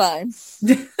DeVito. It's fine.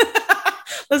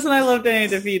 Listen, I love Danny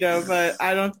DeVito, but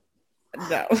I don't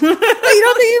know. You don't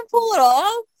think you can pull it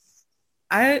off?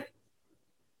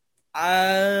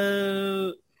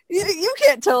 You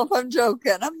can't tell if I'm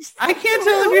joking. I can't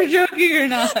tell if you're joking or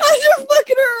not. I'm just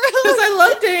fucking around. Because I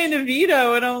love Danny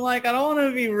DeVito, and I'm like, I don't want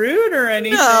to be rude or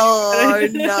anything. No.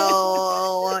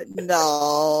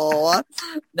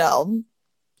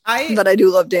 But I do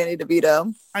love Danny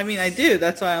DeVito. I mean, I do.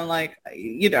 That's why I'm like,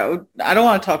 I don't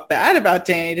want to talk bad about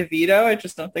Danny DeVito. I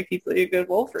just don't think he played a good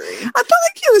Wolverine. I felt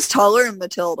like he was taller in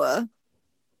Matilda.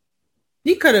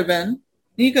 He could have been.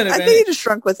 I think he just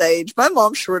shrunk with age. My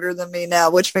mom's shorter than me now,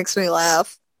 which makes me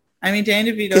laugh. I mean,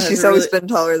 Danny DeVito because she's always been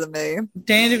taller than me.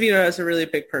 Danny DeVito has a really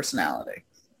big personality.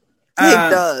 He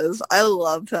does. I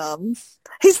love him.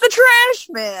 He's the trash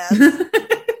man.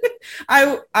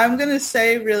 I'm gonna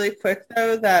say really quick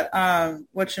though that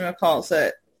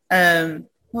whatchamacallit,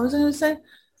 what was I gonna say?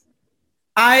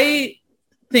 I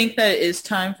think that it is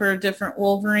time for a different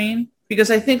Wolverine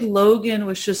because I think Logan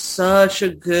was just such a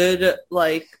good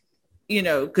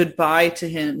goodbye to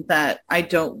him that I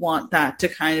don't want that to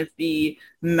kind of be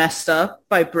messed up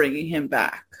by bringing him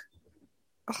back.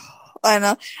 I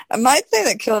know. My thing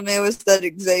that killed me was that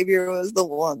Xavier was the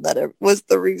one that was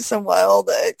the reason why all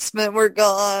the X-Men were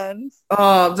gone.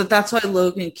 Oh, but that's why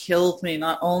Logan killed me.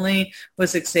 Not only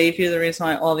was Xavier the reason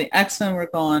why all the X-Men were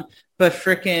gone, but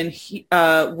freaking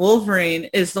Wolverine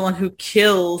is the one who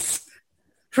kills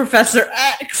Professor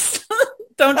X.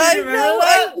 Don't you remember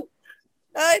that?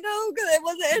 I know, because it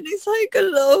wasn't anything like a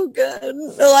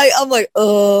Logan. I'm like,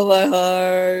 oh, my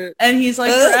heart. And he's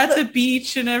like, we're at the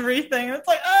beach and everything. It's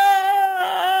like,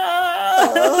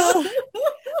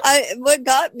 what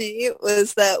got me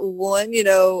was that one, he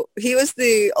was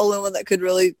the only one that could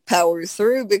really power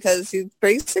through because he's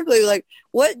basically like,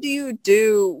 what do you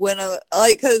do when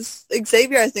because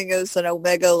Xavier, I think, is an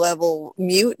Omega level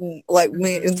mutant,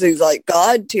 means he's like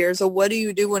God tier. So what do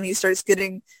you do when he starts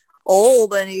getting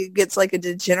old and he gets like a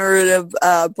degenerative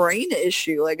brain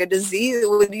issue, like a disease?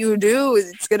 What do you do?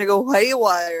 It's gonna go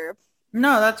haywire.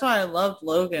 No, that's why I loved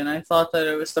Logan. I thought that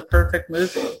it was the perfect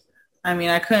movie. I mean,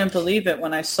 I couldn't believe it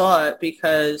when I saw it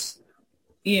because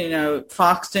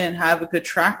Fox didn't have a good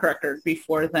track record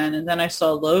before then, and then I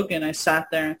saw Logan. I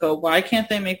sat there and go, why can't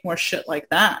they make more shit like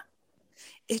that?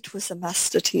 It was a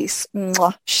masterpiece.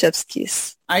 Mwah, chef's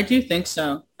kiss. I do think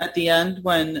so. At the end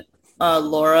when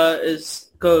Laura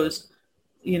goes,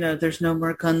 there's no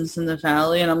more guns in the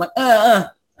valley, and I'm like,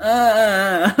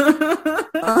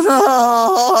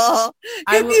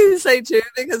 Can you say too,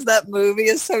 because that movie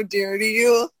is so dear to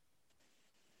you?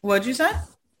 What'd you say?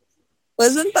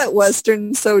 Wasn't that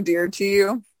Western so dear to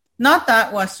you? Not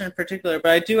that Western in particular,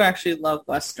 but I do actually love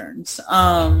Westerns.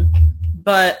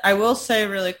 But I will say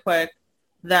really quick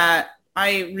that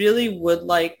I really would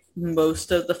like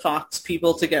most of the Fox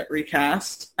people to get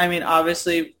recast. I mean,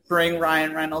 obviously bring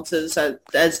Ryan Reynolds as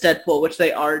Deadpool, which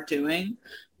they are doing.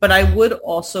 But I would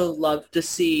also love to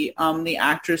see the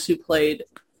actress who played,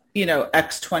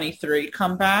 X-23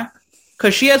 come back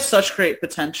because she has such great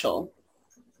potential.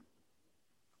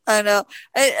 I know.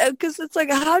 Because it's like,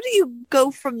 how do you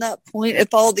go from that point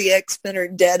if all the X-Men are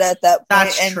dead at that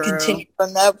point continue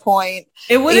from that point?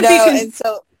 It wouldn't be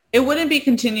it wouldn't be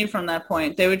continued from that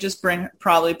point. They would just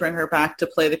probably bring her back to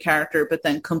play the character, but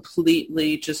then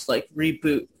completely just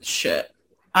reboot shit.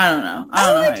 I don't know.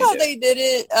 I like how they did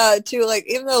it too.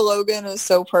 Even though Logan is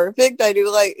so perfect, I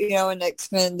do like, in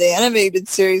X-Men, the animated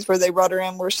series where they brought her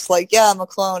in, where she's like, yeah, I'm a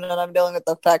clone and I'm dealing with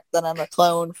the fact that I'm a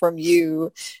clone from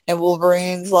you. And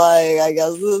Wolverine's like, I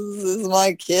guess this is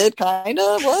my kid, kind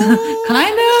of.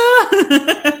 Kind of.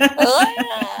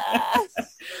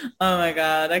 Oh my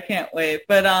God, I can't wait.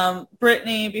 But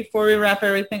Brittany, before we wrap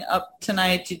everything up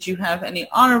tonight, did you have any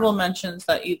honorable mentions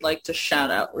that you'd like to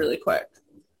shout out really quick?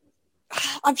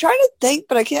 I'm trying to think,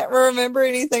 but I can't remember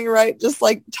anything right just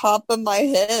top of my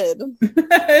head.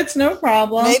 It's no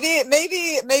problem.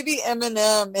 Maybe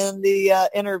Eminem in the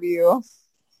interview.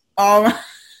 I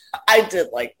did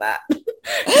like that.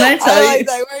 Can I tell you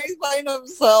that where he's playing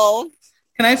himself?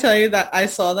 Can I tell you that I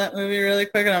saw that movie really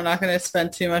quick, and I'm not going to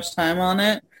spend too much time on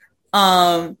it.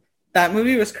 That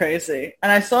movie was crazy.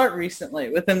 And I saw it recently,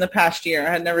 within the past year.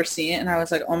 I had never seen it, and I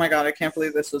was like, oh my God, I can't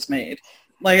believe this was made.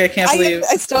 Like, I can't believe...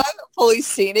 I still haven't fully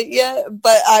seen it yet,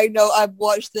 but I know I've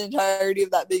watched the entirety of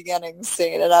that beginning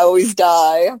scene, and I always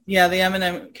die. Yeah, the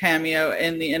Eminem cameo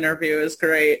in the interview is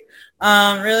great.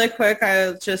 Really quick,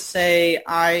 I'll just say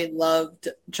I loved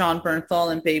John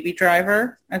Bernthal in Baby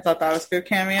Driver. I thought that was a good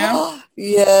cameo.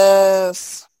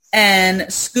 Yes.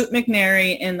 And Scoot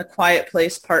McNairy in The Quiet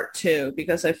Place Part 2,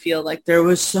 because I feel like there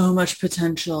was so much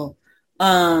potential.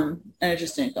 And it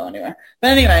just didn't go anywhere.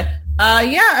 But anyway,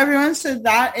 yeah, everyone. So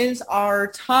that is our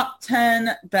top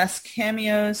 10 best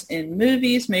cameos in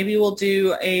movies. Maybe we'll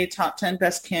do a top 10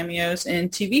 best cameos in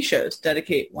TV shows,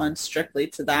 dedicate one strictly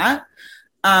to that.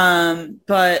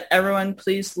 But everyone,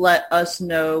 please let us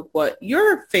know what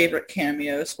your favorite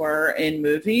cameos were in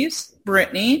movies.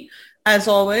 Brittany, as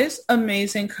always,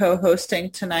 amazing co-hosting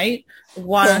tonight.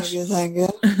 Thank you.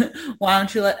 Why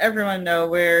don't you let everyone know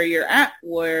where you're at,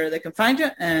 where they can find you,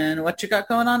 and what you got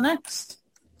going on next?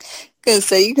 Gonna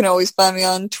say you can always find me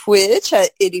on Twitch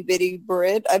at Itty Bitty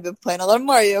Brit. I've been playing a lot of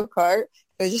Mario Kart,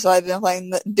 which is why I've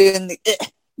been doing the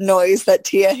noise that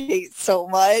Tia hates so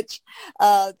much,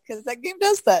 because that game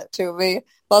does that to me. I've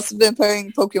also been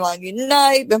playing Pokemon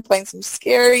Unite, been playing some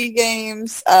scary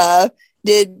games,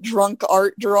 did drunk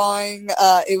art drawing.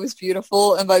 It was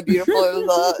beautiful, and by beautiful,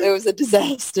 it was a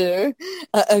disaster,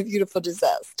 a beautiful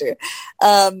disaster.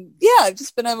 Yeah, I've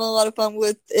just been having a lot of fun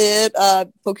with it.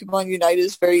 Pokemon Unite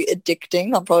is very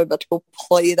addicting. I'm probably about to go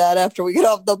play that after we get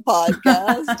off the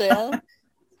podcast. Yeah.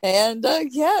 And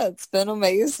yeah, it's been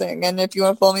amazing. And if you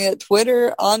want to follow me at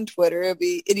Twitter, it'll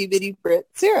be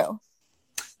ittybitty_Brit0.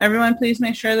 Everyone, please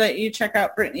make sure that you check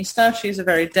out Brittany's stuff. She's a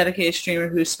very dedicated streamer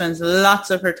who spends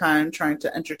lots of her time trying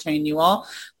to entertain you all,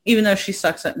 even though she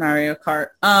sucks at Mario Kart.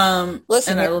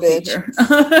 Listen, and I will bitch. be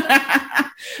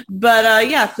here. But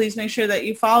yeah, please make sure that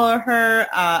you follow her.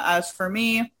 As for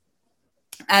me,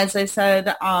 as I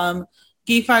said,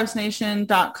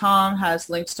 geek5snation.com has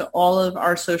links to all of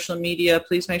our social media.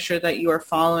 Please make sure that you are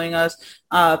following us.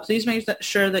 Please make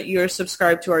sure that you are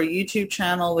subscribed to our YouTube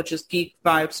channel, which is Geek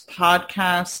Vibes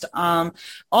Podcast.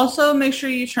 Also, make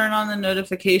sure you turn on the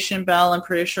notification bell. I'm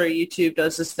pretty sure YouTube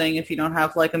does this thing. If you don't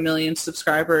have like 1 million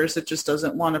subscribers, it just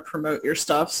doesn't want to promote your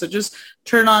stuff. So just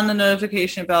turn on the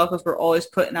notification bell, because we're always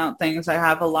putting out things. I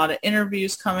have a lot of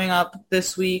interviews coming up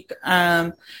this week.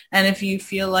 And if you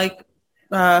feel like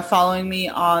following me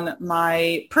on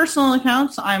my personal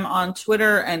accounts, I'm on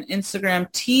Twitter and Instagram,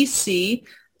 TC.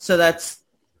 So that's,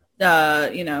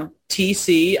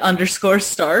 TC_Stark.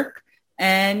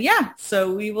 And yeah,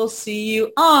 so we will see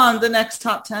you on the next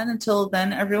top 10. Until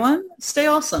then, everyone, stay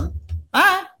awesome.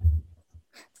 Bye.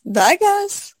 Bye,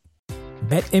 guys.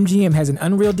 BetMGM has an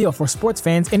unreal deal for sports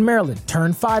fans in Maryland.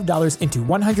 Turn $5 into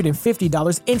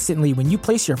 $150 instantly when you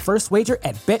place your first wager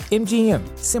at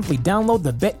BetMGM. Simply download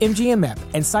the BetMGM app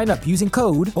and sign up using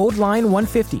code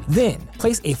OldLine150. Then,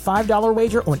 place a $5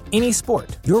 wager on any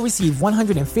sport. You'll receive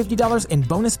 $150 in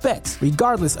bonus bets,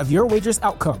 regardless of your wager's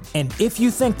outcome. And if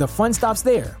you think the fun stops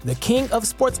there, the king of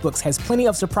sportsbooks has plenty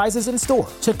of surprises in store.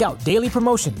 Check out daily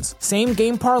promotions,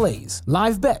 same-game parlays,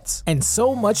 live bets, and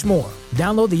so much more.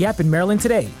 Download the app in Maryland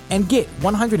today and get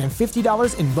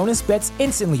 $150 in bonus bets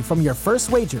instantly from your first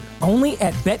wager. Only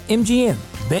at BetMGM.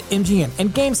 BetMGM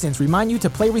and GameSense remind you to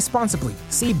play responsibly.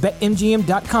 See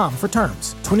BetMGM.com for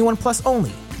terms. 21 plus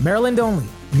only. Maryland only.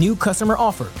 New customer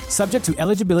offer. Subject to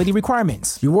eligibility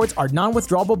requirements. Rewards are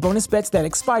non-withdrawable bonus bets that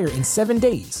expire in 7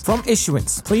 days. From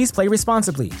issuance, please play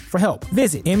responsibly. For help,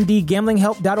 visit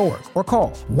mdgamblinghelp.org or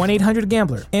call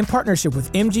 1-800-GAMBLER in partnership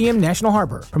with MGM National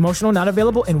Harbor. Promotional not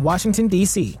available in Washington,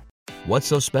 D.C. What's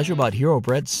so special about Hero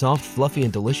Bread's soft, fluffy,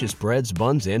 and delicious breads,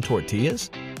 buns, and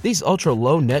tortillas? These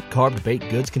ultra-low net-carb baked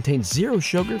goods contain zero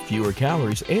sugar, fewer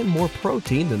calories, and more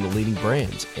protein than the leading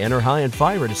brands, and are high in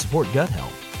fiber to support gut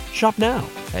health. Shop now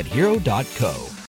at hero.co.